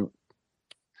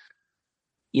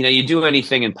 you do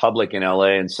anything in public in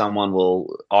LA and someone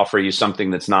will offer you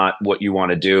something that's not what you want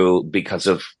to do because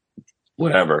of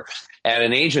whatever. And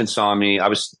an agent saw me. I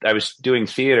was doing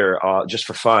theater just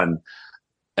for fun.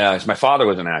 My father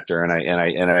was an actor,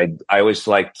 and I always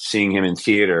liked seeing him in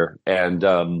theater. And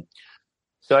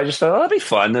so I just thought, that'd be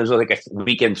fun. There was like a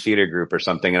weekend theater group or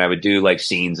something, and I would do like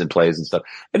scenes and plays and stuff.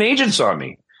 An agent saw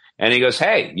me, and he goes,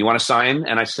 "Hey, you want to sign?"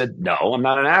 And I said, "No, I'm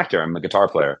not an actor. I'm a guitar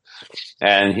player."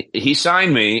 And he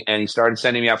signed me, and he started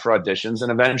sending me out for auditions.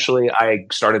 And eventually, I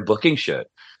started booking shit.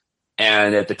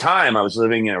 And at the time, I was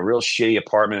living in a real shitty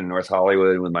apartment in North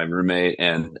Hollywood with my roommate,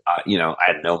 and I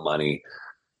had no money.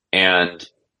 And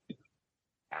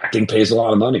acting pays a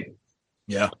lot of money.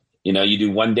 Yeah. You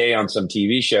do one day on some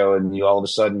TV show and you all of a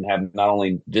sudden have not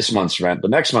only this month's rent, but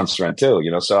next month's rent too,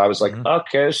 So I was like,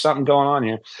 okay, there's something going on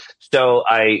here. So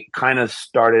I kind of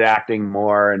started acting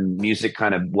more, and music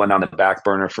kind of went on the back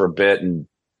burner for a bit. And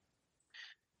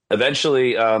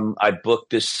eventually I booked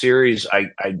this series.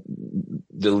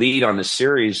 The lead on this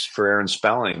series for Aaron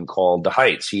Spelling called The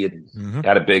Heights. He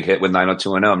had a big hit with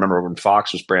 90210. I remember when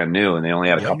Fox was brand new and they only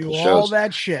had a couple of shows. All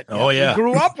that shit. Oh, yeah. We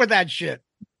grew up with that shit.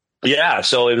 Yeah.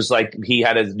 So it was like he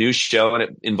had a new show and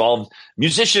it involved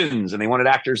musicians, and they wanted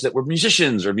actors that were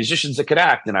musicians or musicians that could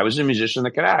act. And I was a musician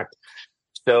that could act.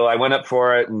 So I went up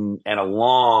for it, and a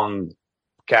long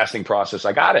casting process.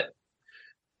 I got it.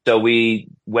 So we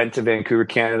went to Vancouver,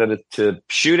 Canada to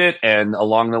shoot it. And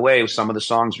along the way, some of the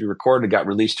songs we recorded got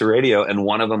released to radio, and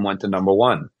one of them went to number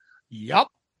one. Yep.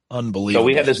 Unbelievable. So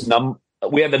we had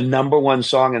we had the number one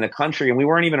song in the country, and we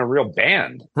weren't even a real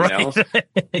band. Right.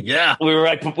 Yeah. We were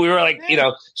like,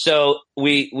 so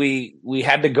we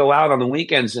had to go out on the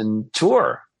weekends and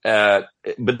tour. But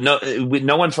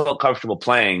no one felt comfortable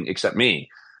playing except me.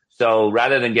 So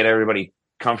rather than get everybody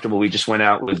comfortable, we just went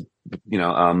out with,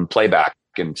 playback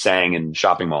and sang in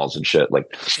shopping malls and shit.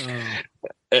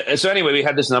 So anyway, we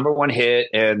had this number one hit,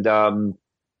 and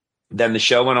then the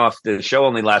show went off. The show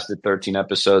only lasted 13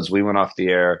 episodes. We went off the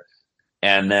air.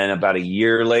 And then about a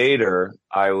year later,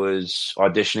 I was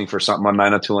auditioning for something on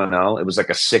 90210. It was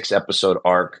like a 6-episode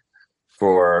arc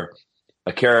for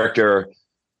a character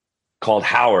called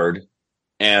Howard.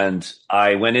 And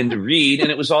I went in to read,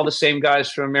 and it was all the same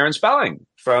guys from Aaron Spelling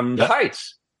from The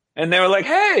Heights. And they were like,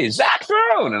 "Hey, Zach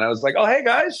Throne." And I was like, "Oh, hey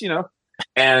guys,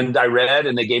 And I read,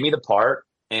 and they gave me the part,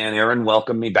 and Aaron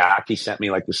welcomed me back. He sent me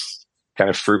like this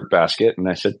kind of fruit basket. And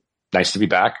I said, "Nice to be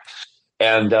back."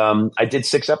 And I did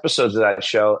 6 episodes of that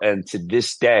show. And to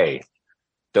this day,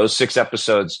 those 6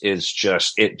 episodes it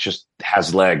just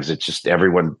has legs. It's just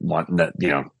everyone wanting that,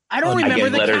 I don't remember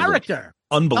the character.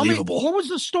 Unbelievable. What was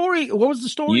the story? What was the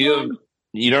story? You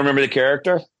don't remember the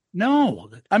character? No.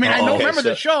 I mean, I don't remember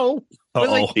the show.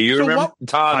 Do you remember,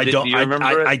 Todd? I don't. Do you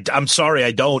remember it? I'm sorry,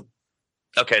 I don't.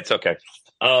 Okay, it's okay.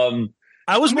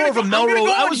 I was more of a Melrose.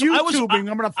 I'm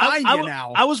going to find you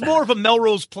now. I was more of a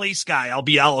Melrose Place guy.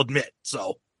 I'll admit.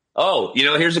 So. Oh,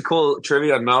 here's a cool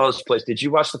trivia on Melrose Place. Did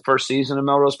you watch the first season of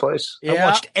Melrose Place? Yeah. I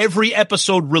watched every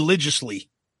episode religiously.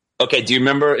 Okay. Do you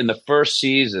remember in the first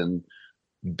season,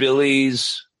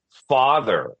 Billy's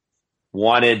father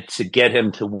wanted to get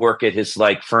him to work at his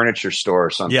furniture store or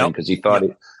something because he thought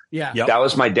Yeah. Yep. That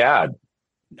was my dad.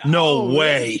 No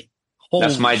way.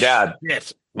 That's my dad.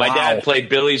 Shit. My Wow. dad played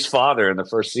Billy's father in the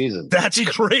first season. That's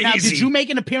crazy. Now, did you make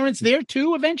an appearance there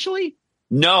too eventually?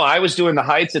 No, I was doing the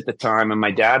Heights at the time, and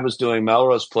my dad was doing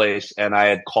Melrose Place, and I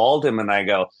had called him, and I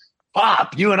go,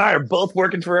 Pop, you and I are both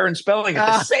working for Aaron Spelling at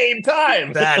the same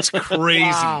time. That's crazy.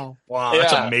 Wow. Wow,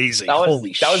 that's amazing.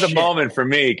 Holy shit. That was a moment for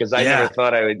me because I never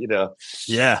thought I would,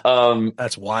 Yeah.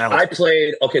 That's wild. I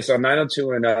played, so on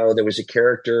 90210, there was a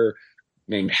character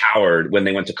named Howard when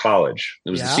they went to college. It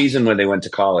was the season when they went to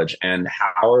college, and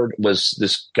Howard was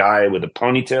this guy with a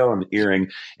ponytail and an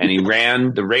earring, and he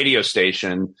ran the radio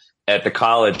station at the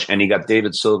college, and he got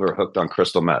David Silver hooked on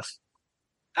crystal meth.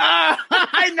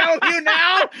 I know you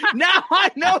now. Now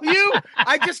I know you.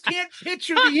 I just can't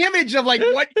picture the image of like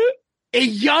what a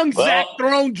young Zach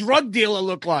Throne drug dealer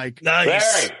looked like.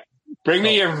 Nice. Larry, bring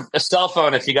me your cell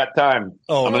phone if you got time.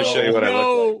 I'm going to show you what I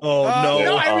look like.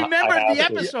 No, I remember the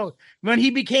episode when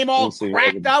he became all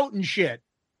cracked out and shit.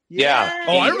 Yeah.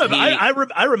 Oh, I remember.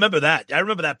 I remember that. I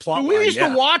remember that plot. We used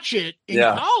to watch it in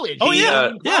college. Oh yeah,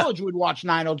 in college we'd watch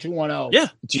 90210. Yeah.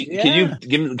 Can you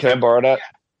give me? Can I borrow that?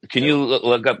 Can you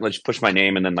look up? Let's push my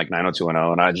name and then like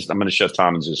 90210, and I'm going to show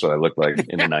Tom and Zeus what I look like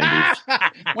in the 90s.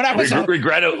 When I was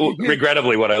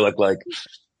regrettably, what I look like.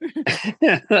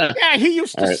 Yeah, he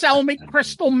used to sell me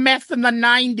crystal meth in the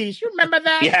 90s. You remember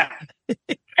that? Yeah.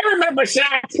 I remember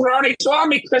Zach Throne. He saw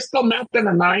me crystal meth in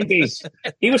the 90s.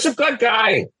 He was a good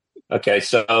guy. Okay,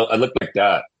 so I look like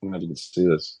that. I don't know if you can see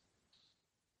this.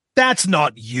 That's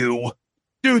not you.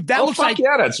 Dude, that looks like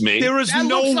that's me. There is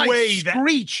no like way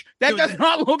Screech. That does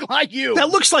not look like you. That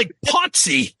looks like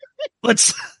Potsy.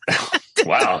 Let's.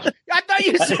 Wow. I thought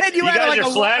you said you had guys like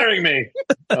are flattering me.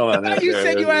 I thought you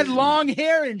said you had long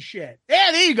hair and shit.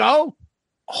 Yeah, there you go.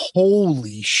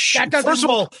 Holy shit! That doesn't first of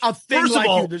all, a thing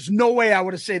like you. There's no way I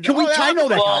would have said that. Can we I know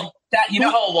that guy. You know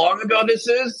how long ago this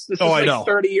is? This is I know.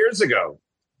 30 years ago.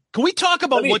 Can we talk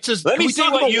about Let me see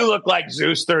what you look like,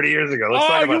 Zeus, 30 years ago. Let's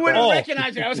talk about you wouldn't that.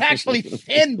 recognize it. I was actually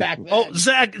thin back then. Oh,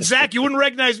 Zach, you wouldn't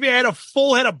recognize me. I had a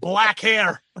full head of black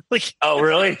hair. Like, oh,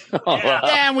 really?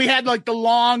 Yeah, and we had like the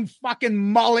long fucking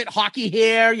mullet hockey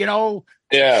hair,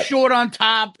 short on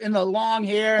top and the long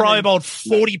hair. Probably about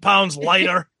 40 pounds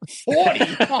lighter. 40?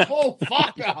 Oh,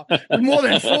 fuck. More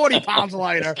than 40 pounds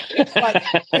lighter. But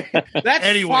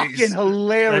that's fucking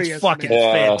hilarious. That's fucking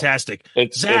fantastic.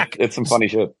 Zach. It's some funny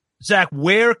shit. Zach,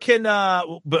 where can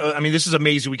this is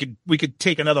amazing. We could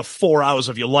take another 4 hours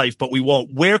of your life, but we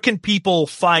won't. Where can people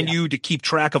find you to keep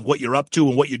track of what you're up to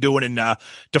and what you're doing, and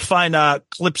to find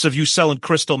clips of you selling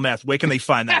crystal meth? Where can they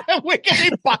find that? Where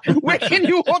can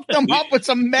you hook them up with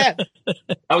some meth?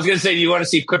 I was going to say, do you want to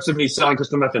see clips of me selling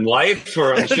crystal meth in life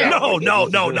or on the show? No,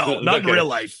 not in real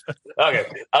life. Okay.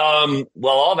 Well,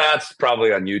 all that's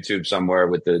probably on YouTube somewhere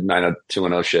with the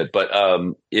 90210 shit. But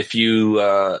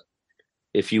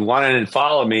if you want to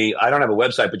follow me, I don't have a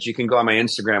website, but you can go on my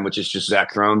Instagram, which is just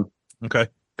Zach Throne. Okay.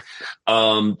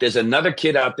 There's another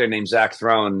kid out there named Zach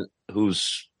Throne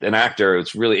who's an actor.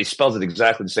 He spells it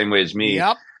exactly the same way as me.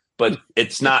 Yep. But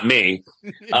it's not me.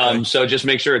 So just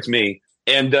make sure it's me.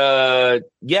 And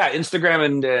Instagram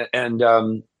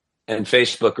and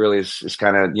Facebook really is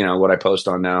kind of what I post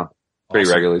on now pretty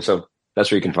regularly. So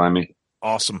that's where you can find me.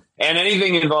 Awesome. And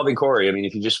anything involving Corey. I mean,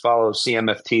 if you just follow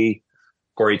CMFT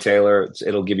Corey Taylor,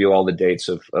 it'll give you all the dates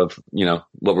of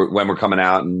when we're coming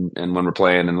out and when we're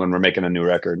playing and when we're making a new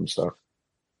record and stuff.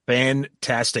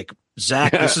 Fantastic,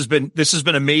 Zach. This has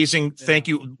been amazing. Thank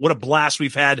you. What a blast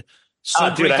we've had.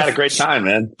 I had a great time,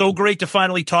 man. So great to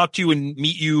finally talk to you and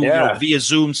meet you, via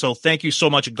Zoom. So thank you so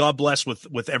much, and God bless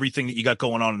with everything that you got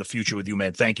going on in the future with you,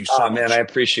 man. Thank you so much. Man, I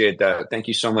appreciate that. Thank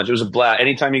you so much. It was a blast.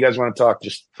 Anytime you guys want to talk,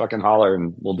 just fucking holler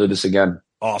and we'll do this again.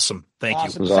 Awesome. Thank you.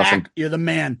 It was Zach, awesome. You're the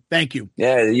man. Thank you.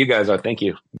 Yeah, you guys are. Thank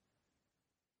you.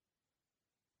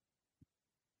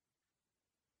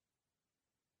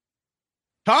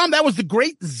 Tom, that was the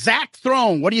great Zach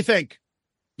Throne. What do you think?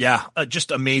 Yeah,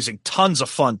 just amazing. Tons of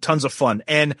fun.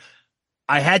 And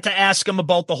I had to ask him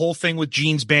about the whole thing with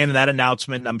Gene's band and that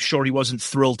announcement. I'm sure he wasn't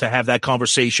thrilled to have that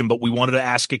conversation, but we wanted to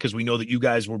ask it because we know that you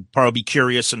guys were probably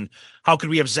curious. And how could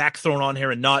we have Zach thrown on here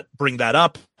and not bring that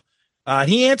up?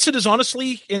 He answered as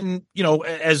honestly and,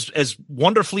 as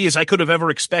wonderfully as I could have ever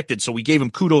expected. So we gave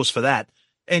him kudos for that.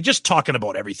 And just talking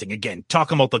about everything again,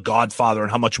 talking about The Godfather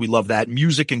and how much we love that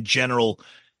music in general,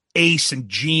 Ace and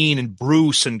Gene and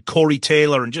Bruce and Corey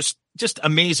Taylor and just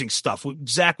amazing stuff.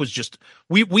 Zach was just,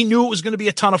 we knew it was going to be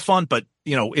a ton of fun, but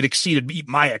it exceeded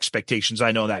my expectations.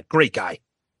 I know that. Great guy.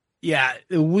 Yeah,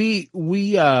 we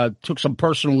took some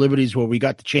personal liberties where we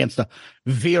got the chance to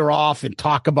veer off and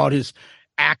talk about his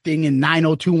acting in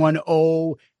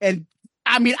 90210. And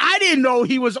I mean, I didn't know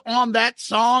he was on that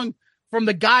song from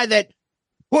the guy that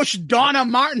pushed Donna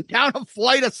Martin down a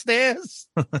flight of stairs.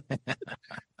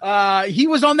 He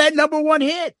was on that number one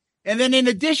hit. And then in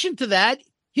addition to that,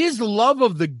 his love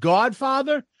of The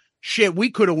Godfather, shit, we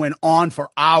could have went on for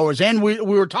hours. And we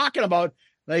were talking about,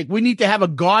 like, we need to have a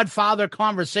Godfather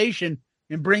conversation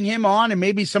and bring him on and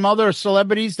maybe some other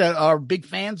celebrities that are big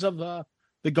fans of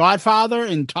The Godfather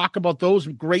and talk about those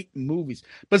great movies.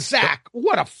 But Zach,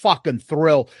 what a fucking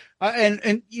thrill.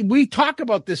 And we talk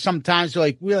about this sometimes.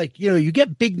 We're like, you know, you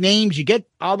get big names, you get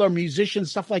other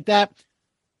musicians, stuff like that.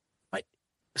 But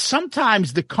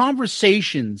sometimes the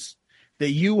conversations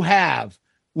that you have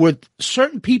with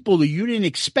certain people that you didn't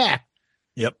expect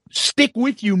stick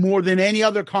with you more than any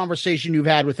other conversation you've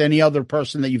had with any other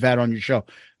person that you've had on your show.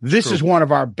 This is one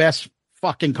of our best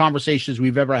fucking conversations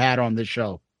we've ever had on this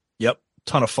show. Yep.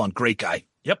 Ton of fun. Great guy.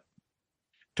 Yep.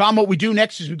 Tom, what we do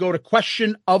next is we go to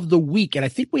question of the week. And I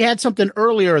think we had something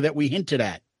earlier that we hinted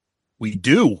at. We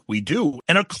do.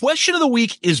 And our question of the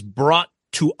week is brought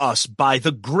to us by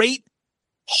the great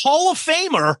Hall of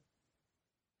Famer,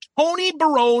 Tony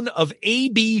Barone of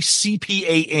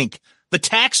ABCPA Inc. The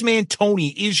tax man, Tony,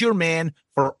 is your man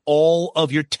for all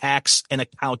of your tax and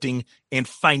accounting and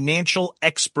financial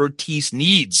expertise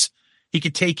needs. He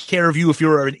could take care of you if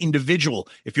you're an individual,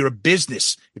 if you're a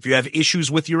business, if you have issues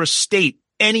with your estate,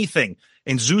 anything.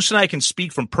 And Zeus and I can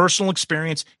speak from personal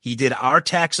experience. He did our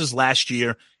taxes last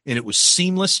year, and it was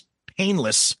seamless,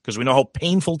 painless, because we know how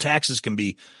painful taxes can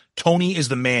be. Tony is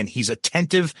the man. He's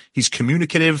attentive, he's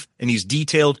communicative, and he's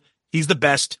detailed. He's the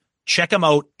best. Check him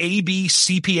out,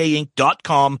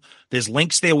 abcpainc.com. There's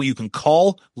links there where you can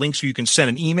call, links where you can send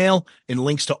an email, and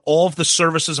links to all of the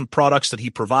services and products that he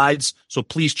provides. So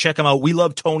please check him out. We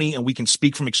love Tony, and we can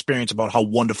speak from experience about how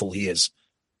wonderful he is.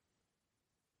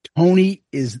 Tony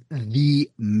is the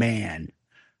man.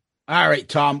 All right,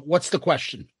 Tom, what's the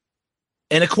question?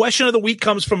 And a question of the week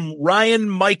comes from Ryan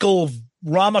Michael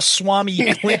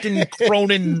Ramaswamy Clinton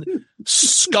Cronin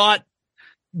Scott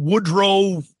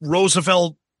Woodrow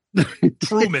Roosevelt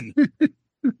Truman.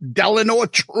 Delano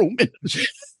Truman.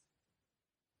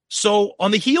 So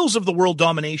on the heels of the World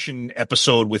Domination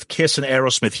episode with Kiss and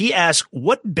Aerosmith, he asked,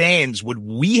 what bands would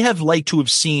we have liked to have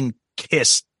seen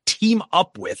Kiss team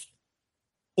up with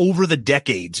over the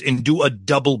decades and do a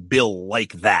double bill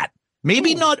like that?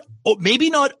 Maybe not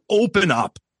open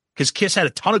up, because Kiss had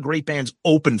a ton of great bands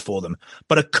open for them,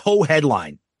 but a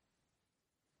co-headline.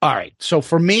 All right. So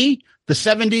for me, the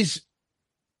 70s,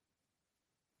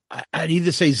 I'd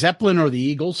either say Zeppelin or the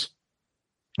Eagles.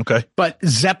 Okay. But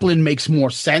Zeppelin makes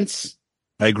more sense.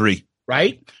 I agree.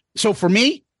 Right? So for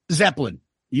me, Zeppelin.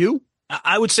 You?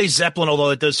 I would say Zeppelin,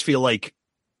 although it does feel like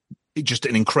just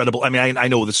an incredible. I mean, I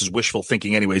know this is wishful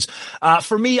thinking anyways.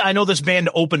 For me, I know this band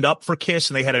opened up for Kiss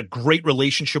and they had a great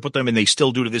relationship with them, and they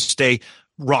still do to this day.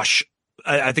 Rush.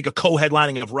 I think a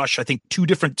co-headlining of Rush. I think two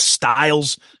different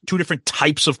styles, two different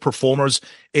types of performers,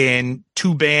 and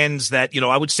two bands that, you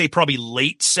know, I would say probably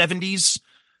late 70s.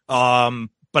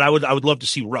 But I would love to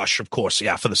see Rush, of course.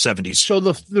 Yeah. For the 70s. So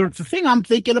the thing I'm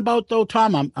thinking about though,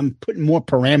 Tom, I'm putting more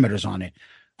parameters on it.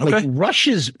 Like Okay.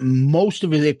 Rush's most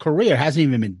of their career hasn't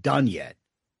even been done yet.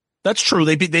 That's true.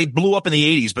 They blew up in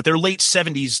the 80s, but they're late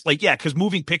 70s. Like, yeah, because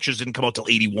Moving Pictures didn't come out till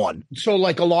 81. So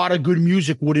like a lot of good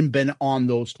music wouldn't have been on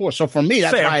those tours. So for me,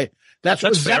 that's Fair. why that's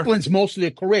what fair. Zeppelin's most of their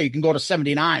career. You can go to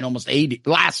 79, almost 80.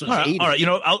 Last was All right, 80. all right. You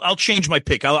know, I'll change my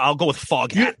pick. I'll go with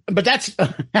Foghat. But that's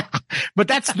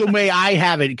the way I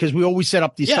have it, because we always set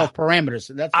up these Yeah. self parameters.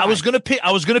 And that's I was fine.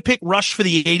 gonna pick Rush for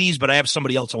the 80s, but I have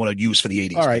somebody else I want to use for the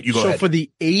 80s. All right. You go So ahead. for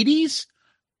the 80s,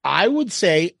 I would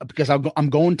say, because I'm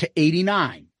going to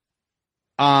 89.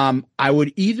 I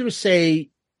would either say,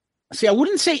 I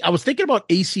wouldn't say, I was thinking about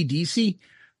AC/DC,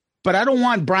 but I don't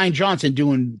want Brian Johnson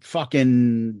doing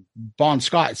fucking Bon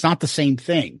Scott. It's not the same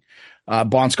thing.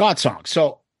 Bon Scott song.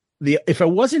 So if it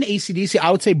wasn't AC/DC,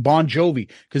 I would say Bon Jovi,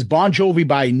 because Bon Jovi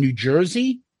by New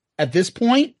Jersey at this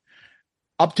point,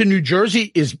 up to New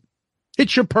Jersey, is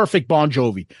picture perfect Bon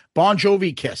Jovi. Bon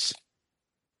Jovi Kiss.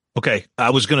 Okay, I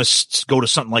was gonna go to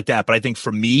something like that, but I think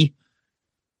for me,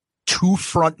 two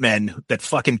frontmen that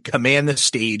fucking command the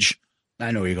stage.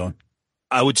 I know where you're going.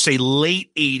 I would say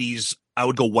late 80s. I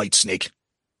would go Whitesnake.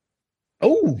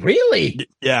 Oh, really?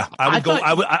 Yeah,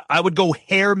 I would go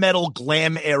hair metal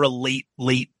glam era late.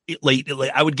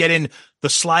 I would get in the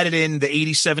Slide It In, the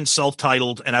 87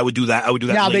 self-titled, and I would do that.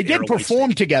 Now they late did era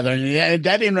perform Whitesnake. together, and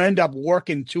that didn't end up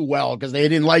working too well because they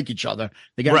didn't like each other.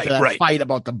 They got into that fight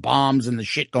about the bombs and the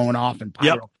shit going off and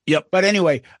pyro. Yep. But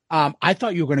anyway, I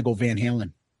thought you were going to go Van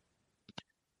Halen.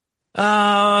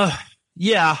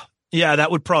 Yeah,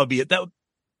 that would probably be it.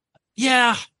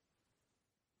 Yeah.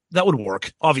 that would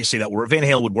work. Obviously, that would Van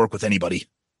Halen would work with anybody.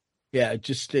 Yeah,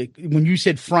 just when you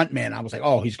said front man, I was like,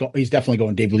 oh, he's definitely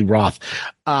going David Lee Roth.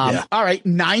 All right,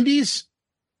 90s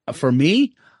for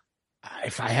me.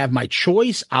 If I have my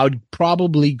choice, I would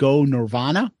probably go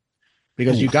Nirvana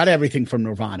because you got everything from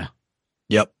Nirvana.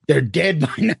 Yep, they're dead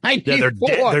by 94. Yeah,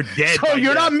 they're dead. So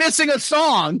you're not missing a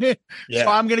song. Yeah. So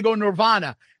I'm going to go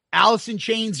Nirvana. Alice in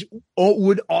Chains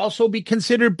would also be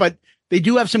considered, but they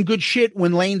do have some good shit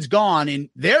when Lane's gone, and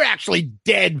they're actually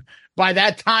dead by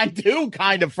that time too,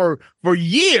 kind of for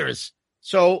years.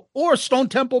 So, or Stone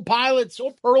Temple Pilots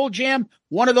or Pearl Jam,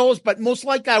 one of those, but most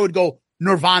likely I would go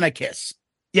Nirvana Kiss.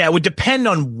 Yeah, it would depend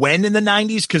on when in the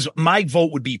 90s, because my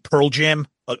vote would be Pearl Jam,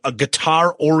 a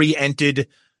guitar-oriented,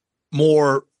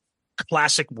 more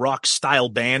classic rock style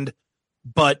band.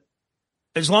 But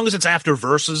as long as it's after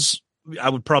Versus, I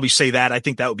would probably say that. I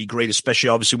think that would be great, especially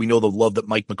obviously we know the love that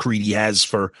Mike McCready has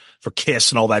for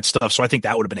Kiss and all that stuff. So I think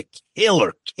that would have been a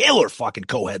killer fucking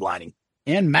co-headlining.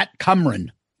 And Matt Cumron.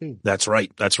 That's right.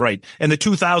 And the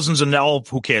 2000s and all,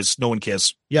 who cares? No one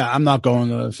cares. Yeah, I'm not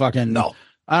going to fucking... No.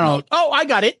 I don't know. Oh, I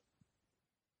got it.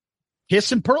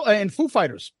 Kiss and Pearl and Foo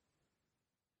Fighters.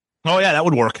 Oh, yeah, that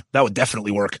would work. That would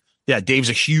definitely work. Yeah, Dave's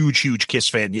a huge Kiss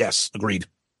fan. Yes, agreed.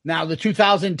 Now, the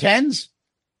 2010s,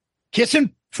 Kiss and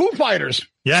Foo Fighters.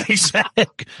 Yeah, exactly.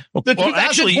 The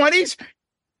 2020s,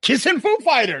 Kiss and Foo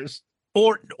Fighters.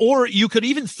 Or you could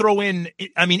even throw in,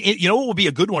 I mean, you know what would be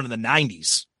a good one in the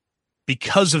 90s?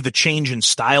 Because of the change in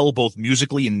style, both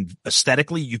musically and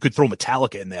aesthetically, you could throw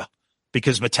Metallica in there.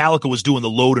 Because Metallica was doing the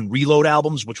Load and Reload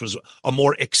albums, which was a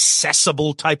more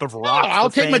accessible type of rock. I'll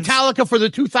take fans. Metallica for the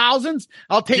 2000s.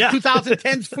 I'll take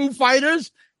 2010's Foo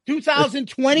Fighters.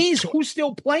 2020s, who's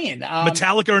still playing?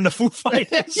 Metallica and the Foo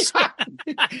Fighters.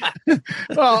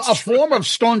 Well, a form of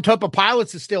Stone Temple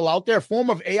Pilots is still out there. A form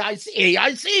of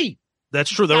AIC. That's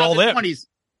true. They're all there. 20s.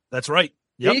 That's right.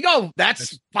 Yep. There you go.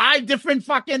 That's 5 different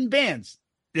fucking bands.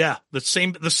 Yeah, the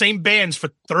same bands for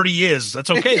 30 years. That's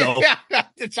okay though. Yeah,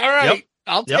 it's all right. Yep.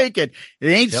 I'll take it. It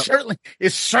ain't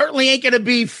certainly ain't gonna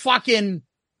be fucking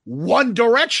One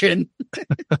Direction.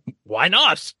 Why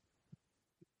not?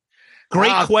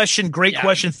 Great question.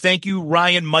 Thank you,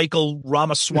 Ryan Michael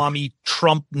Ramaswamy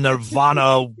Trump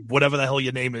Nirvana, whatever the hell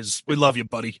your name is. We love you,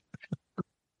 buddy.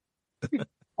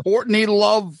 Courtney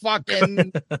Love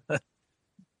fucking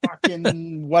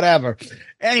whatever.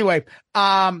 Anyway,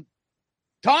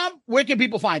 Tom, where can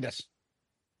people find us?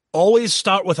 Always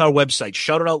start with our website,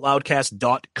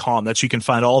 shoutitoutloudcast.com. That's where you can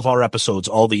find all of our episodes,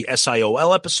 all the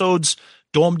SIOL episodes,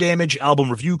 Dome Damage,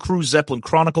 Album Review Crew, Zeppelin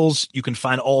Chronicles. You can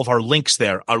find all of our links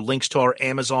there, our links to our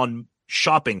Amazon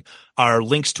shopping, our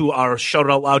links to our Shout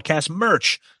It Out Loudcast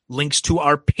merch, links to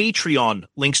our Patreon,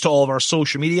 links to all of our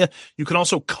social media. You can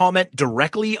also comment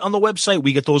directly on the website.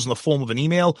 We get those in the form of an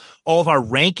email. All of our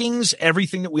rankings,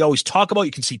 everything that we always talk about.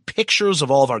 You can see pictures of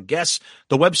all of our guests.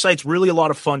 The website's really a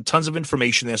lot of fun, tons of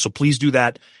information there. So please do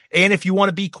that. And if you want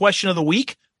to be question of the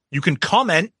week, you can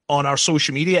comment on our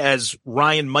social media as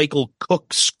Ryan Michael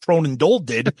Cooks Cronin Dole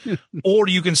did, or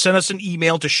you can send us an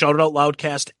email to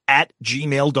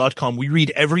shoutitoutloudcast@gmail.com. We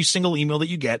read every single email that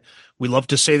you get. We love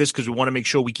to say this because we want to make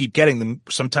sure we keep getting them.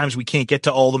 Sometimes we can't get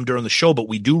to all of them during the show, but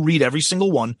we do read every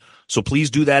single one. So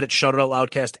please do that at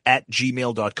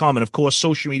shoutitoutloudcast@gmail.com. And of course,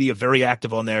 social media, very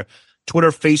active on there.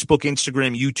 Twitter, Facebook,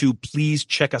 Instagram, YouTube. Please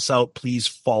check us out. Please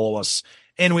follow us.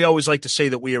 And we always like to say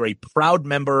that we are a proud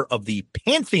member of the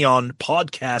Pantheon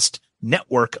Podcast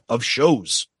Network of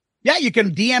shows. Yeah, you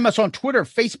can DM us on Twitter,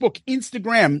 Facebook,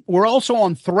 Instagram. We're also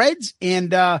on Threads.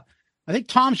 And I think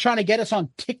Tom's trying to get us on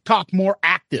TikTok more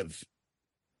active.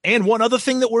 And one other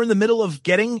thing that we're in the middle of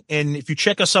getting, and if you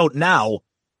check us out now,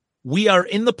 we are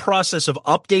in the process of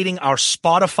updating our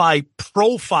Spotify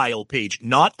profile page,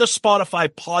 not the Spotify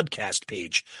podcast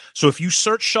page. So if you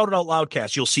search Shout It Out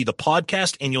Loudcast, you'll see the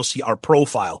podcast and you'll see our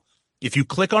profile. If you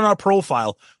click on our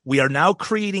profile, we are now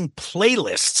creating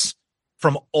playlists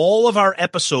from all of our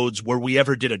episodes where we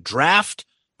ever did a draft,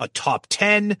 a top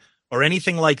 10, or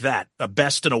anything like that, a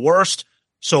best and a worst.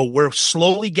 So we're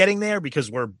slowly getting there because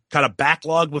we're kind of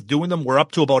backlogged with doing them. We're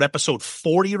up to about episode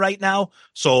 40 right now.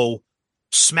 So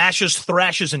smashes,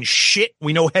 thrashes, and shit.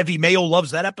 We know Heavy Mayo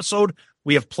loves that episode.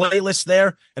 We have playlists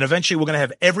there, and eventually we're going to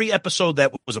have every episode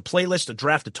that was a playlist, a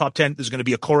draft, a top 10. There's going to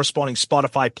be a corresponding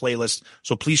Spotify playlist,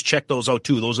 so please check those out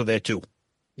too. Those are there too.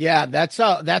 Yeah, that's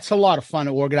a lot of fun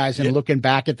organizing and looking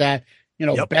back at that.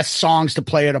 Best songs to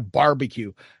play at a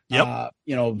barbecue.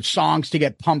 Songs to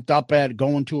get pumped up at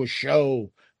going to a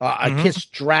show, a Kiss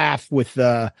draft with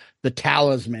the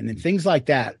Talisman and things like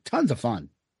that. Tons of fun.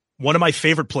 One of my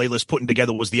favorite playlists putting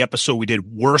together was the episode we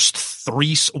did worst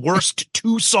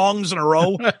 2 songs in a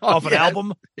row of an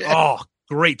album. Yeah. Oh,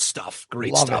 great stuff.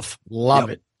 Great stuff. Love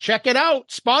it. Check it out.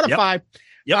 Spotify.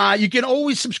 Yep. You can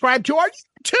always subscribe to our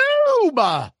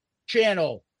YouTube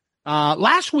channel.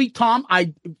 Last week, Tom,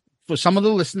 for some of the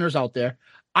listeners out there,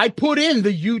 I put in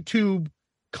the YouTube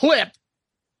clip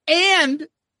and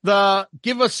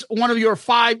give us one of your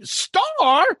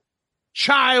 5-star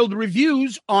child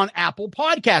reviews on Apple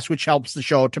Podcasts, which helps the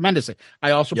show tremendously.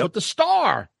 I also put the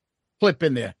star clip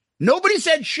in there. Nobody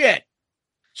said shit.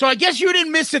 So I guess you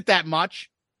didn't miss it that much.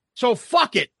 So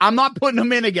fuck it. I'm not putting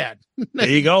them in again. There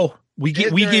you go. We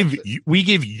give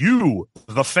you,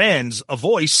 the fans, a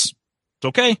voice. It's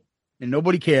okay. And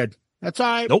nobody cared. That's all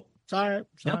right. Nope. It's all right.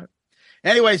 It's all right.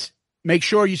 Anyways, make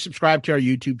sure you subscribe to our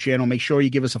YouTube channel. Make sure you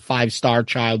give us a 5-star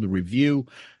child review.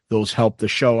 Those help the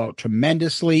show out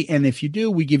tremendously. And if you do,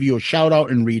 we give you a shout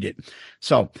out and read it.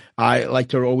 So I like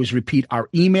to always repeat our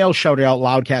email,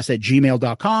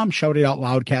 shoutitoutloudcast@gmail.com,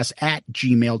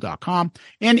 shoutitoutloudcast@gmail.com.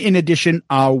 And in addition,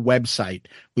 our website,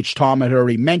 which Tom had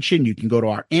already mentioned. You can go to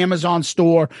our Amazon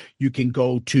store. You can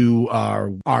go to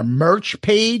our merch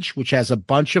page, which has a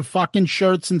bunch of fucking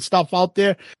shirts and stuff out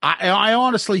there. I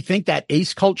honestly think that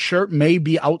Ace Cult shirt may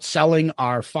be outselling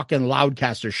our fucking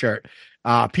Loudcaster shirt.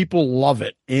 People love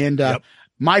it. And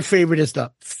my favorite is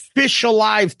the Fish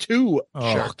Alive 2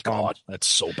 shirt. God, that's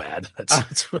so bad.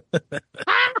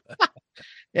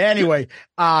 Anyway,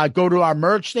 go to our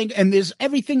merch thing, and there's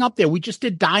everything up there. We just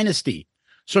did Dynasty.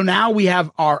 So now we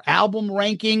have our album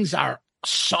rankings, our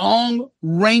song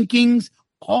rankings.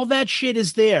 All that shit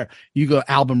is there. You go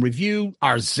album review,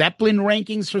 our Zeppelin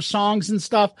rankings for songs and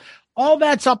stuff. All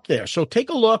that's up there. So take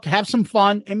a look, have some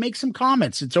fun, and make some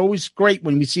comments. It's always great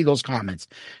when we see those comments.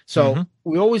 So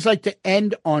we always like to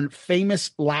end on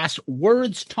famous last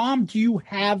words. Tom, do you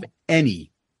have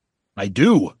any? I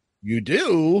do. You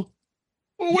do?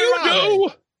 Well,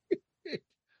 you do?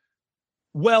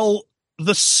 Well,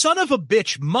 the son of a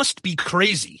bitch must be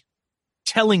crazy,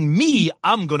 telling me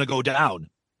I'm going to go down.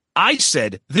 I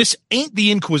said, this ain't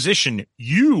the Inquisition.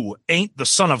 You ain't the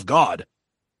Son of God.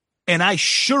 And I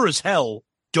sure as hell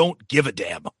don't give a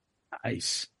damn.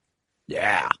 Nice.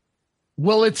 Yeah.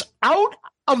 Well, it's out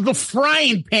of the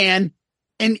frying pan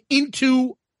and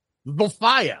into the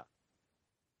fire.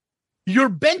 You're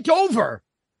bent over.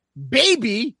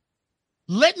 Baby,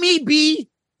 let me be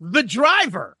the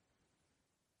driver.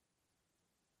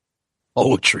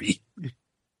 Poetry.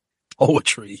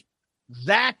 Poetry.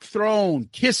 Zach Throne,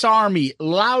 Kiss Army,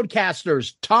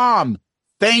 Loudcasters, Tom,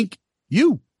 thank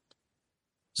you.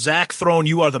 Zach Throne,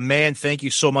 you are the man. Thank you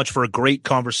so much for a great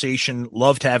conversation.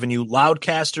 Loved having you.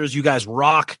 Loudcasters, you guys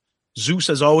rock. Zeus,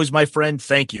 as always, my friend,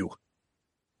 thank you.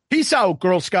 Peace out,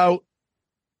 Girl Scout.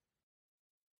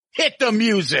 Hit the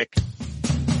music.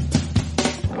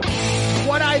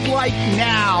 What I'd like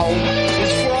now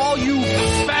is for all you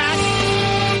fat,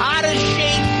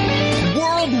 out-of-shape,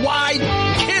 worldwide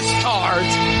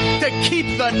kiss-tards to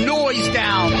keep the noise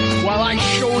down while I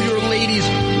show your ladies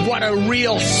what a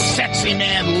real sexy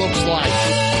man looks like.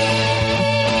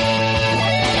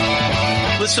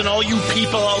 Listen, all you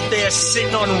people out there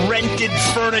sitting on rented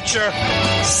furniture,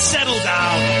 settle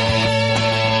down.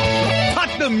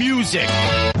 Cut the music.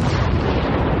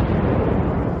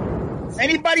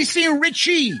 Anybody seen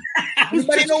Richie?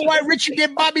 Anybody know why Richie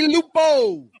did Bobby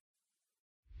Lupo?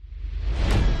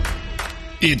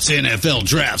 It's NFL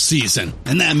draft season,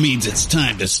 and that means it's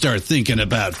time to start thinking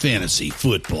about fantasy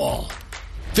football.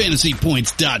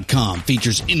 FantasyPoints.com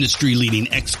features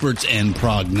industry-leading experts and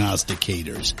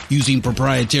prognosticators using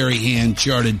proprietary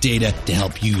hand-charted data to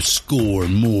help you score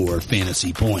more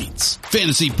fantasy points.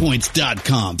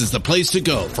 FantasyPoints.com is the place to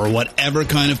go for whatever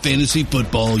kind of fantasy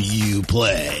football you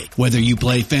play. Whether you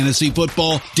play fantasy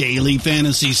football, daily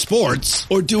fantasy sports,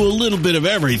 or do a little bit of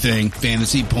everything,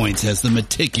 Fantasy Points has the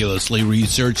meticulously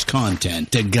researched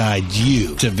content to guide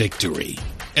you to victory.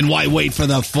 And why wait for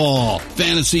the fall?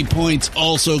 Fantasy Points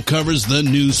also covers the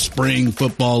new spring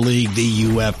football league, the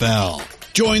UFL.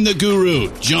 Join the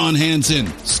guru, John Hansen,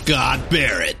 Scott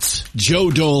Barrett,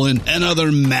 Joe Dolan, and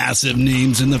other massive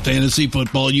names in the fantasy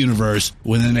football universe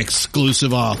with an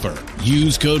exclusive offer.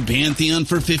 Use code Pantheon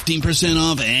for 15%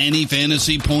 off any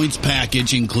Fantasy Points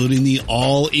package, including the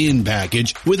all-in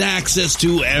package with access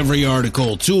to every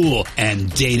article, tool, and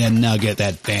data nugget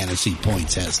that Fantasy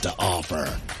Points has to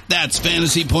offer. That's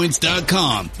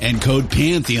FantasyPoints.com and code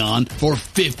Pantheon for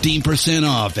 15%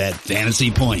 off at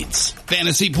Fantasy Points.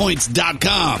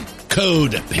 FantasyPoints.com,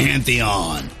 code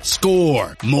Pantheon.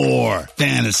 Score more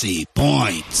fantasy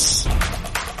points.